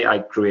 Besides, I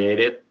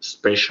created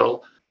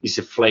special It's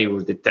the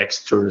flavor, the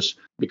textures,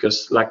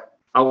 because like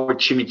our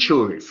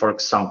chimichurri, for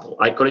example,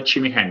 I call it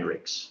Jimi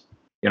Hendrix.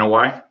 You know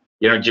why?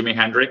 You know Jimi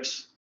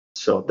Hendrix?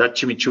 So that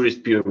chimichurri is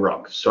pure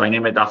rock. So I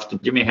name it after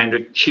Jimi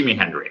Hendrix, Jimi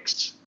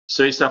Hendrix.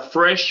 So it's a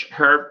fresh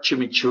herb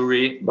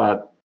chimichurri,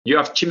 but you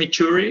have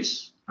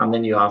chimichurris and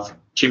then you have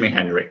Jimi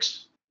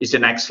Hendrix. It's the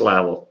next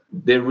level.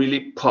 They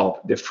really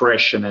pop, the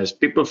freshness.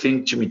 People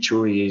think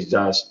chimichurri is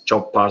just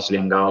chopped parsley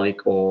and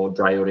garlic or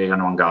dry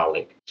oregano and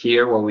garlic.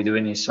 Here, what we're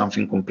doing is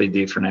something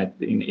completely different.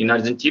 In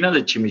Argentina,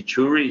 the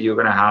chimichurri, you're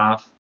going to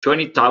have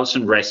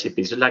 20,000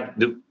 recipes. It's like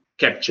the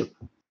ketchup.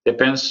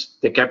 Depends,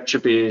 the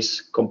ketchup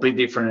is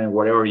completely different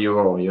wherever you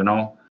go, you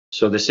know?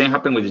 So the same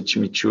happened with the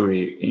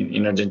chimichurri.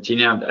 In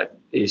Argentina, that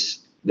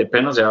is,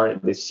 depends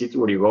on the city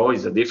where you go,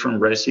 is a different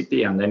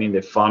recipe, and then in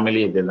the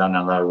family, they learn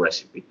another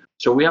recipe.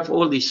 So we have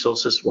all these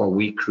sauces what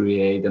we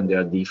create, and they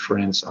are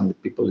different, and the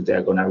people,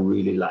 they're going to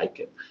really like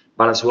it.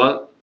 But as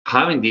well,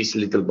 having this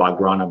little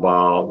background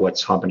about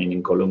what's happening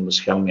in Columbus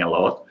helped me a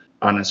lot.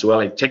 And as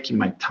well, I'm taking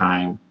my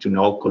time to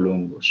know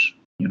Columbus,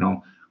 you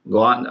know.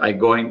 I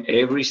go in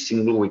every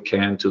single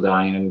weekend to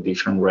dine in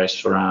different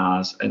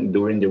restaurants, and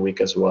during the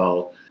week as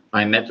well.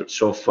 I met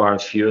so far a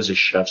few of the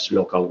chefs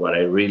local where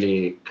I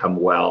really come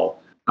well.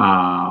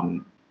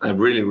 I'm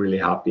really, really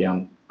happy.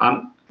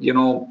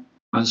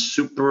 I'm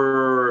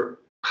super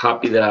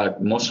happy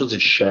that most of the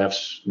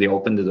chefs, they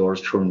opened the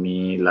doors for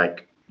me,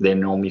 like they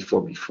know me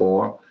for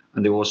before,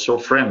 and they were so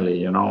friendly,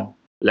 you know.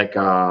 Like,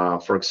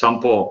 for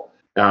example,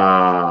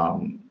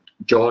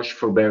 Josh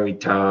for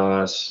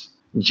Veritas,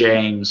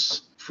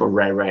 James for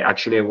Ray Ray.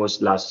 Actually, I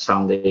was last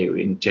Sunday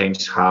in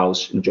James'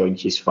 house enjoying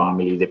his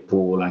family, the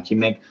pool, and he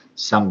made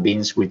some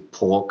beans with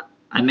pork.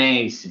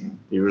 Amazing.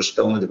 You were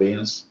spilling the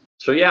beans.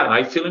 So yeah,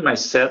 I feel in my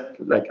set,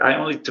 like I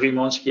only 3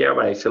 months here,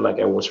 but I feel like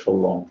I was for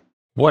long.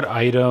 What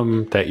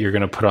item that you're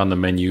going to put on the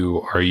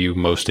menu are you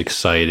most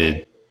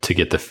excited to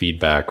get the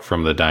feedback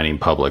from the dining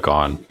public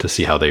on to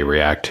see how they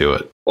react to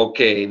it?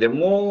 Okay,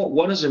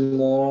 one of the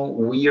more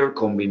weird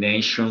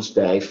combinations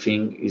that I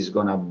think is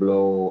gonna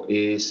blow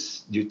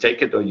is you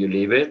take it or you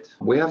leave it.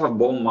 We have a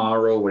bone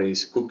marrow where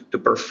it's cooked to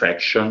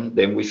perfection.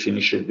 Then we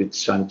finish it with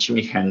some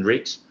Jimi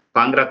Hendrix,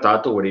 pan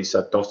grattato where it's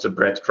a toasted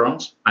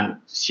breadcrumbs, and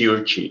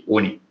sciurci,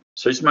 uni.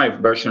 So it's my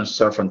version of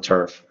surf and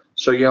turf.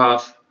 So you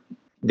have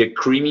the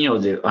creamy or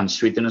the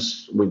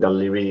unsweetness with a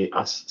little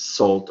as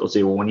salt of the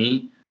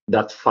uni,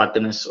 that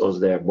fatness of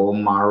the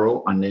bone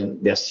marrow, and then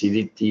the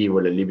acidity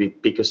with a little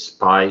bit pick of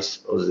spice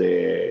of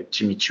the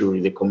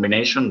chimichurri. The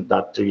combination of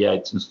that three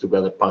items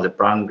together, plus the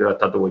pan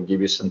grattato will give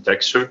you some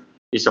texture.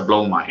 It's a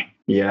blow mind.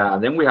 Yeah,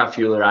 then we have a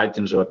few other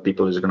items that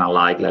people is gonna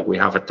like we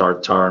have a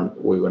tartare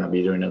we're gonna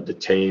be doing at the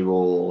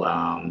table.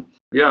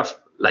 We have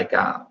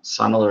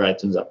some other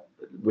items that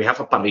we have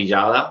a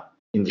parrillada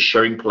in the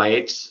sharing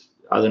plates.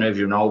 I don't know if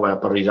you know, but a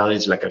parrillada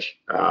is like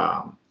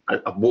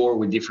a board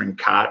with different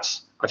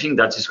cuts. I think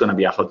that is going to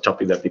be a hot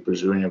topic that people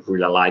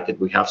really like it.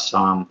 We have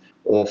some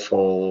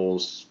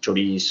offals,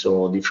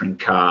 chorizo, different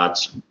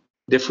cuts.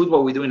 The food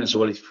what we're doing as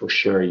well is for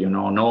sure, you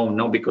know,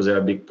 no, because there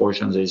are big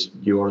portions, is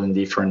you order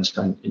different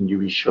and you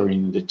be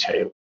sharing the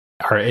table.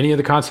 Are any of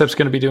the concepts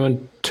going to be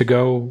doing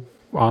to-go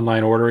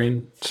online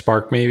ordering?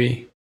 Spark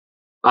maybe?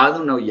 I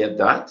don't know yet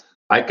that.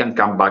 I can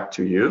come back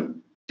to you.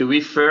 To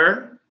be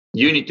fair,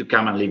 you need to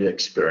come and live the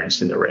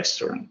experience in the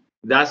restaurant.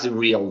 That's the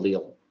real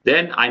deal.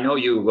 Then I know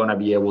you're going to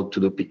be able to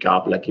do pick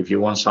up. Like if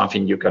you want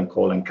something, you can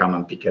call and come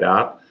and pick it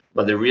up.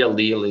 But the real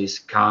deal is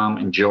come,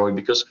 enjoy.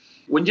 Because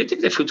when you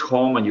take the food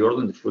home and you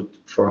order the food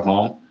for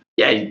home,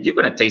 yeah, you're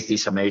going to taste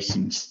this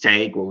amazing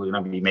steak what we're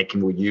going to be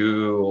making with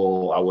you,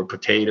 or our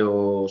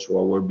potatoes,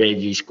 or our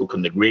veggies cooked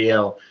on the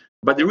grill.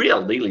 But the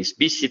real deal is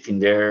be sitting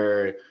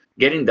there,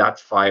 getting that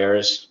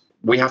fires.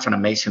 We have an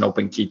amazing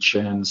open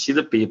kitchen. See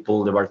the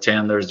people, the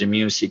bartenders, the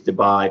music, the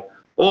vibe.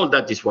 All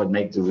that is what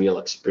makes the real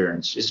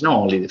experience. It's not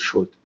only the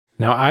food.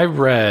 Now, I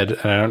read,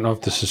 and I don't know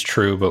if this is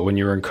true, but when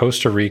you were in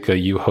Costa Rica,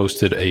 you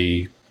hosted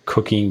a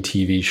cooking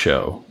TV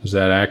show. Is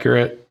that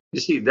accurate?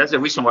 You see, that's the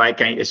reason why I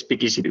can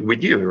speak easy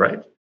with you,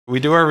 right? We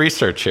do our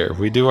research here.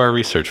 We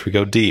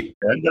go deep.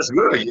 And that's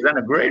good. You've done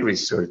a great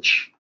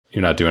research.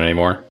 You're not doing it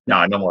anymore?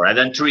 No more. I've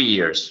done 3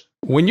 years.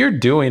 When you're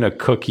doing a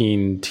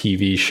cooking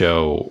TV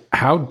show,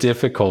 how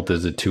difficult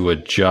is it to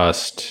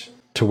adjust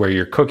to where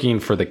you're cooking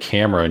for the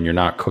camera and you're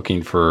not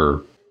cooking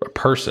for a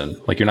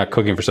person? Like you're not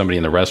cooking for somebody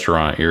in the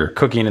restaurant. You're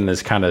cooking in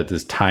this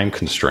time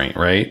constraint,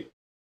 right?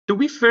 To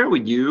be fair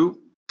with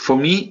you, for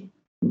me,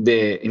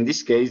 in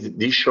this case,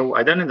 this show,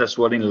 I done it as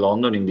well in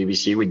London in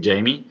BBC with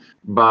Jamie,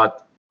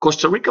 but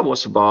Costa Rica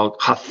was about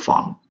have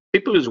fun.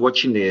 People who's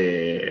watching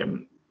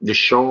the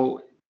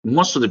show,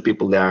 most of the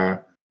people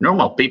there,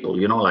 normal people,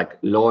 you know, like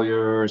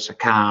lawyers,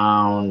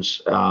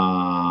 accountants,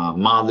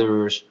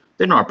 mothers.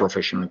 They're not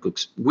professional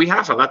cooks. We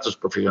have a lot of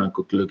professional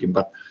cook looking,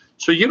 but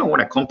so you don't want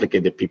to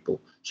complicate the people.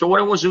 So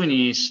what I was doing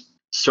is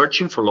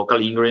searching for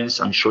local ingredients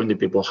and showing the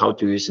people how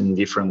to use it in a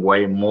different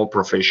way, more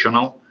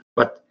professional,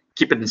 but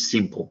keep it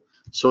simple.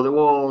 So there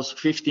was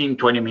 15,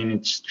 20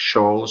 minutes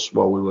shows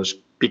where we was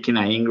picking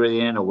an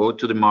ingredient or go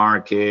to the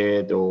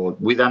market, or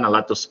we done a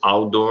lot of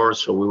outdoors.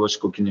 So we was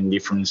cooking in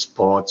different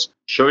spots,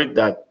 showing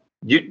that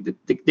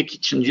the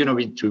kitchen,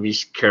 need to be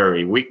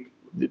scary.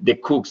 The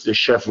cooks, the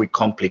chef, we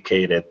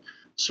complicate it.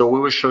 So we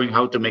were showing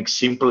how to make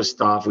simple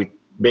stuff with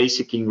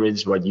basic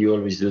ingredients, but you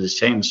always do the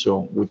same.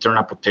 So we turn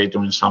a potato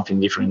into something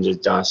different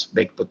than just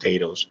baked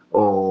potatoes.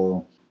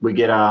 Or we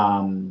get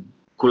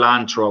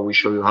culantro. We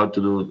show you how to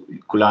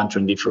do culantro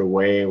in different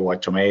way, or a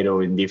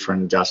tomato in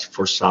different, just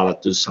for salad,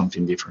 do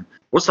something different.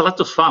 It was a lot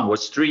of fun. It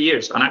was 3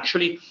 years. And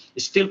actually,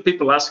 still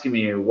people asking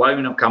me, why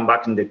we not come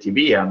back in the TV?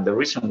 And the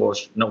reason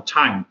was no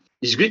time.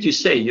 It's good you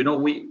say,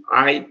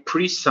 I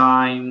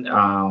pre-signed,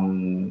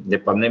 the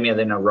pandemic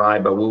then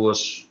arrived, but we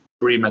was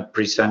pretty much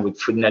pre-signed with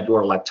Food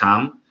Network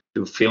Latam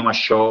to film a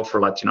show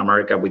for Latin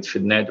America with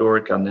Food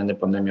Network, and then the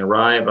pandemic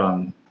arrived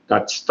and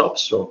that stopped.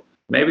 So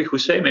maybe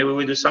maybe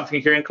we do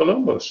something here in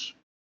Columbus.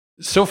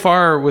 So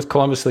far with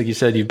Columbus, like you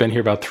said, you've been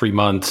here about 3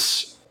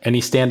 months. Any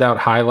standout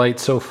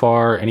highlights so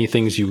far? Any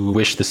things you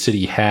wish the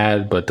city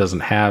had but doesn't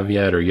have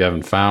yet or you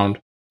haven't found?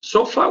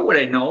 So far, what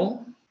I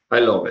know, I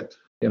love it.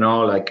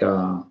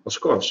 Of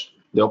course,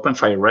 the Open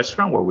Fire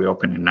restaurant where we're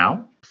opening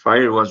now.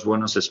 Fire was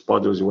one of the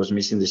spots that was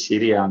missing the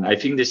city. And I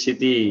think the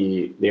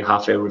city, they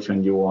have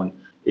everything you want.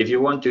 If you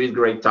want to eat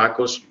great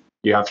tacos,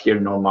 you have here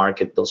in our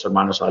market, Dos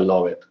Hermanos. I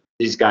love it.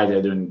 These guys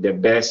are doing the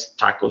best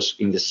tacos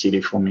in the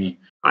city for me.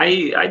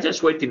 I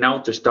just waiting now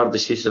to start the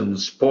season of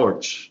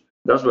sports.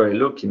 That's where I'm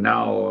looking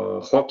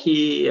now,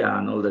 hockey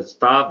and all that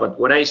stuff. But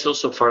what I saw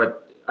so far,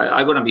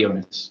 I'm going to be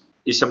honest,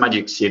 it's a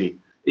magic city.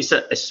 It's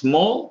a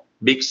small,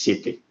 big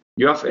city.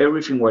 You have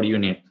everything what you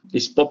need.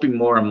 It's popping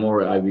more and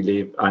more, I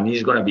believe, and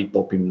it's going to be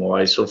popping more.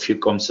 I saw a few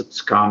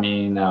concepts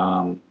coming.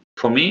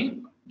 For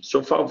me,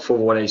 so far, for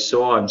what I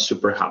saw, I'm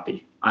super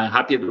happy. I'm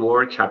happy at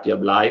work, happy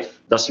at life.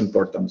 That's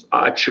important.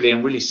 Actually,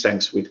 I'm really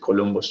thanks with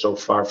Columbus so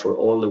far for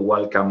all the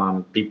welcome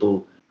and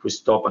people who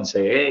stop and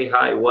say, hey,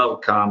 hi,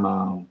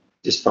 welcome,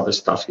 this type of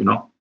stuff,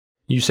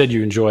 You said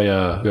you enjoy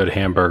a good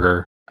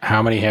hamburger.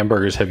 How many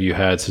hamburgers have you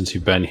had since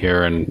you've been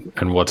here,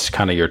 and what's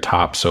kind of your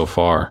top so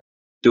far?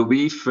 To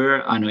be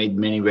fair, I don't eat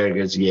many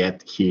burgers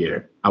yet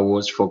here. I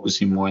was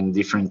focusing more on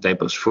different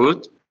types of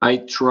food. I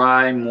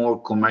try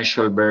more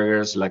commercial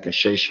burgers like a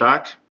Shake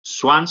Shack.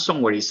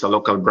 Swanson, where it's a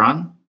local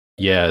brand.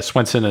 Yeah,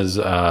 Swenson is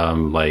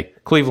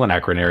like Cleveland,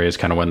 Akron area is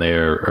kind of when they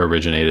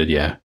originated,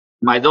 yeah.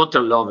 My daughter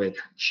loved it.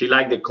 She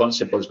liked the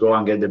concept of go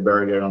and get the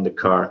burger on the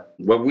car.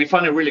 Well, we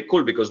found it really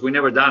cool because we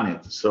never done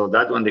it. So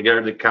that when the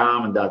girl they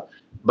come and that.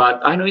 But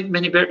I don't eat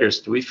many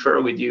burgers. To be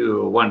fair with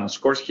you, one, of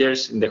course,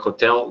 here's in the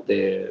hotel,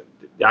 the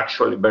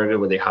actual burger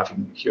what they have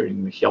here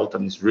in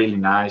Hilton is really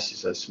nice.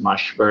 It's a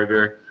smash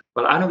burger.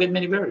 But I don't get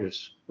many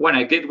burgers. When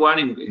I get one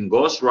in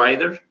Ghost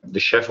Rider, the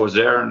chef was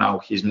there. Now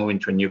he's moving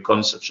to a new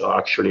concept. So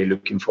actually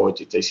looking forward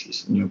to taste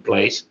his new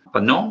place.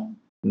 But no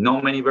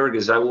many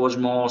burgers. I was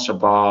most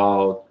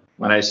about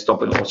when I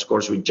stopped, of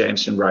course, with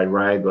James and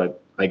Right,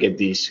 but I get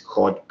this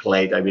hot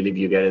plate. I believe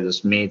you get it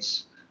as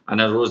meats.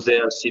 And I was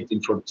there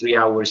sitting for 3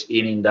 hours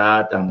eating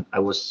that. And I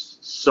was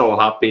so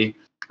happy.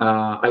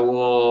 I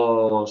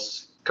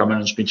was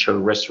Cameron's Mitchell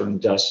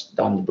restaurant just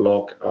down the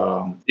block,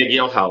 the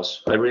Yale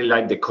House. I really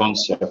like the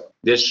concept.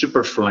 They're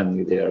super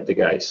friendly there, the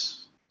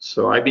guys.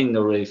 So I've been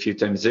already a few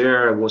times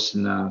there. I was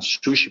in a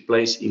sushi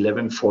place,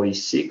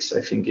 1146,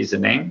 I think is the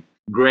name.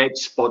 Great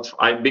spot.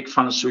 I'm a big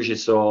fan of sushi,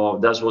 so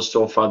that was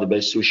so far the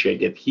best sushi I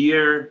get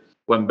here.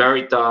 When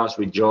Veritas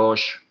with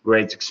Josh,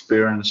 great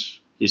experience.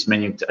 His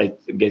menu, I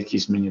get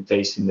his menu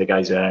tasting. The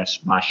guys are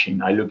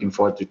smashing. I'm looking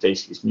forward to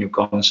taste his new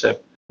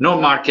concept. No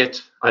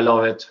market, I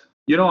love it.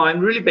 I'm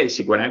really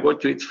basic. When I go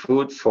to eat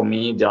food,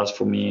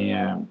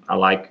 I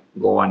like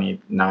go and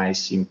eat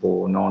nice,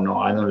 simple. No,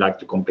 I don't like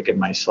to complicate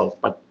myself.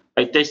 But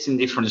I taste in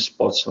different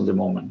spots at the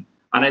moment.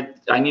 And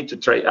I need to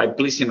try. I'm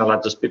pleasing a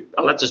lot of people.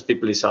 A lot of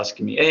people is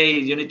asking me, hey,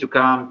 you need to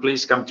come.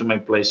 Please come to my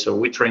place. So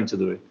we're trying to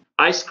do it.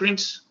 Ice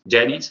creams,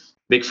 Jenny's,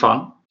 big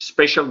fun.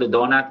 Special the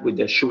donut with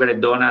the sugar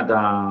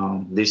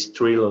donut. These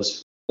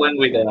Trillos. One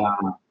with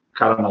the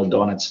caramel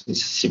donuts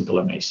is simple,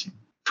 amazing.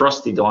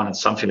 Frosty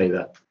donuts, something like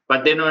that.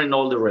 But they're not in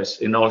all the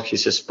rest, in all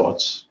his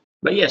spots.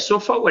 But yeah, so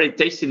far what I'm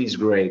tasting is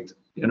great.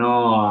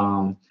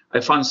 I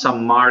found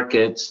some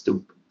markets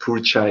to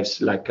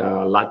purchase like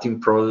Latin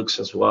products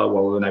as well,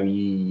 what we're going to be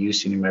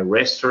using in my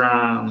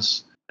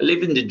restaurants. I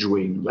live in the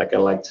dream, like I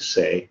like to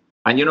say.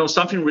 And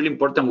something really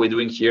important we're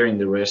doing here in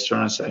the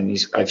restaurants, and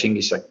I think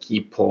it's a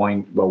key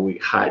point what we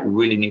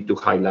really need to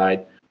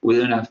highlight.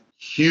 We're doing a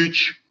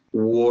huge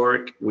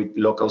work with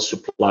local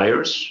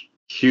suppliers,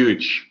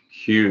 huge.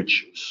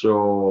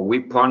 So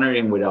we're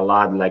partnering with a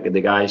lot, like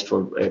the guys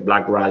for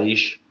Black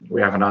Radish. We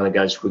have another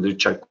guys who do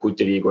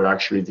charcuterie, where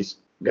actually these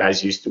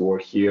guys used to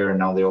work here, and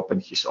now they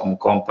opened his own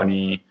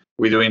company.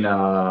 We're doing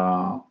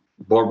a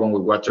bourbon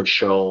with water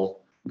shell.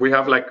 We're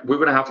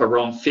going to have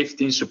around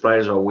 15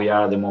 suppliers that we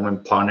are at the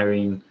moment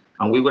partnering,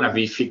 and we're going to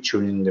be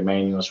featuring the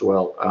menu as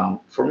well.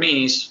 For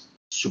me, it's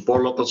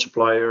support local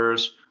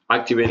suppliers,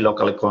 activate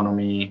local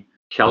economy,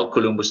 help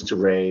Columbus to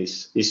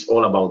raise. It's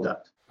all about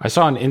that. I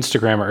saw on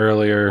Instagram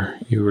earlier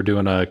you were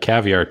doing a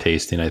caviar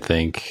tasting, I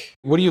think.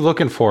 What are you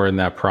looking for in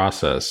that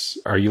process?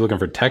 Are you looking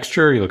for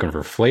texture? Are you looking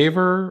for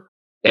flavor?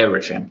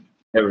 Everything.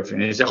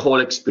 Everything. It's a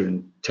whole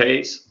experience.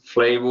 Taste,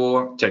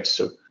 flavor,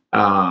 texture,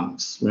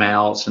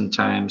 smell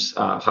sometimes,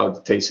 how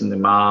it tastes in the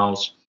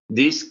mouth.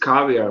 This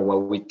caviar,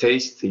 what we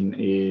tasting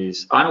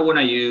is, I don't want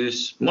to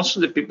use, most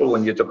of the people,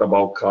 when you talk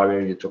about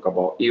caviar, you talk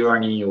about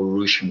Iranian or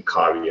Russian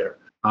caviar.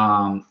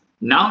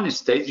 Now in the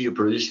States, you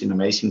produce an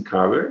amazing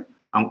caviar.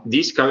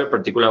 This caviar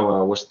particular, what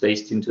I was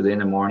tasting today in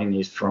the morning,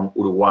 is from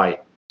Uruguay.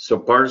 So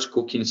Paris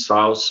Cooking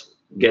Sauce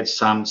gets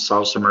some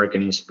South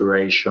American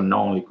inspiration, not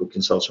only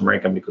cooking South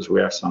American, because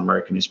we have some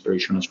American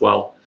inspiration as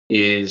well.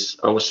 I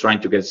was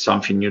trying to get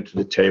something new to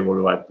the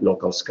table that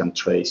locals can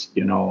taste.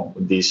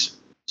 This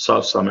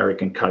South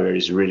American caviar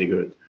is really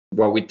good.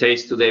 What we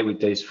taste today, we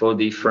taste 4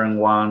 different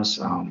ones.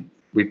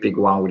 We pick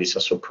one which is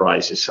a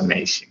surprise. It's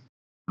amazing.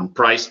 And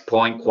price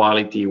point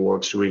quality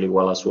works really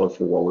well as well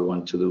for what we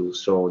want to do.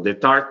 So the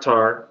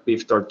tartare,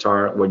 beef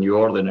tartare, when you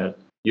order it,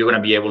 you're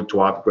going to be able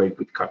to upgrade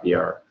with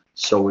caviar.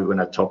 So we're going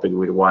to top it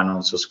with 1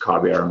 ounce of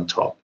caviar on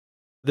top.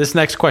 This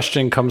next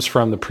question comes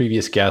from the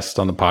previous guest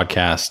on the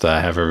podcast. I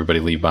have everybody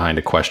leave behind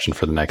a question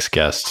for the next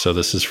guest. So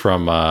this is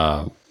from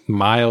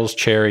Miles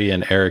Cherry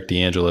and Eric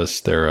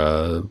DeAngelis.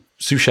 They're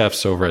sous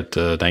chefs over at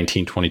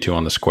 1922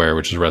 on the Square,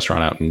 which is a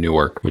restaurant out in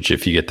Newark, which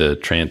if you get the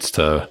chance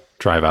to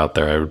drive out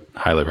there, I would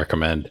highly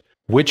recommend.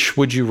 Which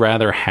would you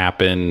rather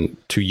happen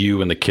to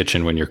you in the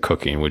kitchen when you're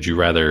cooking? Would you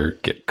rather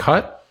get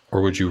cut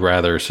or would you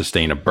rather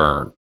sustain a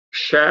burn?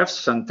 Chefs,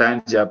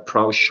 sometimes they are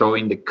probably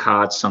showing the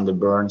cuts and the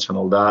burns and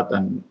all that.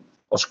 And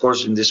of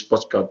course, in this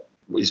podcast,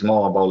 it's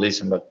more about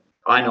listening. But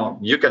I know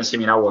you can see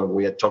me now when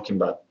we are talking,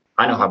 but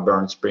I don't have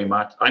burns pretty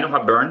much. I don't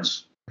have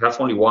burns. I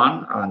have only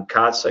one. And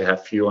cuts, I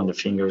have few on the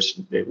fingers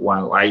when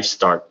I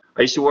start.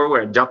 I used to work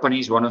with a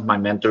Japanese, one of my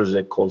mentors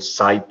they called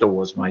Saito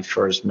was my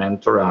first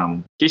mentor.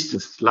 He used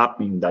to slap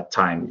me in that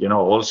time,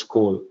 old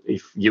school.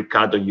 If you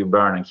cut or you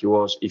burn. And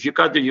if you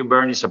cut or you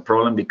burn, it's a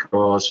problem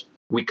because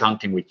we're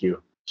counting with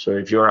you. So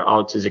if you're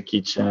out of the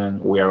kitchen,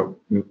 we are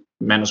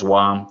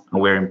 -1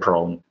 and we're in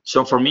problem.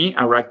 So for me,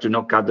 I like to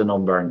not cut and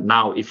not burn.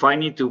 Now, if I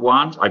need to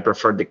I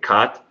prefer the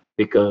cut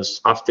because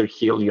after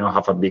heal, you don't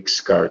have a big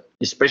scar.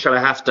 Especially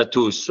I have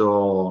tattoos,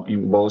 so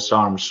in both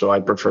arms, so I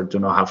prefer to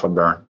not have a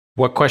burn.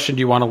 What question do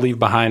you want to leave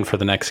behind for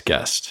the next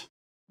guest?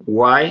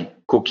 Why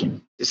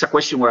cooking? It's a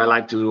question where I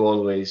like to do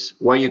always.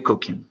 Why are you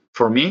cooking?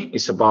 For me,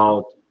 it's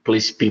about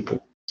please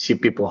people, see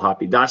people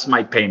happy. That's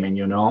my payment,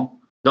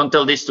 Don't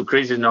tell this to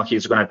Chris,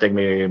 he's going to take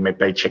my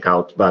paycheck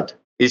out, but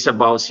it's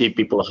about see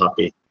people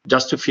happy.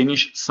 Just to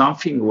finish,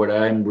 something where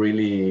I'm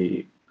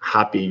really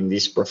happy in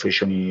this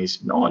profession is,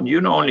 you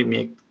not only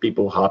make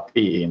people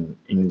happy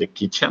in the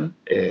kitchen,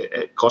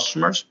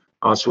 customers,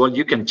 as well,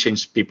 you can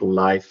change people's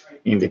life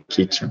in the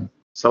kitchen.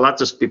 So a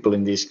lot of people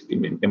in this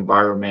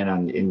environment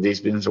and in this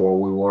business where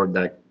we work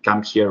that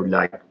come here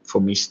like for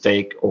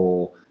mistake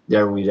or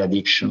they're with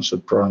addictions or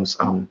problems.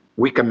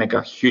 We can make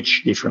a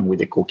huge difference with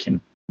the cooking.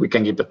 We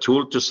can give a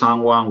tool to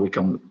someone. We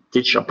can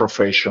teach a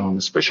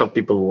profession. Special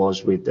people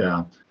was with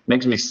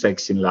make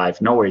mistakes in life.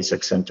 Nowhere is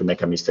exempt to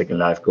make a mistake in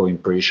life, go in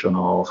prison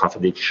or have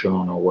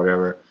addiction or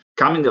whatever.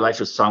 Come in the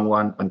life of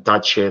someone and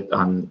touch it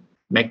and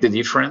make the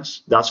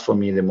difference. That's for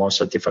me the most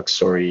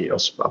satisfactory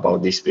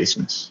about this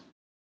business.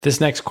 This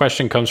next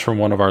question comes from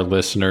one of our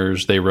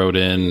listeners. They wrote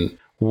in,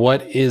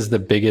 what is the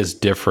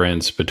biggest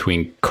difference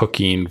between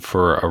cooking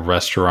for a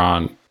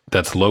restaurant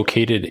that's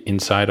located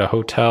inside a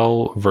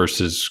hotel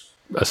versus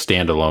a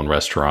standalone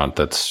restaurant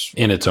that's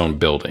in its own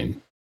building?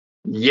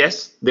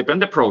 Yes,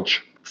 depend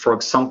approach. For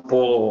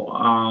example,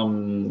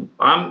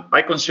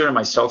 I consider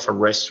myself a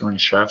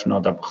restaurant chef,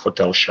 not a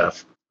hotel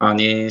chef.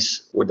 And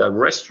with a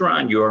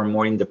restaurant, you are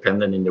more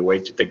independent in the way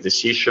to take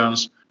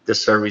decisions. The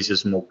service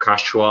is more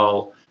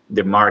casual.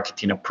 The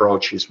marketing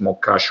approach is more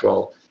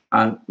casual.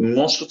 And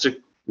most of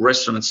the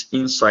restaurants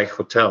inside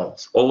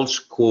hotels, old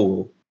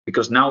school,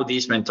 because now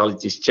this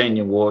mentality is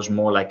changing, was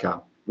more like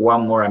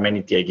one more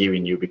amenity I'm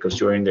giving you because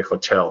you're in the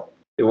hotel.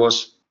 It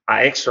was an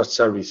extra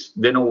service.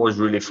 Then it was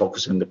really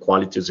focused on the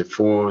quality of the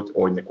food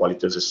or in the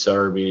quality of the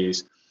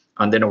service.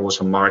 And then it was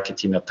a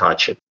marketing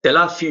attached. The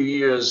last few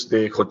years,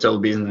 the hotel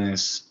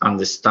business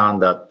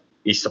understand that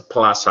it's a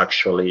plus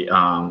actually.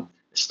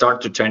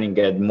 Start to try and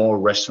get more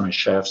restaurant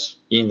chefs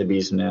in the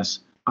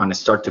business and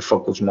start to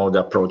focus more on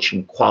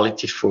approaching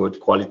quality food,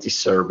 quality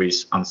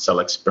service, and sell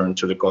experience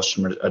to the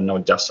customer and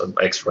not just an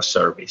extra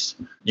service.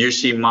 You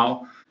see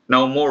now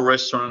more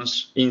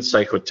restaurants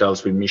inside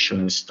hotels with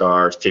Michelin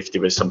stars, 50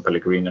 best and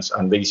Pellegrinos,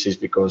 and this is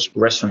because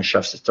restaurant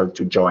chefs start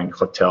to join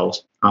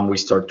hotels and we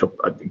start to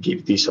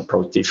give this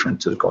approach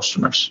different to the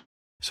customers.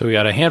 So we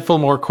got a handful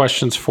more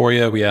questions for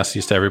you. We ask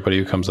these to everybody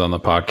who comes on the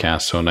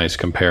podcast. So a nice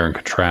compare and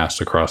contrast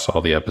across all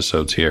the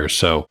episodes here.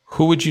 So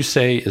who would you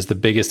say is the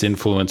biggest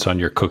influence on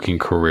your cooking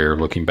career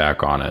looking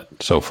back on it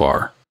so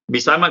far?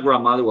 Besides my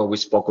grandmother, what we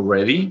spoke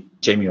already,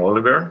 Jamie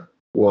Oliver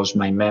was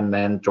my main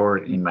mentor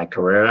in my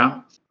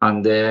career.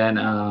 And then,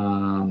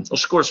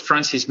 of course,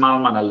 Francis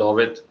Mallmann, I love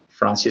it.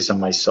 Francis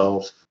and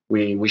myself,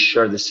 We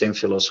share the same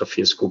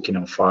philosophy as cooking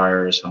on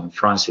fires. And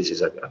Francis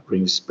is a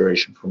great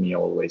inspiration for me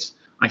always.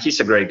 And he's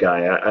a great guy.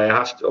 I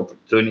have the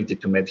opportunity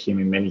to meet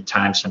him many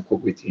times and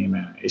cook with him.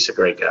 He's a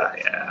great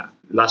guy.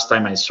 Last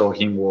time I saw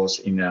him was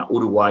in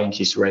Uruguay in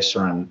his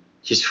restaurant.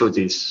 His food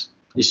is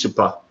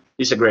super.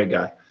 He's a great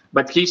guy.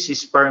 But he's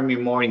inspired me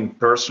more in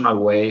personal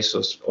ways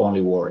as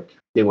only work,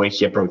 the way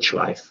he approached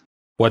life.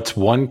 What's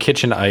one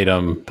kitchen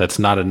item that's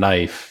not a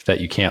knife that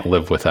you can't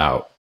live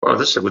without? Well,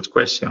 that's a good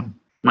question.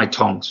 My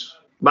tongs.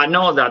 But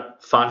not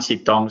that fancy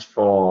tongs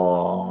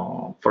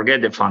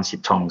forget the fancy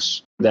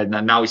tongs. That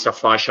now it's a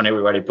fashion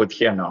everybody put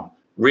here now.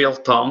 Real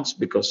tongs,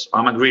 because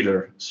I'm a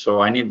griller.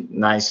 So I need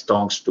nice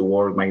tongs to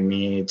work my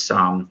meats,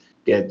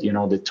 get,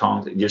 the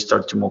tongs. You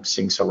start to move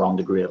things around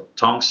the grill.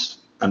 Tongs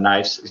and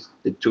knives,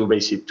 the two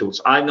basic tools.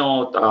 I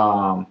know,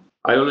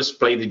 I always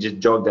play the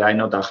joke that I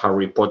know that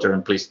Harry Potter,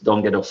 and please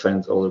don't get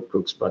offended other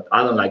cooks, but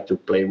I don't like to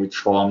play with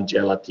foam,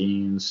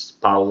 gelatines,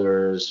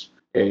 powders,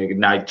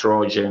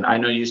 nitrogen. I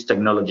know use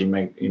technology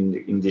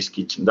in this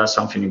kitchen. That's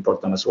something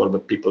important as well,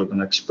 but people are going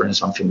to experience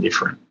something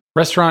different.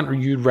 Restaurant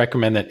you'd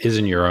recommend that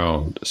isn't your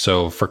own.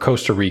 So for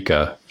Costa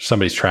Rica,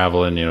 somebody's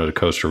traveling, to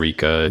Costa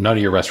Rica. None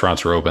of your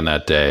restaurants are open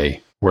that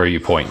day. Where are you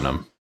pointing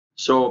them?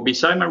 So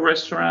beside my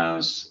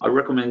restaurants, I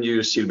recommend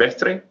you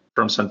Silvestre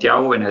from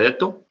Santiago,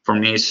 Benedetto. For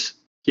me,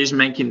 he's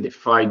making the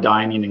fine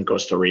dining in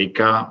Costa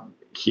Rica.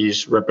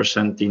 He's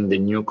representing the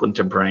new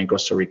contemporary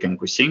Costa Rican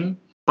cuisine.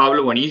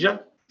 Pablo Bonilla,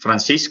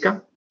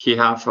 Francisca. He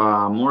have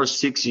more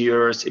 6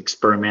 years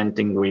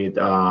experimenting with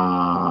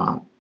the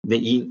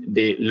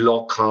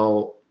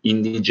local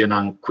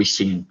indigenous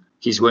cuisine.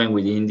 He's going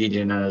with the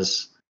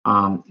indigenous,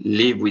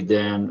 live with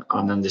them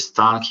and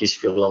understand his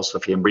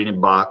philosophy and bring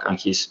it back. And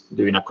he's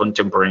doing a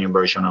contemporary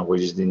version of what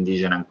is the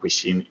indigenous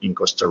cuisine in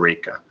Costa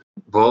Rica.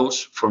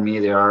 Both, for me,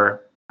 they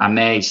are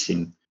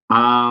amazing.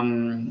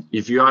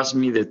 If you ask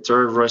me the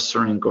third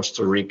restaurant in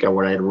Costa Rica,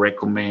 what I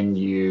recommend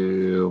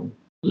you,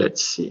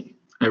 let's see.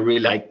 I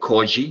really like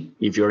Koji.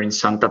 If you're in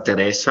Santa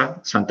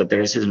Teresa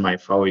is my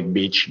favorite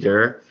beach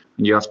there.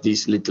 You have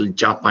this little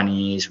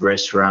Japanese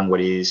restaurant where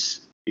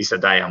it's a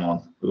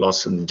diamond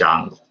lost in the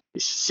jungle.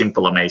 It's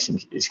simple,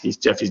 amazing. His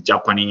chef is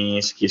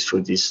Japanese. His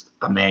food is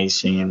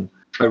amazing.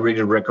 I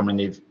really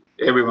recommend if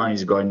everyone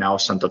is going now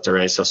Santa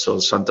Teresa. So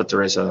Santa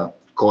Teresa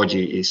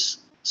Koji is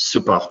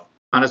super.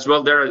 And as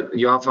well there,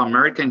 you have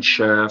American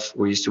chef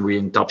who used to be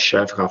in Top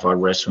Chef, have a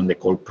restaurant they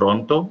call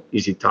Pronto.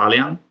 He's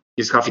Italian.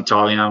 He's half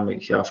Italian,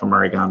 half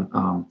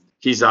American.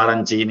 His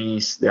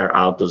arancinis, they're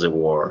out of the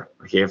world.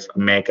 He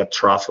make a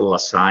truffle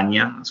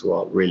lasagna as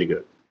well, really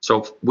good.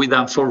 So we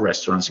done 4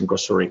 restaurants in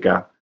Costa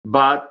Rica.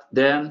 But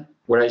then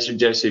what I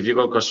suggest, if you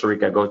go to Costa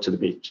Rica, go to the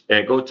beach,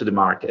 go to the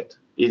market,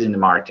 eat in the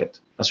market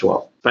as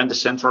well. Find the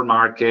central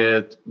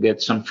market,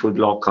 get some food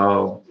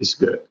local, it's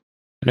good.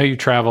 I know you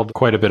traveled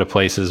quite a bit of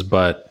places,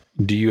 but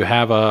do you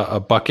have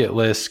a bucket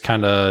list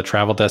kind of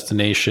travel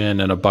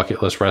destination and a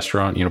bucket list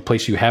restaurant,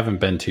 place you haven't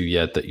been to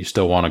yet that you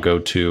still want to go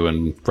to,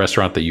 and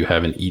restaurant that you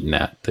haven't eaten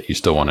at that you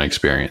still want to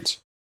experience?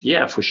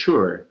 Yeah, for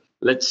sure.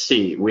 Let's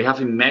see. We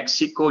have in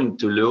Mexico, in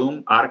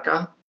Tulum,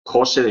 Arca.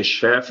 Jose, the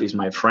chef, is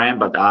my friend,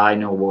 but I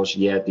know was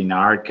yet in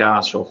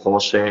Arca. So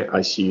Jose,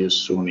 I see you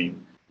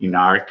soon in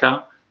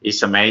Arca.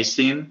 It's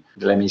amazing.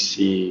 Let me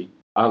see.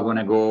 I'm going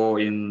to go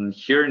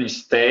here in the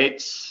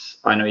States.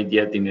 I know it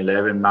yet in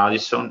 11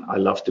 Madison. I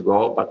love to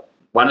go, but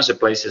one of the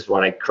places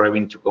where I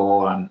craving to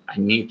go and I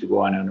need to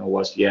go and I don't know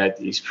what's yet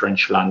is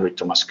French Laundry,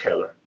 Thomas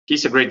Keller.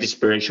 He's a great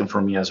inspiration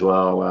for me as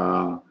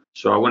well.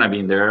 So I want to be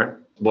in there.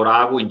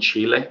 Boragua in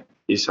Chile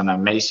is an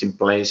amazing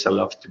place I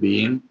love to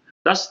be in.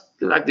 That's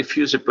like the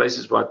few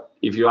places, but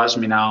if you ask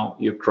me now,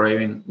 you're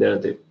craving, they're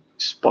the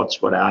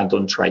spots where I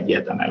don't try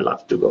yet and I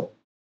love to go.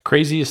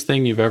 Craziest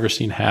thing you've ever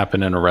seen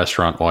happen in a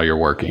restaurant while you're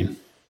working?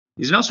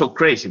 It's not so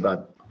crazy,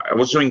 but I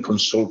was doing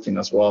consulting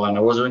as well, and I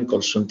was doing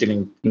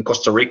consulting in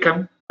Costa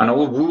Rica, and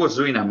we was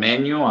doing a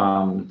menu.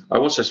 I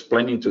was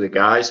explaining to the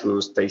guys, we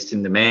was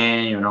tasting the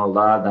menu and all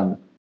that, and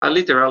I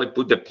literally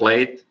put the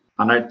plate,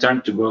 and I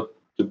turned to go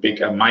to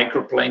pick a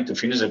microplane to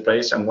finish the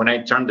plate, and when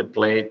I turned the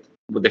plate,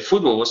 the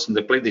food was and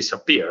the plate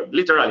disappeared.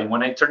 Literally,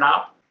 when I turned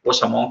up,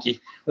 was a monkey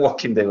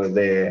walking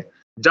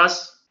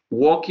just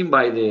walking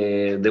by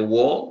the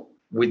wall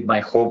with my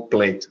whole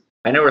plate.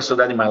 I never saw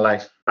that in my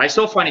life. I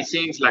saw funny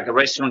things like a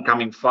restaurant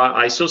coming fire.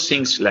 I saw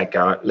things like,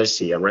 a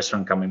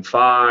restaurant coming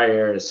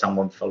fire,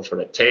 someone fell for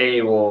the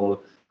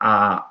table,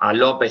 a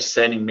Lopez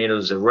set in middle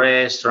of the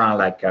restaurant,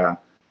 like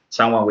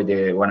someone with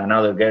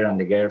another girl and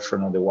the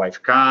girlfriend or the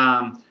wife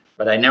come.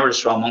 But I never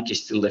saw a monkey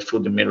steal the food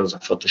in the middle of a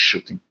photo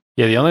shooting.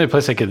 Yeah, the only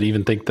place I could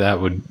even think that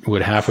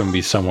would happen would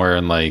be somewhere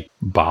in like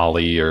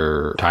Bali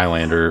or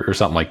Thailand or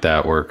something like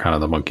that, where kind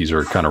of the monkeys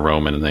are kind of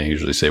roaming and they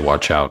usually say,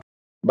 watch out.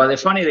 But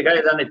the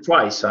guy done it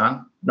twice,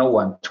 huh? No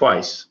one,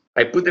 twice.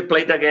 I put the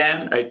plate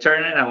again, I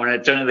turn it, and when I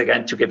turn it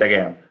again, took it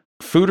again.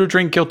 Food or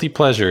drink guilty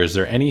pleasure? Is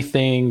there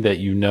anything that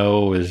you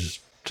know is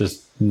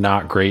just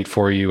not great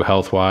for you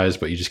health-wise,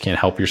 but you just can't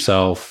help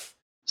yourself?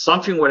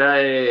 Something where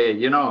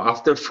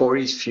after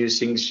 40, few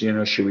things,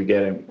 should we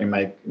get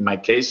in my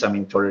case, I'm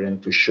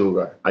intolerant to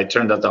sugar. I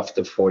turned that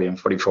after 40 and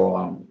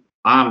 44.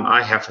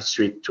 I have a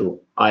sweet tooth.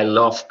 I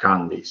love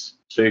candies.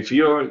 So if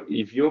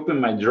you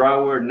open my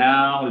drawer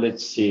now,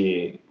 let's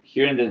see.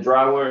 Here in the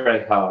drawer, I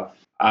have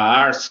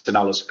an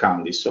arsenal of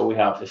candies. So we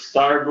have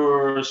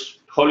Starburst,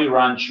 Holy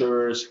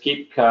Ranchers,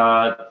 Kit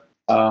Kat.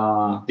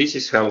 This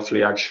is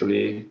healthy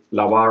actually,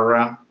 La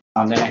Barra.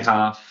 And then I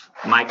have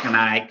Mike and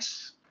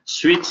Ike's.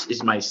 Sweets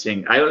is my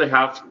thing. I only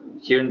have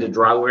here in the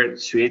drawer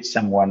sweets,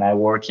 and when I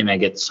work in, I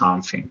get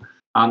something.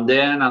 And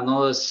then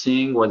another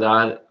thing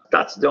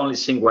that's the only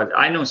thing what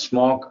I don't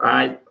smoke.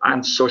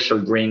 I'm social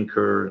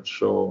drinker,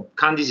 so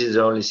candies is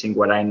the only thing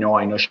what I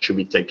know should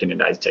be taken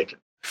it. I take it.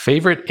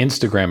 Favorite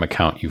Instagram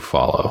account you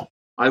follow?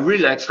 I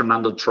really like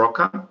Fernando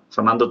Troca.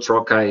 Fernando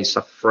Troca is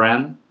a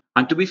friend.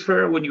 And to be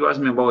fair, when you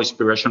ask me about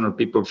inspirational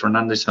people,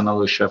 Fernando is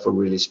another chef who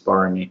really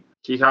inspired me.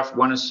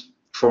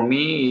 For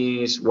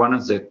me, is one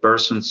of the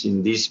persons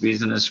in this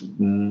business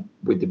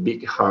with the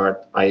big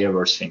heart I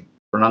ever seen.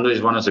 Fernando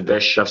is one of the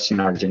best chefs in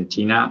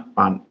Argentina,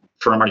 and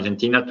from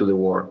Argentina to the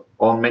world,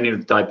 on many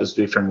types of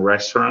different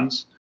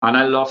restaurants. And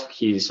I love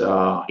his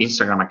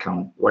Instagram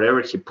account, whatever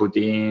he put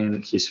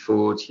in, his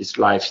food, his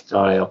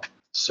lifestyle.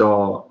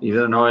 So if you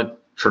don't know it,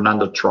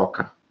 Fernando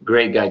Troca,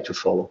 great guy to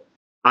follow.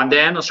 And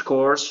then, of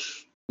course,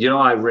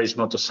 I race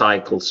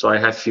motorcycles, so I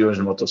have few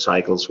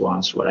motorcycles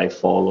ones what I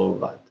follow,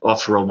 but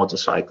off-road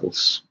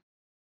motorcycles.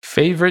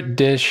 Favorite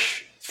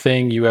dish,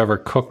 thing you ever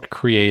cooked,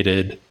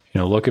 created,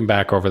 looking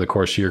back over the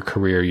course of your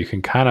career, you can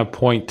kind of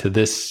point to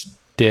this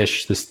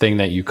dish, this thing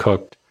that you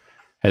cooked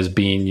as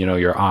being,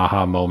 your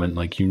aha moment,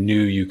 like you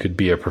knew you could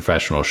be a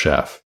professional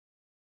chef.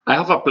 I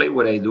have a plate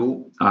what I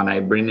do, and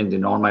I bring it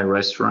in all my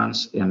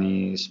restaurants, and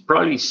it's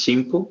probably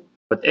simple,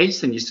 but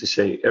Einstein used to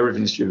say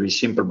everything should be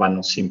simple, but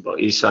not simple.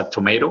 It's a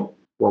tomato.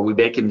 What we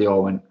bake in the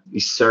oven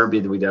is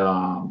served with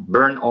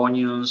burnt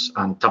onions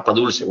and tapa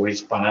dulce, which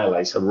is panela.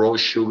 It's a raw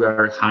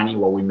sugar, honey,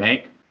 what we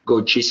make,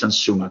 goat cheese and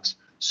sumacs.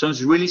 So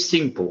it's really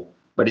simple,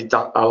 but it's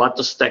a lot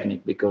of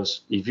technique,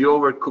 because if you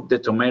overcook the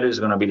tomato, it's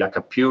going to be like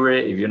a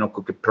puree. If you don't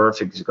cook it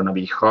perfect, it's going to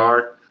be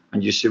hard.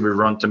 And you serve it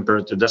wrong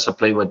temperature. That's a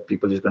plate what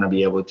people is going to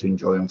be able to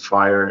enjoy on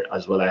fire,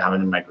 as well. I have it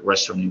in my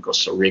restaurant in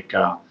Costa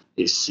Rica.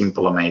 It's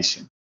simple,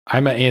 amazing.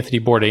 I'm an Anthony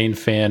Bourdain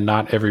fan.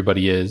 Not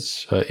everybody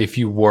is. If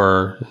you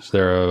were, is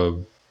there a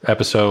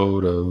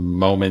episode, a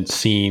moment,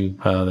 scene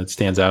that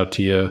stands out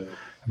to you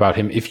about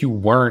him? If you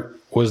weren't,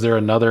 was there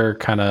another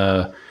kind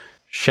of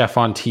chef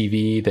on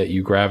TV that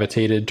you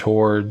gravitated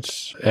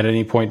towards at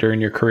any point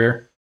during your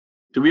career?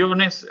 To be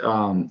honest,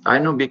 I'm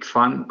no big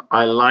fan.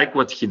 I like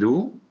what he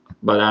do,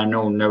 but I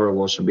never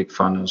was a big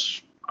fan of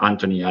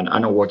Anthony, and I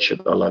don't watch it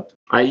a lot.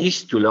 I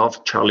used to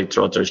love Charlie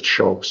Trotter's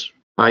shows.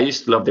 I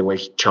used to love the way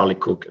Charlie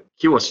cooked.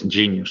 He was a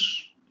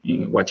genius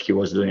in what he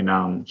was doing.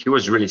 He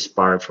was really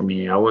inspired for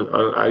me.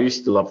 I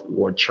used to love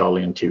watch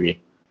Charlie on TV.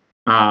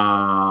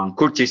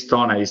 Curtis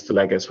Stone, I used to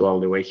like as well,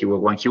 the way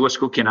when he was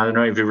cooking. I don't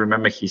know if you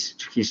remember his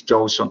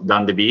shows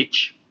down the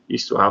beach. He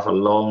used to have a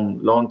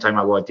long time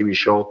ago a TV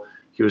show.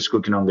 He was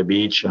cooking on the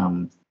beach.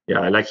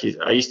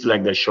 I used to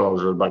like that show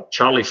as well. But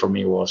Charlie for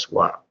me was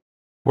wow.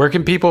 Where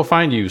can people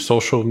find you?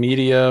 Social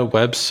media,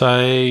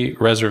 website,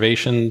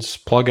 reservations,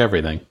 plug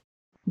everything.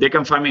 They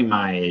can find me in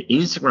my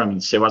Instagram,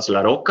 Sebas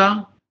La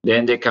Roca.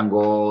 Then they can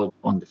go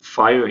on the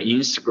Fire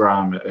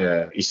Instagram.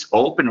 It's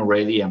open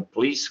already, and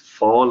please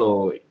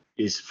follow.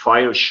 It's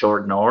Fire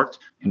Short North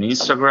on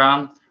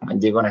Instagram,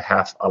 and they're gonna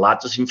have a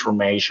lot of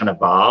information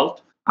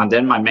about. And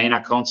then my main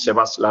account,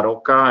 Sebas La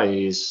Roca,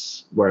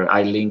 is where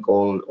I link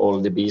all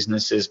the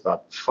businesses,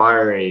 but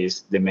Fire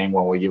is the main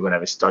one where you're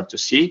gonna start to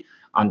see.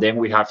 And then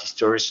we have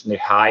Stories in the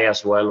High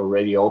as well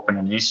already open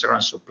on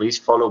Instagram. So please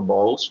follow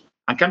both.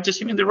 And come to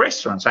see me in the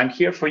restaurants. I'm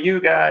here for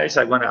you guys.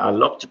 I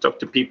love to talk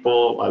to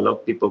people. I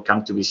love people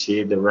come to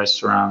visit the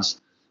restaurants.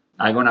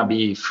 I'm gonna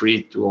be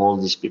free to all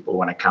these people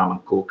when I come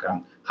and cook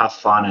and have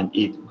fun and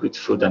eat good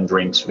food and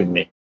drinks with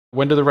me.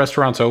 When do the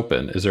restaurants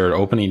open? Is there an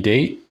opening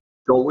date?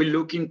 So we're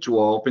looking to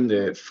open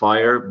the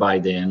Fire by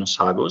the end of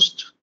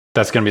August.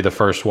 That's gonna be the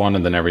first one,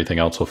 and then everything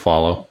else will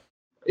follow.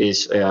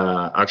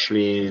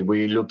 Actually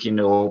we're looking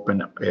to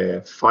open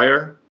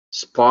Fire,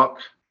 Spock,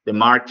 the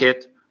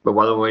Market. But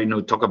by the way,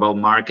 talk about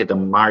market,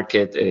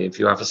 if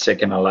you have a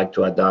second, I'd like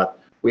to add that.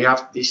 We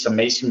have this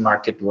amazing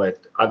market with,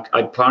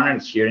 I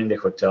partnered here in the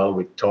hotel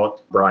with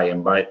Todd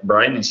Bryan.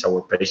 Bryan is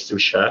our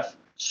pastry chef,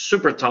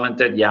 super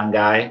talented young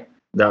guy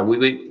that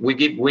we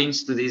give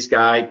wings to this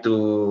guy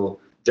to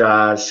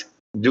just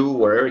do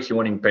whatever he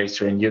wants in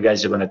pastry. And you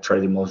guys are going to try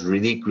the most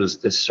ridiculous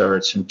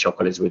desserts and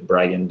chocolates with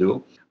Bryan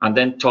do. And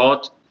then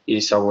Todd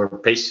is our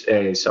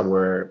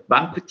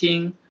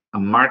banqueting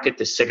and market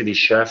executive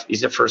chef.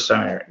 Is the first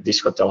time this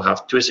hotel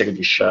have two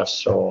executive chefs.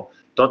 So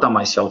Todd and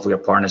myself, we are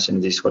partners in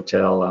this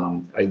hotel.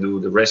 I do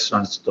the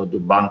restaurants, Todd do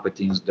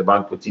banquetings. The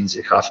banquetings,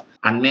 they have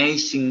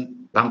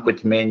amazing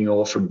banquet menu,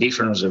 offer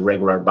different than the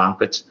regular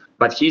banquets.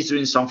 But he's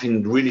doing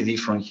something really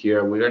different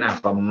here. We're gonna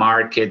have a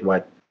market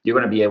what You're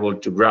going to be able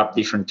to grab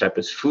different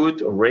types of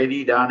food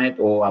already done it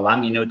or a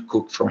laminate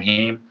cooked for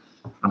him.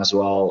 And as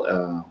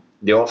well,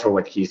 the offer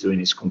what he's doing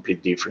is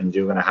completely different.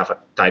 You're going to have a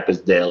type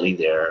of deli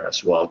there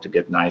as well to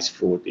get nice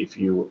food. If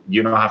you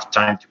don't have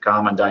time to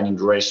come and dine in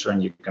the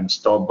restaurant, you can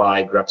stop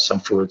by, grab some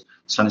food,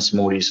 some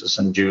smoothies or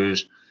some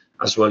juice.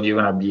 As well,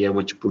 you're going to be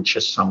able to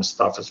purchase some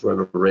stuff as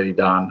well already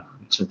done,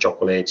 some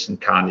chocolates and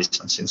candies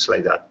and things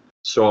like that.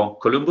 So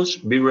Columbus,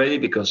 be ready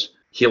because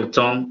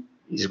Hilton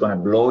is going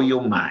to blow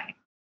your mind.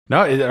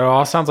 No, it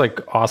all sounds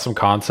like awesome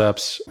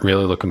concepts.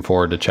 Really looking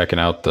forward to checking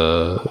out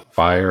the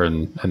fire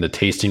and the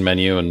tasting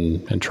menu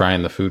and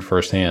trying the food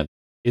firsthand.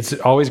 It's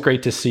always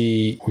great to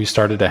see we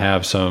started to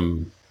have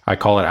some, I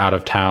call it out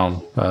of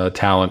town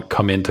talent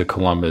come into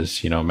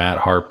Columbus. Matt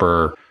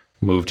Harper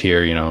moved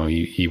here.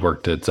 He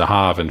worked at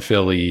Zahav in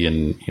Philly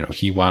and,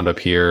 he wound up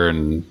here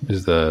and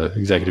is the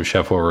executive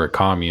chef over at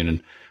Commune.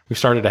 And we've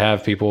started to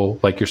have people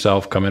like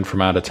yourself come in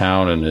from out of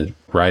town, and a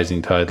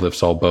rising tide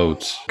lifts all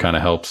boats. Kind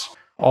of helps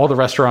all the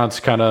restaurants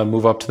kind of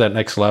move up to that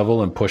next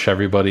level and push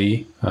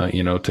everybody,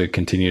 to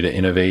continue to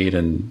innovate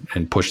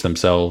and push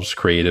themselves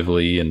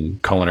creatively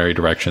and culinary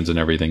directions and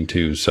everything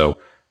too. So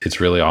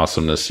it's really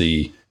awesome to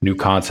see new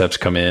concepts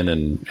come in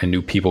and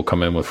new people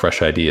come in with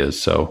fresh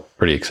ideas. So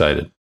pretty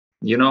excited.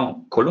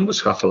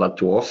 Columbus have a lot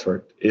to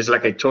offer. It's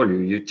like I told you,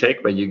 you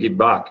take, but you give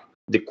back.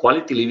 The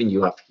quality living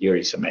you have here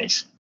is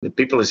amazing. The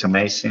people is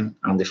amazing.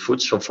 And the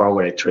food so far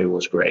where I tried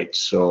was great.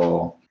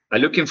 So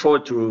I'm looking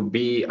forward to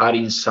be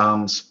adding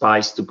some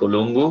spice to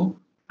Columbus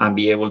and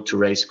be able to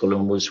raise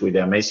Columbus with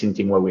the amazing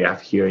thing what we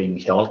have here in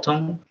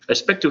Hilton. I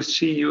expect to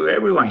see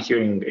everyone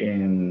here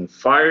in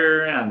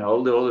Fire and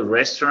all the other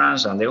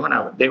restaurants, and they're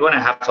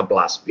gonna have a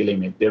blast. Believe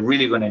me, they're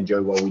really gonna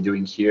enjoy what we're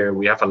doing here.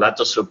 We have a lot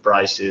of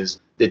surprises.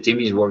 The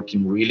team is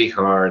working really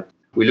hard.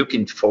 We're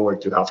looking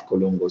forward to have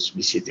Columbus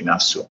visiting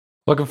us soon.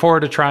 Looking forward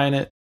to trying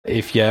it.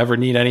 If you ever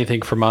need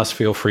anything from us,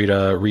 feel free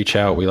to reach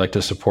out. We like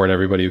to support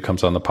everybody who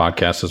comes on the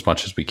podcast as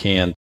much as we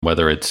can,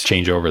 whether it's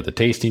change over the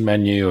tasting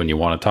menu and you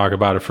want to talk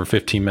about it for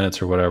 15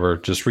 minutes or whatever,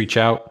 just reach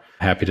out.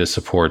 Happy to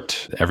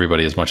support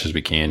everybody as much as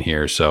we can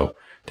here. So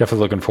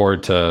definitely looking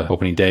forward to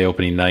opening day,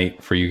 opening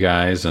night for you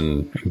guys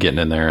and getting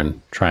in there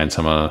and trying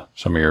some of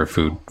your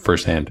food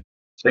firsthand.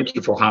 Thank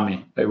you for having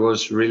me. I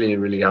was really,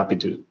 really happy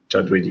to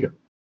chat with you.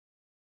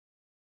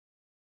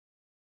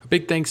 A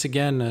big thanks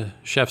again to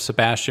Chef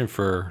Sebastian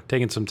for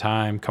taking some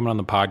time, coming on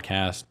the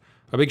podcast.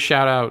 A big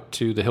shout out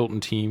to the Hilton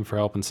team for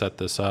helping set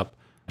this up.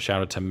 A shout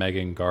out to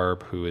Megan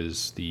Garb, who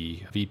is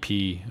the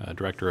VP,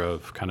 Director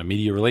of kind of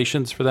media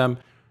relations for them.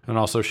 And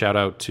also shout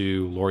out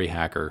to Lori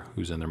Hacker,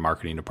 who's in their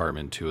marketing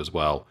department too as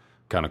well,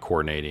 kind of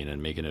coordinating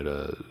and making it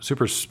a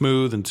super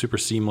smooth and super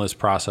seamless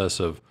process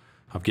of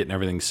getting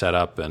everything set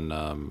up and,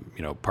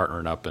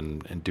 partnering up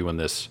and doing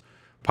this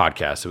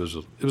podcast.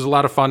 It was a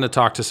lot of fun to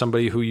talk to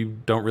somebody who you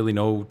don't really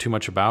know too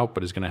much about,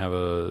 but is going to have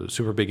a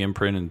super big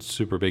imprint and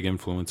super big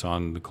influence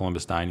on the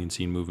Columbus dining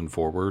scene moving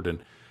forward. And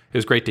it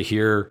was great to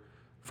hear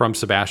from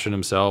Sebastian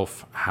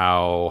himself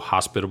how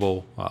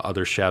hospitable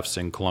other chefs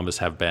in Columbus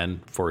have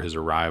been for his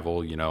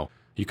arrival.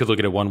 You could look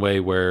at it one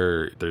way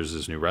where there's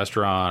this new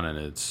restaurant and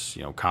it's,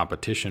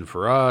 competition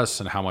for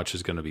us and how much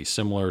is going to be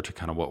similar to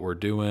kind of what we're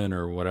doing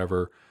or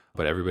whatever.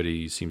 But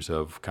everybody seems to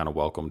have kind of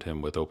welcomed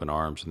him with open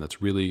arms. And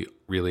that's really,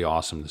 really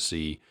awesome to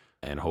see.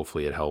 And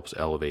hopefully it helps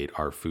elevate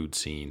our food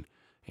scene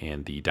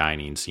and the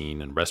dining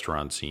scene and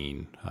restaurant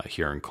scene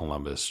here in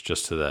Columbus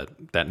just to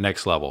that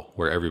next level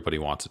where everybody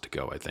wants it to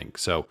go, I think.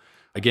 So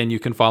again, you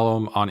can follow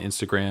him on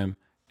Instagram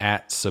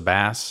at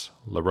Sebas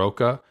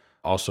LaRocca.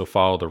 Also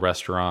follow the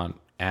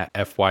restaurant at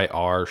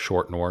FYR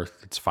Short North.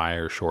 It's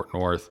Fire Short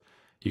North.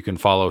 You can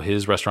follow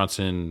his restaurants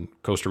in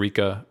Costa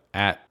Rica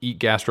at Eat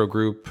Gastro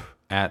Group,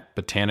 at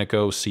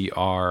Botanico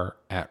CR,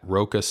 at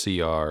Roca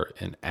CR,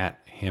 and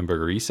at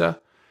Hamburgerisa.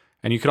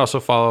 And you can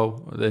also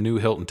follow the new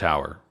Hilton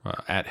Tower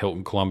at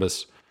Hilton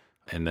Columbus,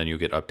 and then you'll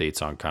get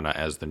updates on kind of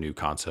as the new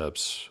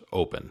concepts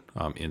open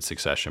in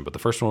succession. But the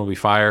first one will be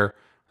Fire,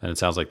 and it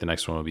sounds like the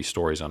next one will be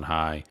Stories on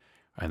High,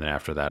 and then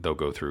after that, they'll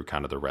go through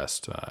kind of the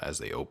rest as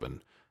they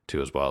open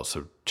too as well.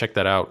 So check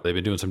that out. They've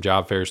been doing some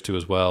job fairs too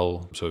as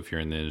well. So if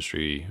you're in the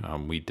industry,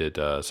 we did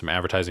some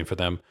advertising for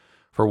them.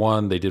 For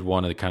one, they did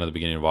one at kind of the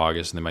beginning of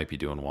August, and they might be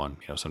doing one,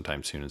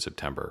 sometime soon in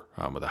September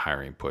with a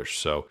hiring push.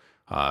 So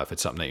if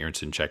it's something that you're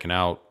interested in checking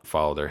out,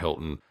 follow their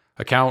Hilton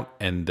account,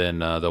 and then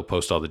they'll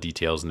post all the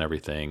details and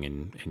everything,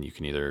 and you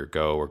can either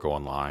go or go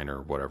online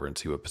or whatever and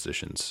see what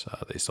positions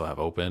they still have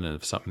open and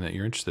if it's something that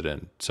you're interested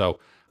in. So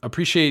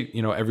appreciate,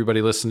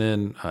 everybody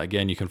listening.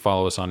 Again, you can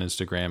follow us on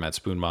Instagram at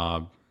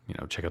SpoonMob.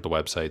 Check out the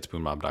website,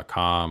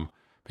 spoonmob.com.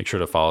 Make sure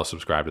to follow,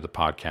 subscribe to the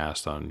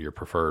podcast on your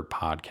preferred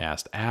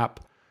podcast app.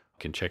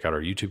 You can check out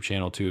our YouTube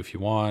channel too if you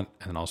want,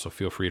 and then also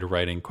feel free to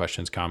write in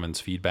questions, comments,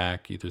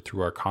 feedback either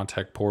through our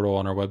contact portal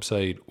on our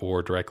website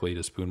or directly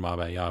to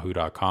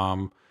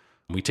spoonmob@yahoo.com.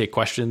 We take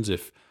questions.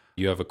 If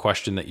you have a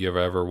question that you have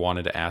ever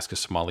wanted to ask a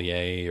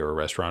sommelier or a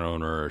restaurant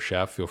owner or a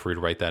chef, feel free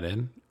to write that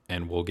in,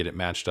 and we'll get it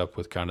matched up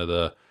with kind of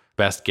the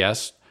best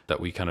guest that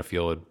we kind of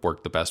feel would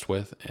work the best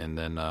with. And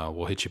then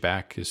we'll hit you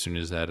back as soon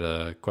as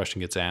that question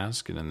gets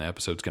asked. And then the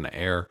episode's going to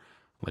air,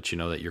 let you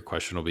know that your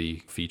question will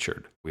be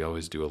featured. We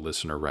always do a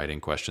listener writing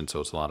question, so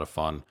it's a lot of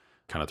fun.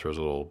 Kind of throws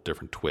a little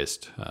different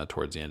twist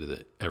towards the end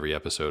of every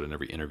episode and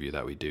every interview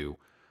that we do.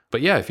 But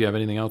yeah, if you have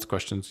anything else,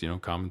 questions,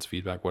 comments,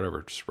 feedback,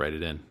 whatever, just write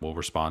it in. We'll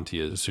respond to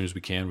you as soon as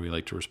we can. We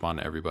like to respond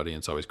to everybody. And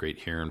it's always great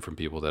hearing from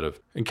people that have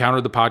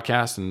encountered the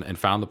podcast and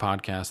found the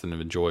podcast and have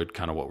enjoyed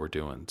kind of what we're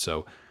doing.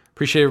 So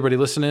appreciate everybody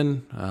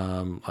listening.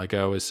 Like I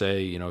always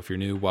say, if you're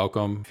new,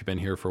 welcome. If you've been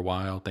here for a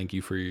while, thank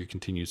you for your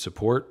continued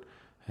support.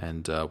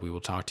 And we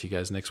will talk to you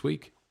guys next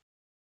week.